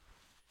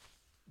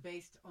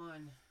based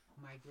on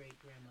my great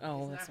grandmother.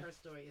 Oh, it's not her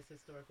story; it's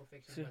historical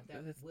fiction.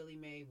 But Willie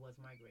Mae was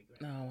my great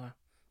grandmother. Oh wow!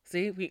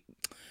 See,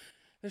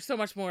 there's so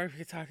much more we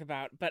could talk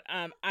about, but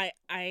I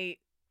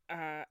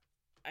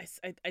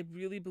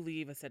really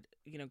believe, I said,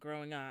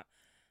 growing up,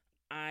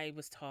 I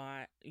was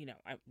taught,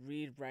 I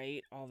read,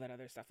 write, all that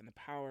other stuff. And the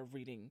power of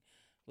reading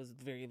was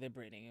very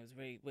liberating. It was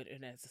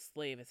and as a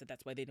slave, I said,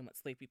 that's why they didn't want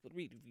slave people to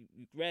read. If you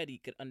read, you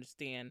could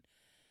understand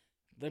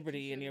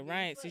liberty and your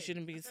rights. You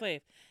shouldn't be a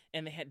slave.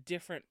 And they had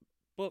different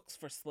books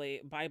for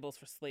Bibles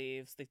for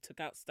slaves. They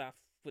took out stuff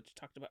which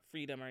talked about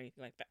freedom or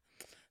anything like that.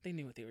 They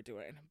knew what they were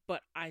doing.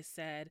 But I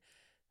said,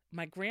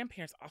 my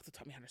grandparents also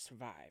taught me how to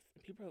survive.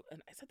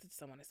 And I said to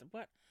someone, I said,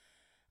 what?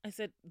 I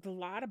said, a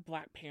lot of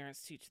Black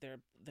parents teach their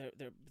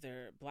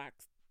black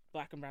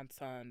and brown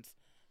sons,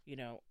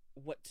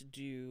 what to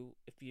do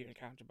if you're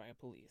encountered by a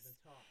police.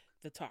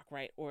 the talk,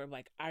 right? Or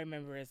like I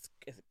remember as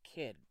a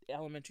kid,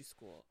 elementary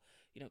school,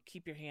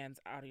 keep your hands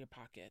out of your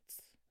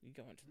pockets. You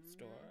go into the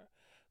store,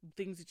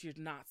 things that you're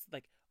not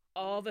like,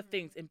 all the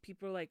things, and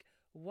people are like,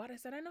 "What?" I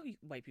said, "I know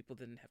white people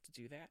didn't have to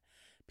do that.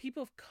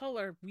 People of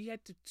color, we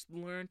had to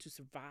learn to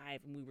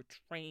survive, and we were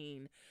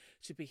trained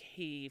to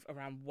behave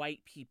around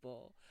white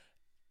people.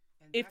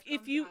 And If that if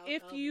comes you out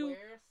if of you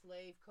where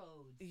slave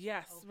codes.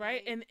 Yes,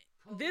 right, Okay? and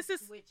Code this is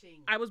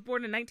switching. I was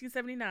born in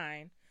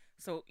 1979,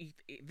 so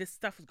this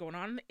stuff was going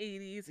on in the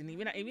 80s, and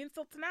even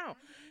still to now,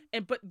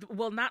 and but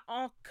well, not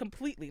all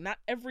completely, not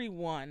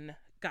everyone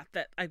got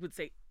that. I would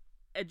say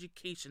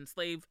education,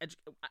 slave. I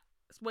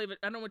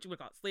don't know what you would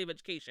call it, slave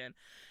education,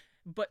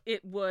 but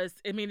it was.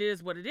 I mean, it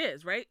is what it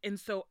is, right? And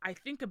so I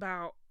think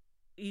about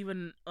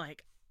even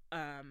like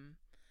um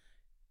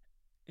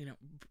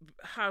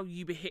how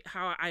you behave,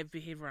 how I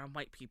behave around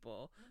white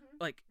people,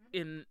 like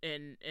in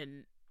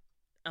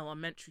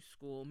elementary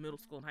school, middle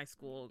school, and high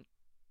school,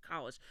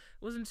 college.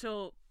 It wasn't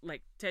until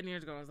like 10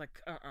 years ago I was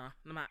like,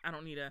 I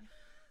don't need a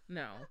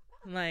no.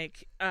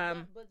 Like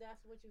But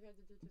that's what you had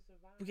to do to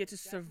survive. we get to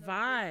That's no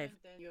survive.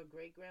 different than your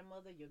great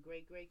grandmother, your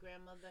great great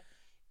grandmother.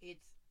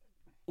 It's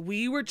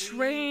We were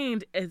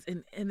trained as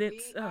and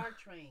it's we are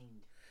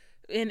trained.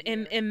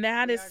 and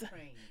that We is are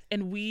trained.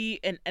 and we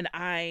and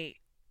I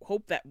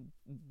hope that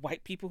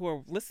white people who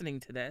are listening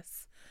to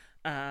this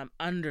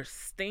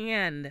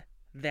understand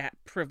that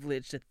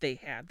privilege that they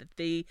have, that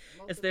they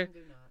Most as of them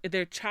do not.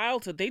 their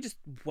childhood, they just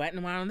went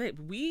around it.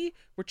 We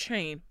were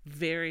trained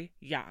very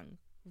young,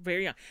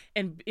 very young,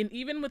 and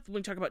even with when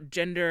we talk about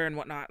gender and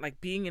whatnot,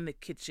 like being in the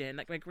kitchen,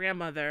 like my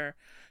grandmother,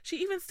 she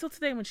even still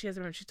today when she has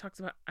a she talks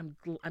about,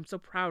 I'm so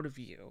proud of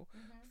you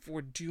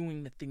for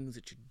doing the things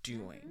that you're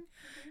doing.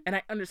 And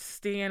I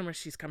understand where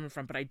she's coming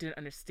from, but I didn't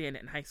understand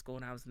it in high school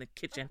when I was in the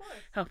kitchen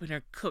helping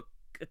her cook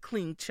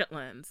clean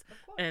chitlins.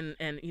 And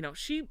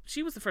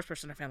she was the first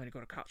person in her family to go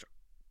to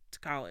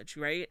college,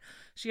 right?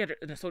 She had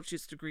an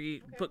associate's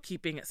degree,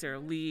 bookkeeping at Sarah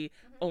Lee,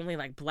 only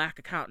like black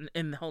accountant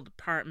in the whole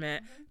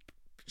department.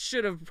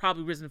 Should have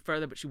probably risen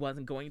further, but she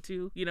wasn't going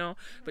to,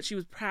 But she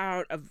was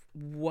proud of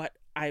what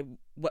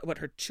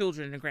her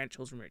children and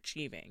grandchildren were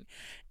achieving.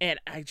 And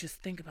I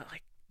just think about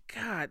like,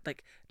 God,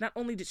 like not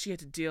only did she have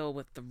to deal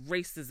with the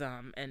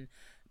racism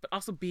but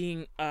also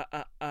being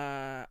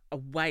a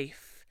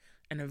wife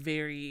in a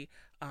very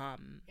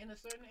in a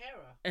certain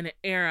era. In an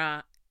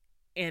era,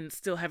 and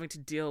still having to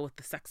deal with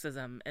the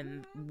sexism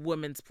and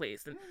women's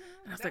place. And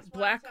I was That's like, why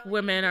black I'm telling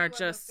women you, are we were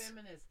just the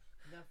feminists,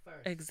 the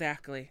first.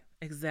 exactly.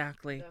 The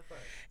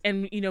first.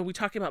 And we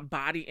talk about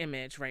body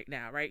image right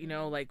now, right?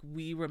 Like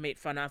we were made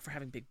fun of for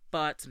having big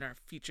butts and our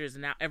features,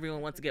 and now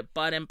everyone wants to get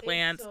butt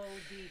implants. It's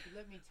so deep.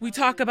 Let me tell We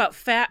talk you. about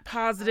fat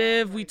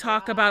positive. Oh We my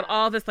talk God. about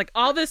all this, like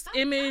all this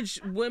images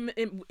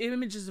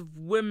of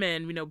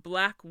women,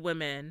 black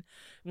women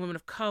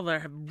of color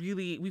have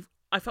really,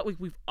 I felt like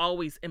we've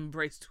always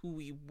embraced who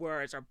we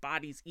were as our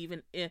bodies,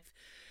 even if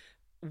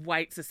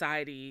white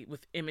society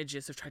with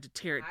images have tried to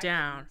tear it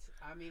down.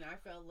 I mean, I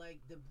felt like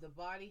the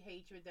body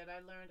hatred that I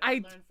I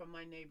learned from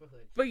my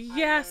neighborhood. But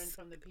yes, I learned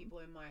from the people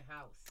in my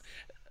house.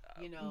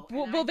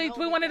 Well, they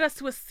wanted us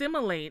to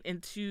assimilate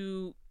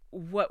into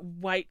what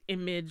white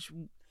image.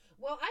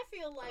 Well, I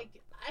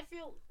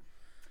feel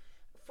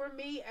for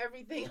me,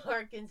 everything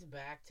harkens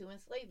back to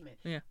enslavement.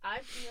 Yeah. I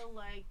feel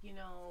like,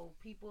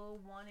 people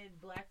wanted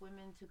black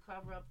women to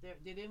cover up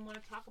they didn't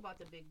want to talk about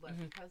the big butt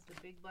because the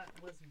big butt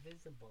was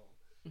visible.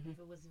 If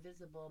it was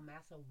visible,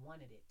 massa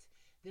wanted it.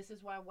 This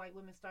is why white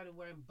women started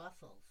wearing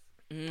bustles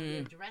on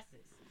their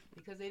dresses,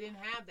 because they didn't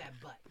have that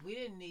butt. We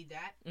didn't need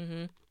that.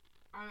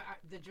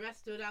 The dress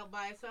stood out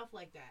by itself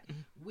like that.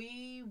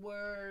 We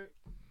are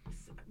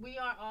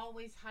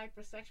always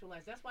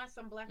hypersexualized. That's why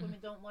some black women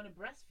don't want to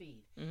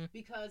breastfeed,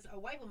 because a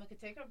white woman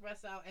could take her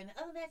breasts out and,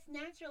 oh, that's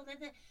natural.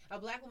 A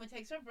black woman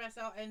takes her breasts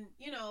out and,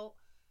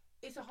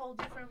 it's a whole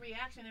different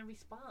reaction and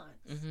response.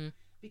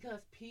 Because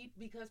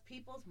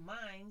people's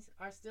minds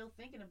are still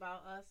thinking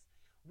about us,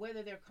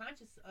 whether they're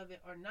conscious of it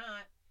or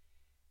not,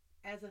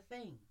 as a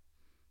thing.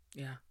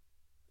 Yeah.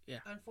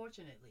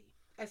 Unfortunately,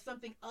 as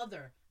something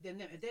other than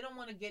them. If they don't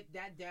want to get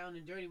that down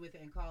and dirty with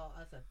it and call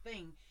us a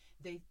thing,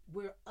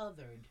 we're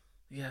othered.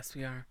 Yes,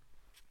 we are.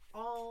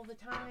 All the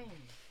time.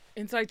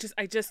 And so I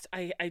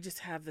just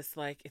have this,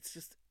 like, it's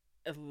just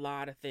a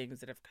lot of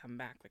things that have come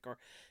back, like, or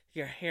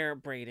your hair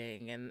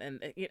braiding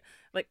and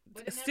like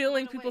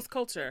stealing people's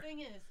culture. The thing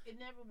is, it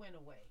never went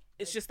away.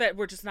 It's just that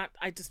we're just not.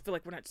 I just feel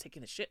like we're not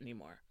taking the shit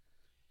anymore.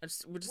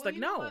 We're just like,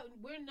 no,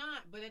 we're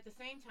not. But at the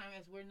same time,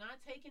 as we're not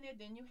taking it,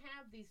 then you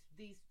have these,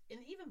 and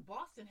even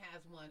Boston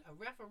has one, a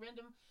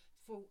referendum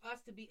for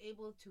us to be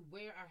able to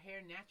wear our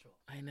hair natural.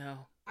 I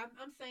know.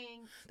 I'm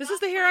saying this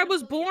is the hair I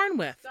was born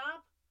with.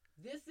 Stop.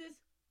 This is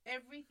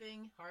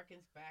everything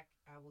harkens back.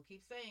 I will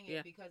keep saying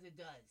it because it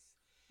does.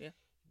 Yeah.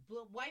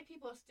 But white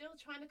people are still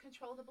trying to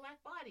control the black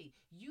body.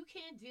 You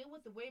can't deal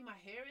with the way my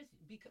hair is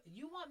because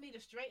you want me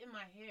to straighten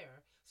my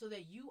hair so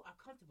that you are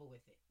comfortable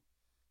with it.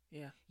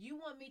 Yeah. You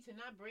want me to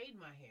not braid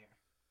my hair.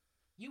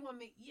 You want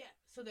me,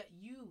 so that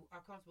you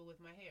are comfortable with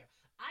my hair.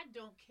 I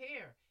don't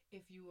care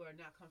if you are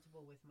not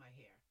comfortable with my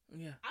hair.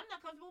 Yeah. I'm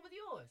not comfortable with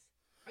yours.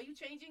 Are you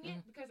changing it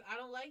Mm. because I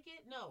don't like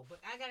it? No, but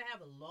I gotta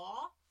have a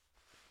law.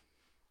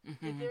 If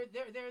Mm-hmm.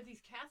 there are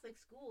these Catholic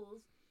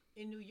schools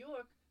in New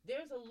York.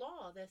 There's a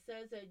law that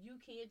says that you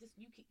can't just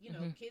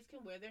Mm-hmm. kids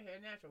can wear their hair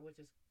natural, which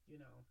is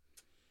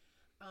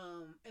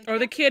and Or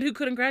the Catholic, kid who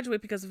couldn't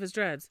graduate because of his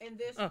dreads. and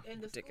this Oh,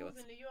 and the schools ridiculous.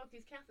 in New York,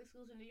 these Catholic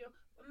schools in New York.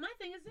 My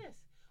thing is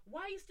this: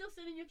 why are you still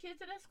sending your kid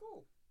to that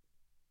school?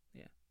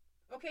 Yeah.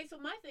 Okay, so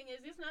my thing is,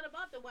 it's not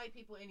about the white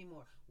people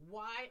anymore.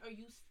 Why are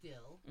you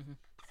still Mm-hmm.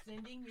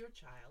 sending your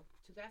child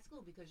to that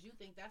school? Because you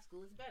think that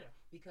school is better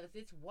because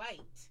it's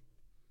white.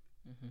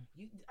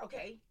 Mm-hmm.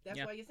 Okay? That's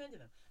Yeah. why you're sending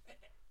them,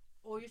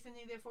 or you're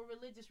sending there for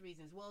religious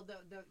reasons. Well,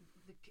 the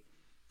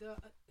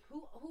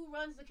who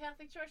runs the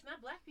Catholic Church?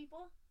 Not black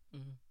people.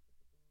 Mm-hmm.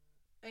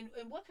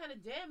 And what kind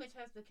of damage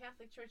has the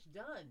Catholic Church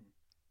done?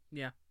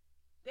 Yeah.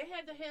 They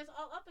had their hands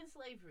all up in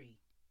slavery.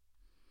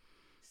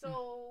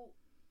 So,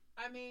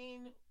 I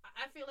mean,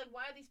 I feel like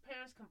why are these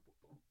parents?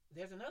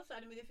 There's another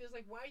side of me that feels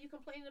like, why are you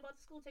complaining about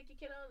the school? Take your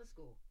kid out of the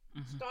school.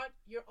 Mm-hmm. Start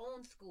your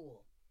own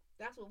school.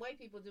 That's what white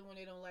people do when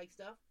they don't like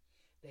stuff.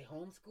 They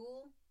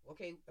homeschool.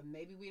 Okay,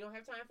 maybe we don't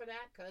have time for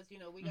that because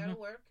we gotta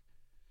work.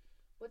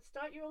 But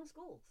start your own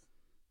schools.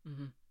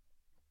 Mm-hmm.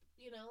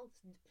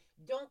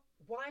 Don't.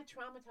 Why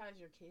traumatize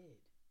your kid?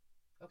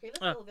 Okay,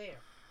 let's go there.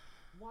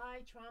 Why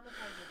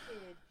traumatize your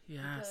kid?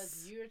 Yes.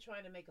 Because you're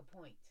trying to make a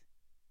point.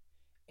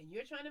 And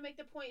you're trying to make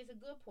the point. It's a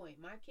good point.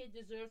 My kid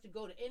deserves to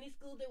go to any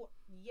school they want.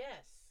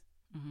 Yes.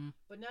 Mm-hmm.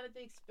 But not at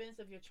the expense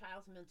of your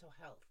child's mental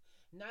health.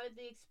 Not at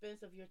the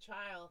expense of your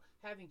child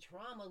having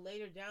trauma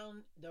later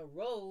down the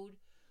road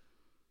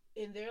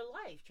in their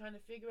life. Trying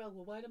to figure out,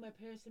 well, why did my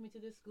parents send me to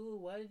this school?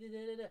 Why did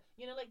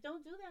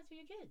don't do that to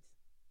your kids.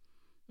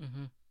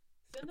 Mm-hmm.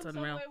 Send them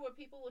somewhere where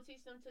people will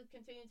teach them to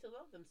continue to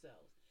love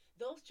themselves.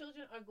 Those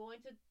children are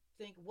going to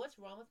think, what's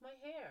wrong with my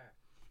hair?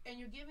 And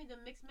you're giving them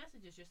mixed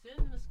messages. You're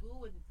sending them to school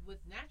with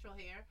natural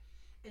hair,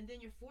 and then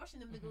you're forcing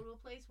them to go to a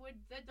place where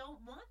they don't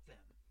want them.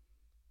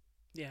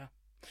 Yeah.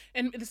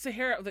 And it's the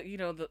hair that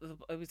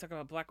we talk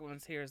about black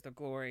women's hair is the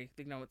glory.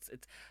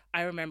 It's.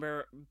 I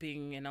remember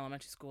being in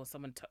elementary school.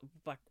 Someone,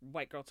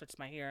 white girl, touched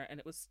my hair, and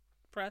it was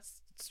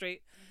pressed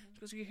straight. She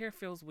goes, "Your hair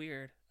feels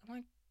weird." I'm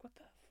like, "What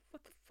the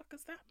fuck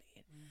does that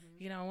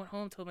mean?" I went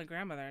home, told my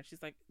grandmother, and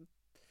she's like,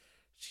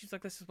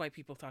 "This is white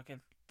people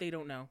talking. They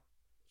don't know."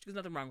 She goes,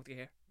 "Nothing wrong with your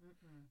hair.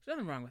 There's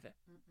nothing wrong with it.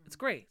 It's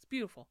great. It's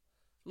beautiful.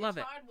 Love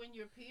it." It's hard when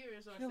your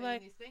peers are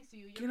saying these things to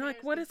you. You're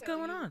like, "What is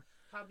going on?"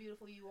 How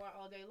beautiful you are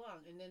all day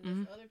long, and then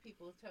there's other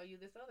people tell you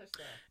this other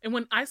stuff. And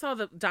when I saw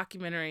the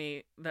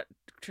documentary that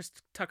Tris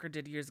Tucker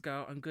did years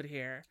ago on good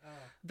hair,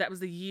 that was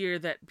the year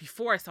that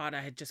before I saw it,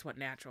 I had just went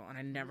natural and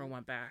I never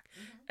went back.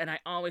 And I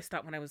always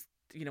thought when I was,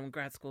 in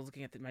grad school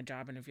looking at my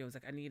job interview, I was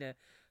like, I need to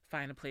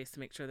find a place to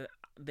make sure that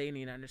they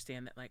need to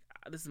understand that, like,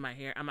 this is my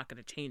hair. I'm not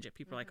going to change it.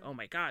 People are like, oh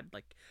my God,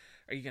 like,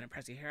 are you going to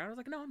press your hair? I was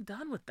like, no, I'm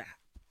done with that.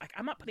 Like,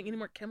 I'm not putting any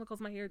more chemicals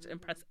in my hair to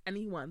impress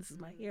anyone. This is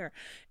my hair.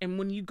 And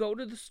when you go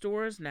to the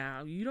stores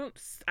now,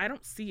 I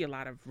don't see a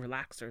lot of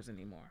relaxers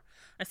anymore.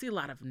 I see a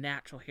lot of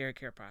natural hair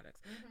care products.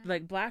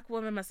 Like, black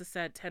women must have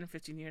said 10 or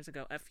 15 years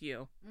ago, F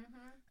you.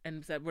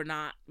 And said, we're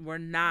not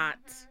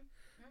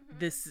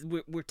this,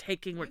 we're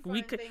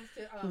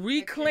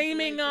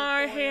reclaiming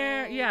our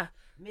hair. Yeah.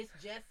 Miss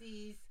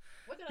Jessie's.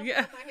 What did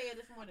I put my hair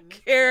this morning?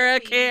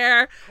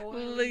 Care.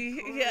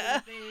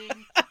 Yeah.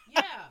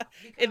 Yeah.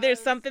 If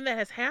there's something that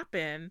has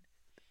happened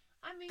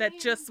that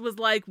just was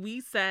like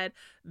we said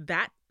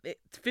that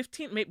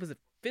 15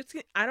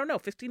 I don't know,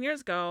 15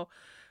 years ago,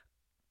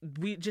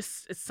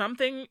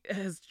 something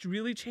has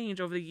really changed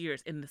over the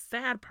years. And the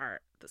sad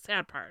part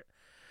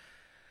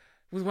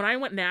was when I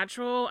went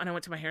natural and I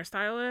went to my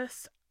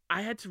hairstylist,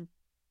 I had to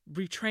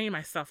retrain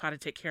myself how to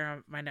take care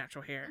of my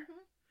natural hair.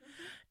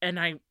 And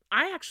I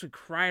actually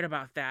cried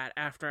about that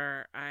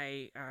after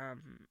I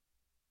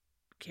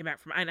came back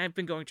from, and I've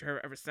been going to her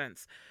ever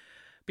since,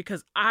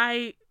 because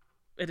I,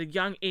 at a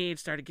young age,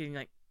 started getting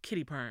like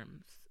kitty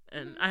perms,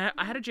 and I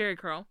had a Jerry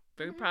curl.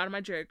 Very proud of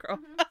my Jerry curl.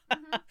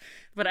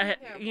 But I had,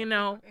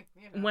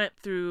 went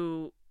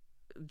through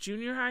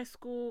junior high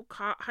school,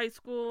 high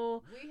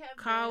school, we have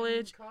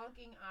college, been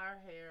conking our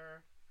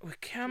hair with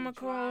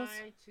chemicals,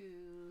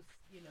 to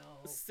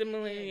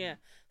similarly.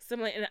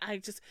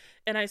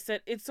 And I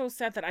said, it's so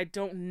sad that I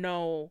don't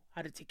know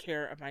how to take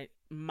care of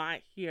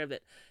my hair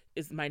that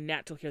is my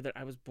natural hair that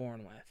I was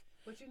born with.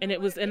 And it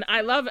was, and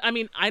I love it. I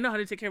mean, I know how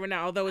to take care of it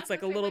now, although it's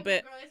like a little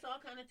bit. Girl, it's all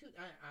kind of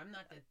I'm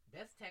not the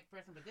best tech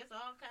person, but there's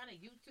all kind of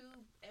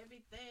YouTube,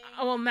 everything.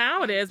 Well,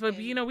 now it is, but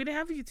we didn't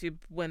have YouTube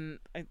when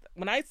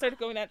I started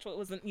going natural. It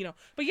wasn't,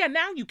 but yeah,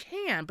 now you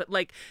can. But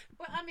like,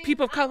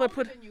 people of color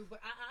put. I've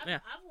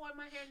worn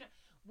my hair.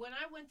 When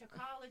I went to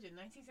college in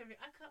 1970,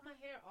 I cut my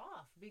hair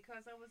off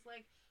because I was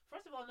like,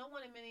 first of all, no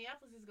one in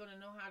Minneapolis is going to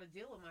know how to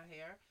deal with my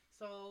hair.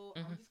 So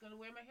I'm just going to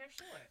wear my hair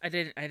short. I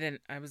didn't.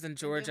 I was in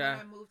Georgia.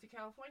 And then when I moved to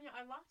California,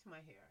 I locked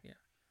my hair. Yeah.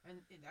 And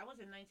that was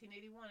in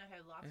 1981. I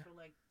had locks for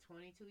like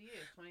 22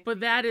 years.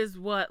 But that is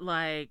what,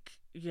 like,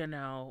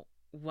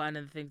 one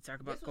of the things to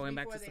talk about this going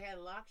back to. They had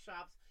lock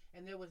shops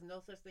and there was no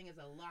such thing as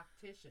a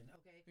loctician.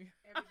 Okay,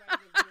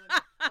 everybody was doing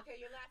it. Okay,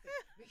 you're laughing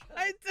because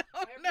I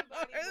don't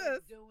everybody know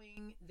was this.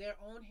 doing their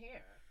own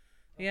hair.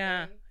 Okay?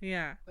 Yeah,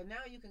 yeah. But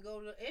now you can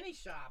go to any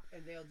shop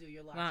and they'll do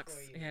your locks Locks,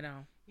 for you. you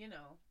know. You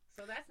know,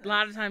 so that's nice. A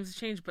lot of times it's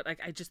changed, but like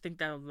I just think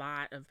that a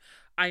lot of,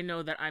 I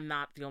know that I'm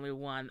not the only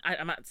one.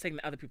 I'm not saying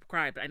that other people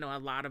cry, but I know a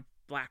lot of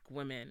black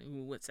women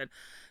who would said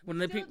when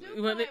we the still people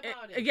do when cry they,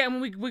 about it. again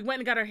when we went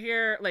and got our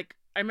hair, like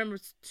I remember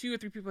 2 or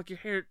 3 people like your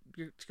hair.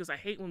 She goes, I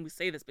hate when we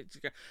say this, but she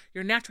goes,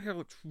 your natural hair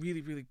looks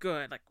really really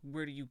good. Like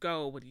where do you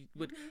go? What do you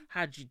what?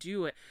 How'd you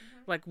do it?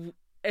 Like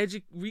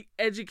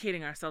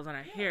re-educating ourselves on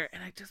our hair,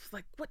 and I just was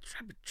like, what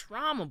type of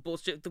trauma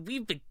bullshit that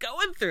we've been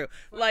going through?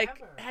 Forever.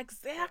 Like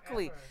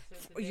exactly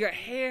Forever. your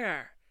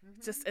hair.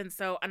 Just and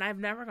so, and I've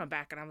never gone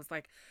back, and I was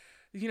like,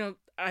 you know,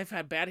 I've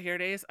had bad hair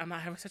days. I'm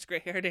not having such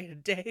great hair day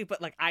today,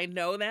 but like I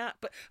know that.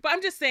 But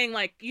I'm just saying,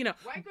 like, you know,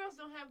 white girls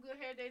don't have good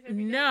hair days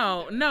every day.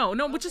 No,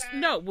 okay? which is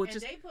no, which and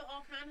is they put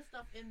all kind of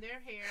stuff in their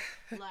hair,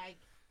 like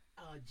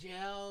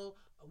gel,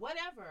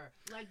 whatever.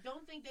 Like,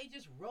 don't think they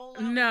just roll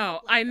out. No,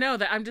 like I know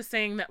that. I'm just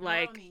saying that,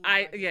 like,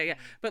 yeah.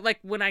 But like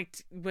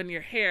when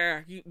your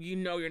hair, you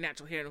know your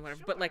natural hair and whatever.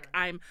 Sure. But like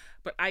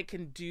but I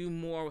can do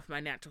more with my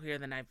natural hair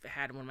than I've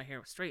had when my hair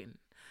was straightened.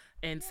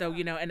 And so,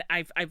 you know, and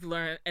I've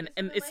learned, and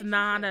it's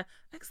not a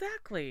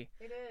exactly.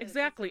 It is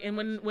exactly. And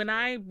when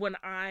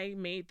I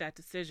made that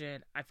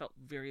decision, I felt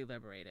very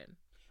liberated.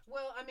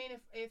 Well, I mean,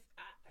 if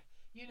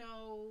you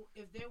know,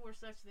 if there were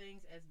such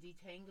things as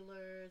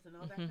detanglers and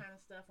all that kind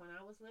of stuff when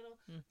I was little,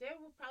 there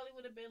probably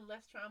would have been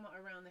less trauma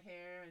around the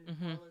hair and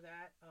all of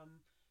that.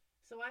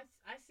 So I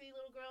see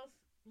little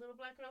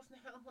black girls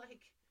now,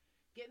 like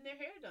getting their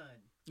hair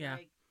done. Yeah,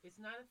 like it's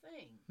not a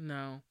thing.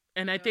 No.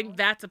 And I think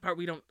that's the part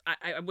we don't.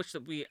 I wish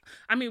that we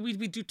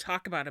do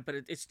talk about it, but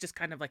it's just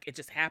kind of like it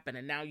just happened.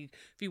 And now if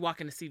you walk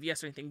into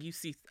CVS or anything, you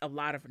see a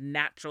lot of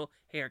natural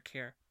hair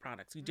care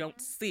products. You don't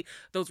see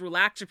those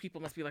relaxer people.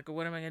 Must be like, well,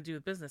 what am I going to do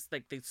with business?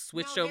 Like they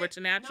switched over to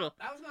natural.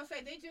 No, I was going to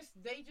say they just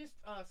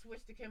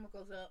switched the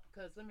chemicals up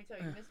because let me tell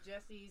you, Miss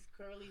Jessie's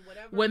curly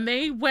whatever. When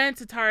they went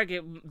to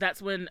Target,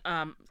 that's when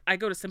I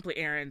go to Simply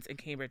Aaron's in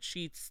Cambridge.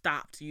 She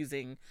stopped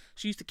using.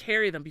 She used to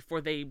carry them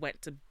before they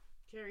went to.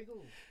 Carry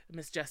who?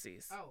 Miss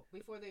Jessie's. Oh,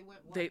 before they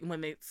went. When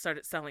they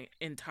started selling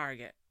in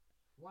Target.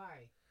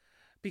 Why?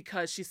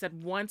 Because she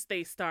said once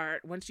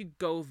you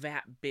go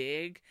that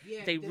big,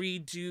 they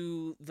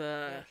redo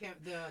the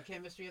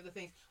chemistry of the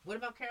things. What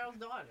about Carol's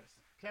Daughters?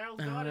 Carol's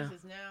Daughters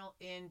is now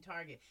in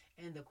Target,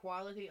 and the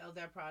quality of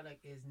that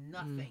product is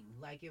nothing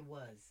like it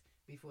was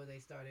before they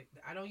started.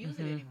 I don't use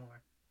it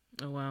anymore.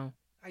 Oh wow!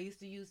 I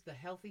used to use the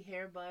healthy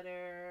hair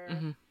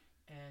butter.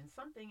 And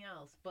something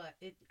else, but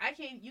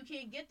you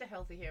can't get the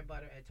healthy hair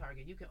butter at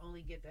Target. You can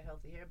only get the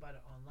healthy hair butter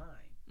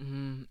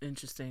online.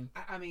 Interesting.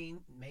 I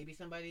mean, maybe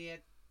somebody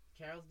at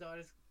Carol's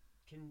Daughters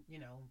can,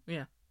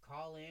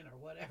 call in or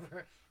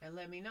whatever and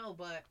let me know,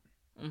 but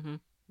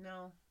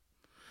no.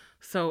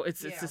 So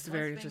it's just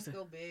very interesting.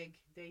 Once things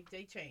go big,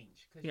 they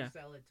change because you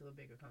sell it to a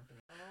bigger company.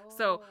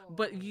 So,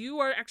 but you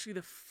are actually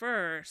the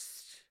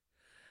first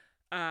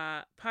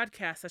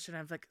podcast session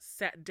I've like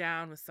sat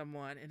down with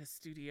someone in a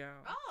studio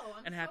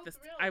and had so this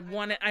thrilled. I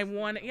want it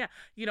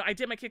I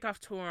did my kickoff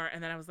tour,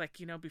 and then I was like,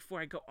 before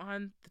I go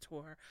on the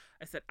tour,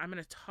 I said I'm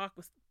going to talk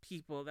with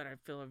people that I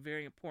feel are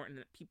very important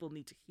that people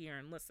need to hear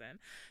and listen,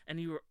 and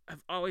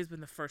have always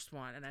been the first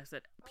one, and I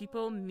said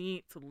people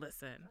need to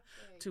listen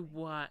to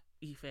what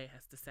Ife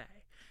has to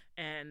say,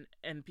 and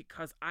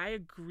because I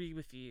agree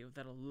with you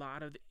that a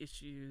lot of the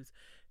issues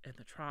and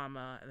the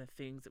trauma and the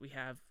things that we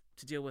have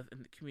to deal with in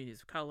the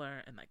communities of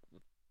color and like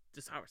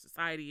just how our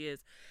society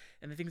is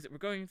and the things that we're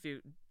going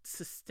through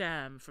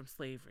stem from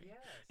slavery. Yes.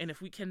 And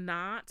if we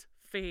cannot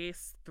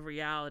face the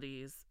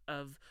realities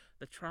of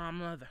the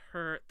trauma, the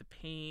hurt, the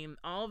pain,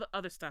 all the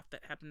other stuff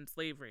that happened in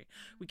slavery,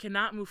 we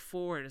cannot move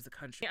forward as a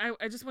country.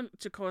 I just want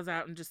to close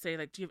out and just say,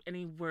 like, do you have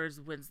any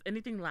words,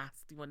 anything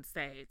last you want to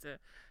say to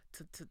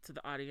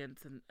the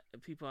audience and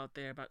people out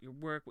there about your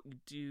work, what you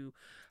do,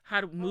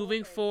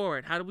 moving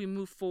forward? How do we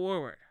move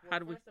forward?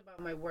 Well, first about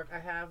my work, I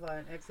have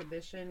an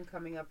exhibition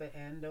coming up at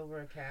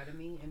Andover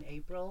Academy in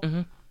April.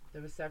 The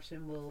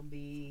reception will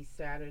be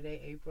Saturday,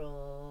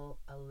 April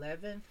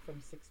 11th from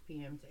 6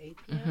 p.m. to 8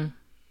 p.m.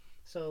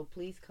 So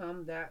please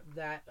come. That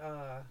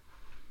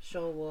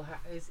show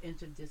is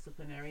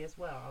interdisciplinary as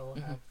well. I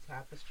will have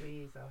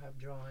tapestries. I'll have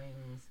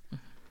drawings.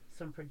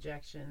 Some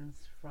projections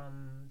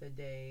from the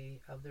day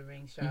of the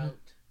ring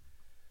shout,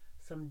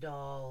 some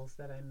dolls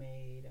that I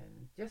made,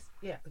 and just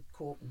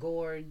cool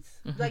gourds.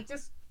 Like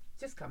just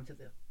come to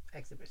the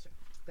exhibition.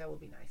 That would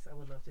be nice. I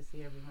would love to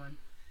see everyone.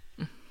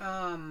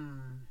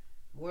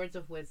 Words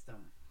of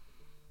wisdom.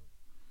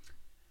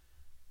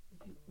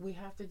 We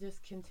have to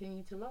just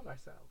continue to love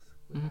ourselves.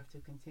 We have to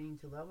continue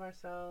to love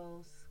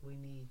ourselves. We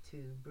need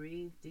to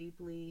breathe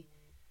deeply.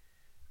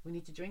 We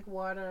need to drink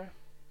water.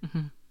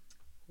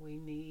 We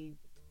need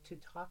to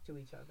talk to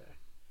each other.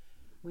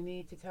 We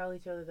need to tell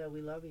each other that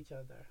we love each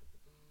other.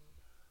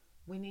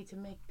 We need to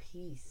make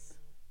peace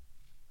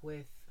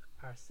with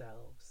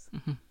ourselves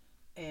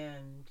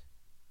and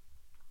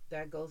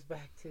that goes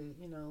back to,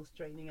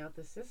 straightening out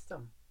the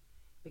system,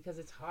 because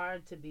it's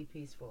hard to be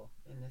peaceful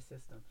in this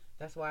system.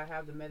 That's why I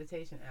have the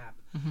meditation app.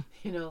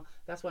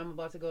 That's why I'm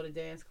about to go to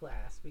dance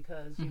class,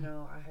 because,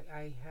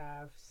 I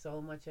have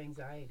so much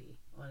anxiety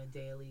on a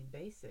daily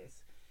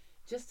basis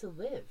just to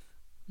live.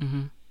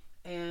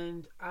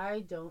 And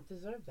I don't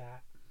deserve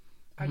that.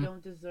 I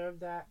don't deserve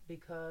that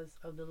because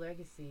of the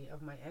legacy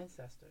of my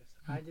ancestors.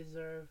 I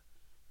deserve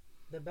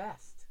the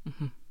best.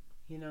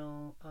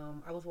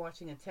 I was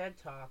watching a TED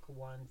talk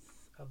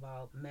once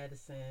about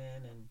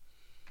medicine, and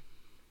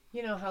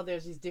how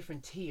there's these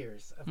different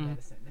tiers of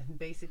medicine, and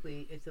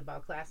basically it's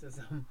about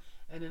classism.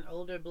 And an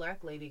older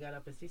black lady got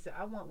up and she said,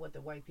 I want what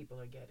the white people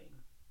are getting,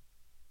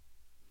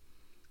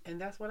 and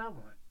that's what I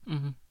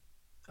want.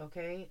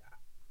 Okay,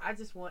 I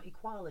just want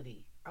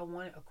equality. I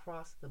want it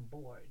across the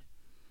board.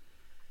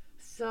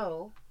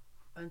 So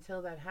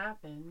until that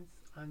happens,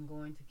 I'm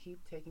going to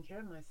keep taking care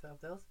of myself.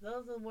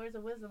 Those are the words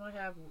of wisdom I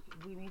have.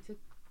 We need to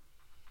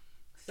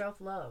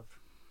self-love.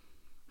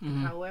 And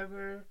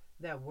however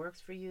that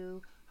works for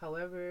you,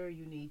 however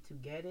you need to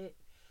get it,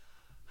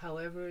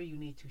 however you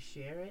need to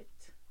share it,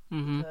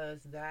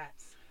 because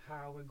that's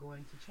how we're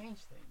going to change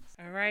things.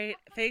 All right.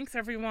 Thanks,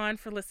 everyone,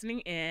 for listening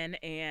in.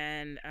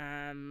 And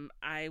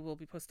I will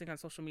be posting on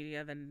social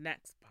media the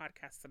next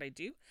podcast that I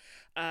do.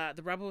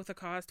 The Rebel with a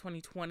Cause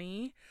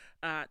 2020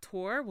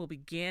 tour will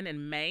begin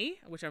in May,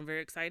 which I'm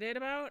very excited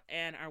about.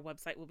 And our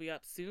website will be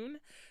up soon.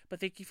 But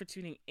thank you for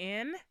tuning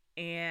in.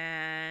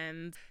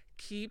 And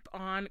keep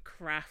on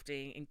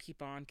crafting and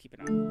keep on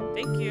keeping on.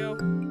 Thank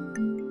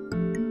you.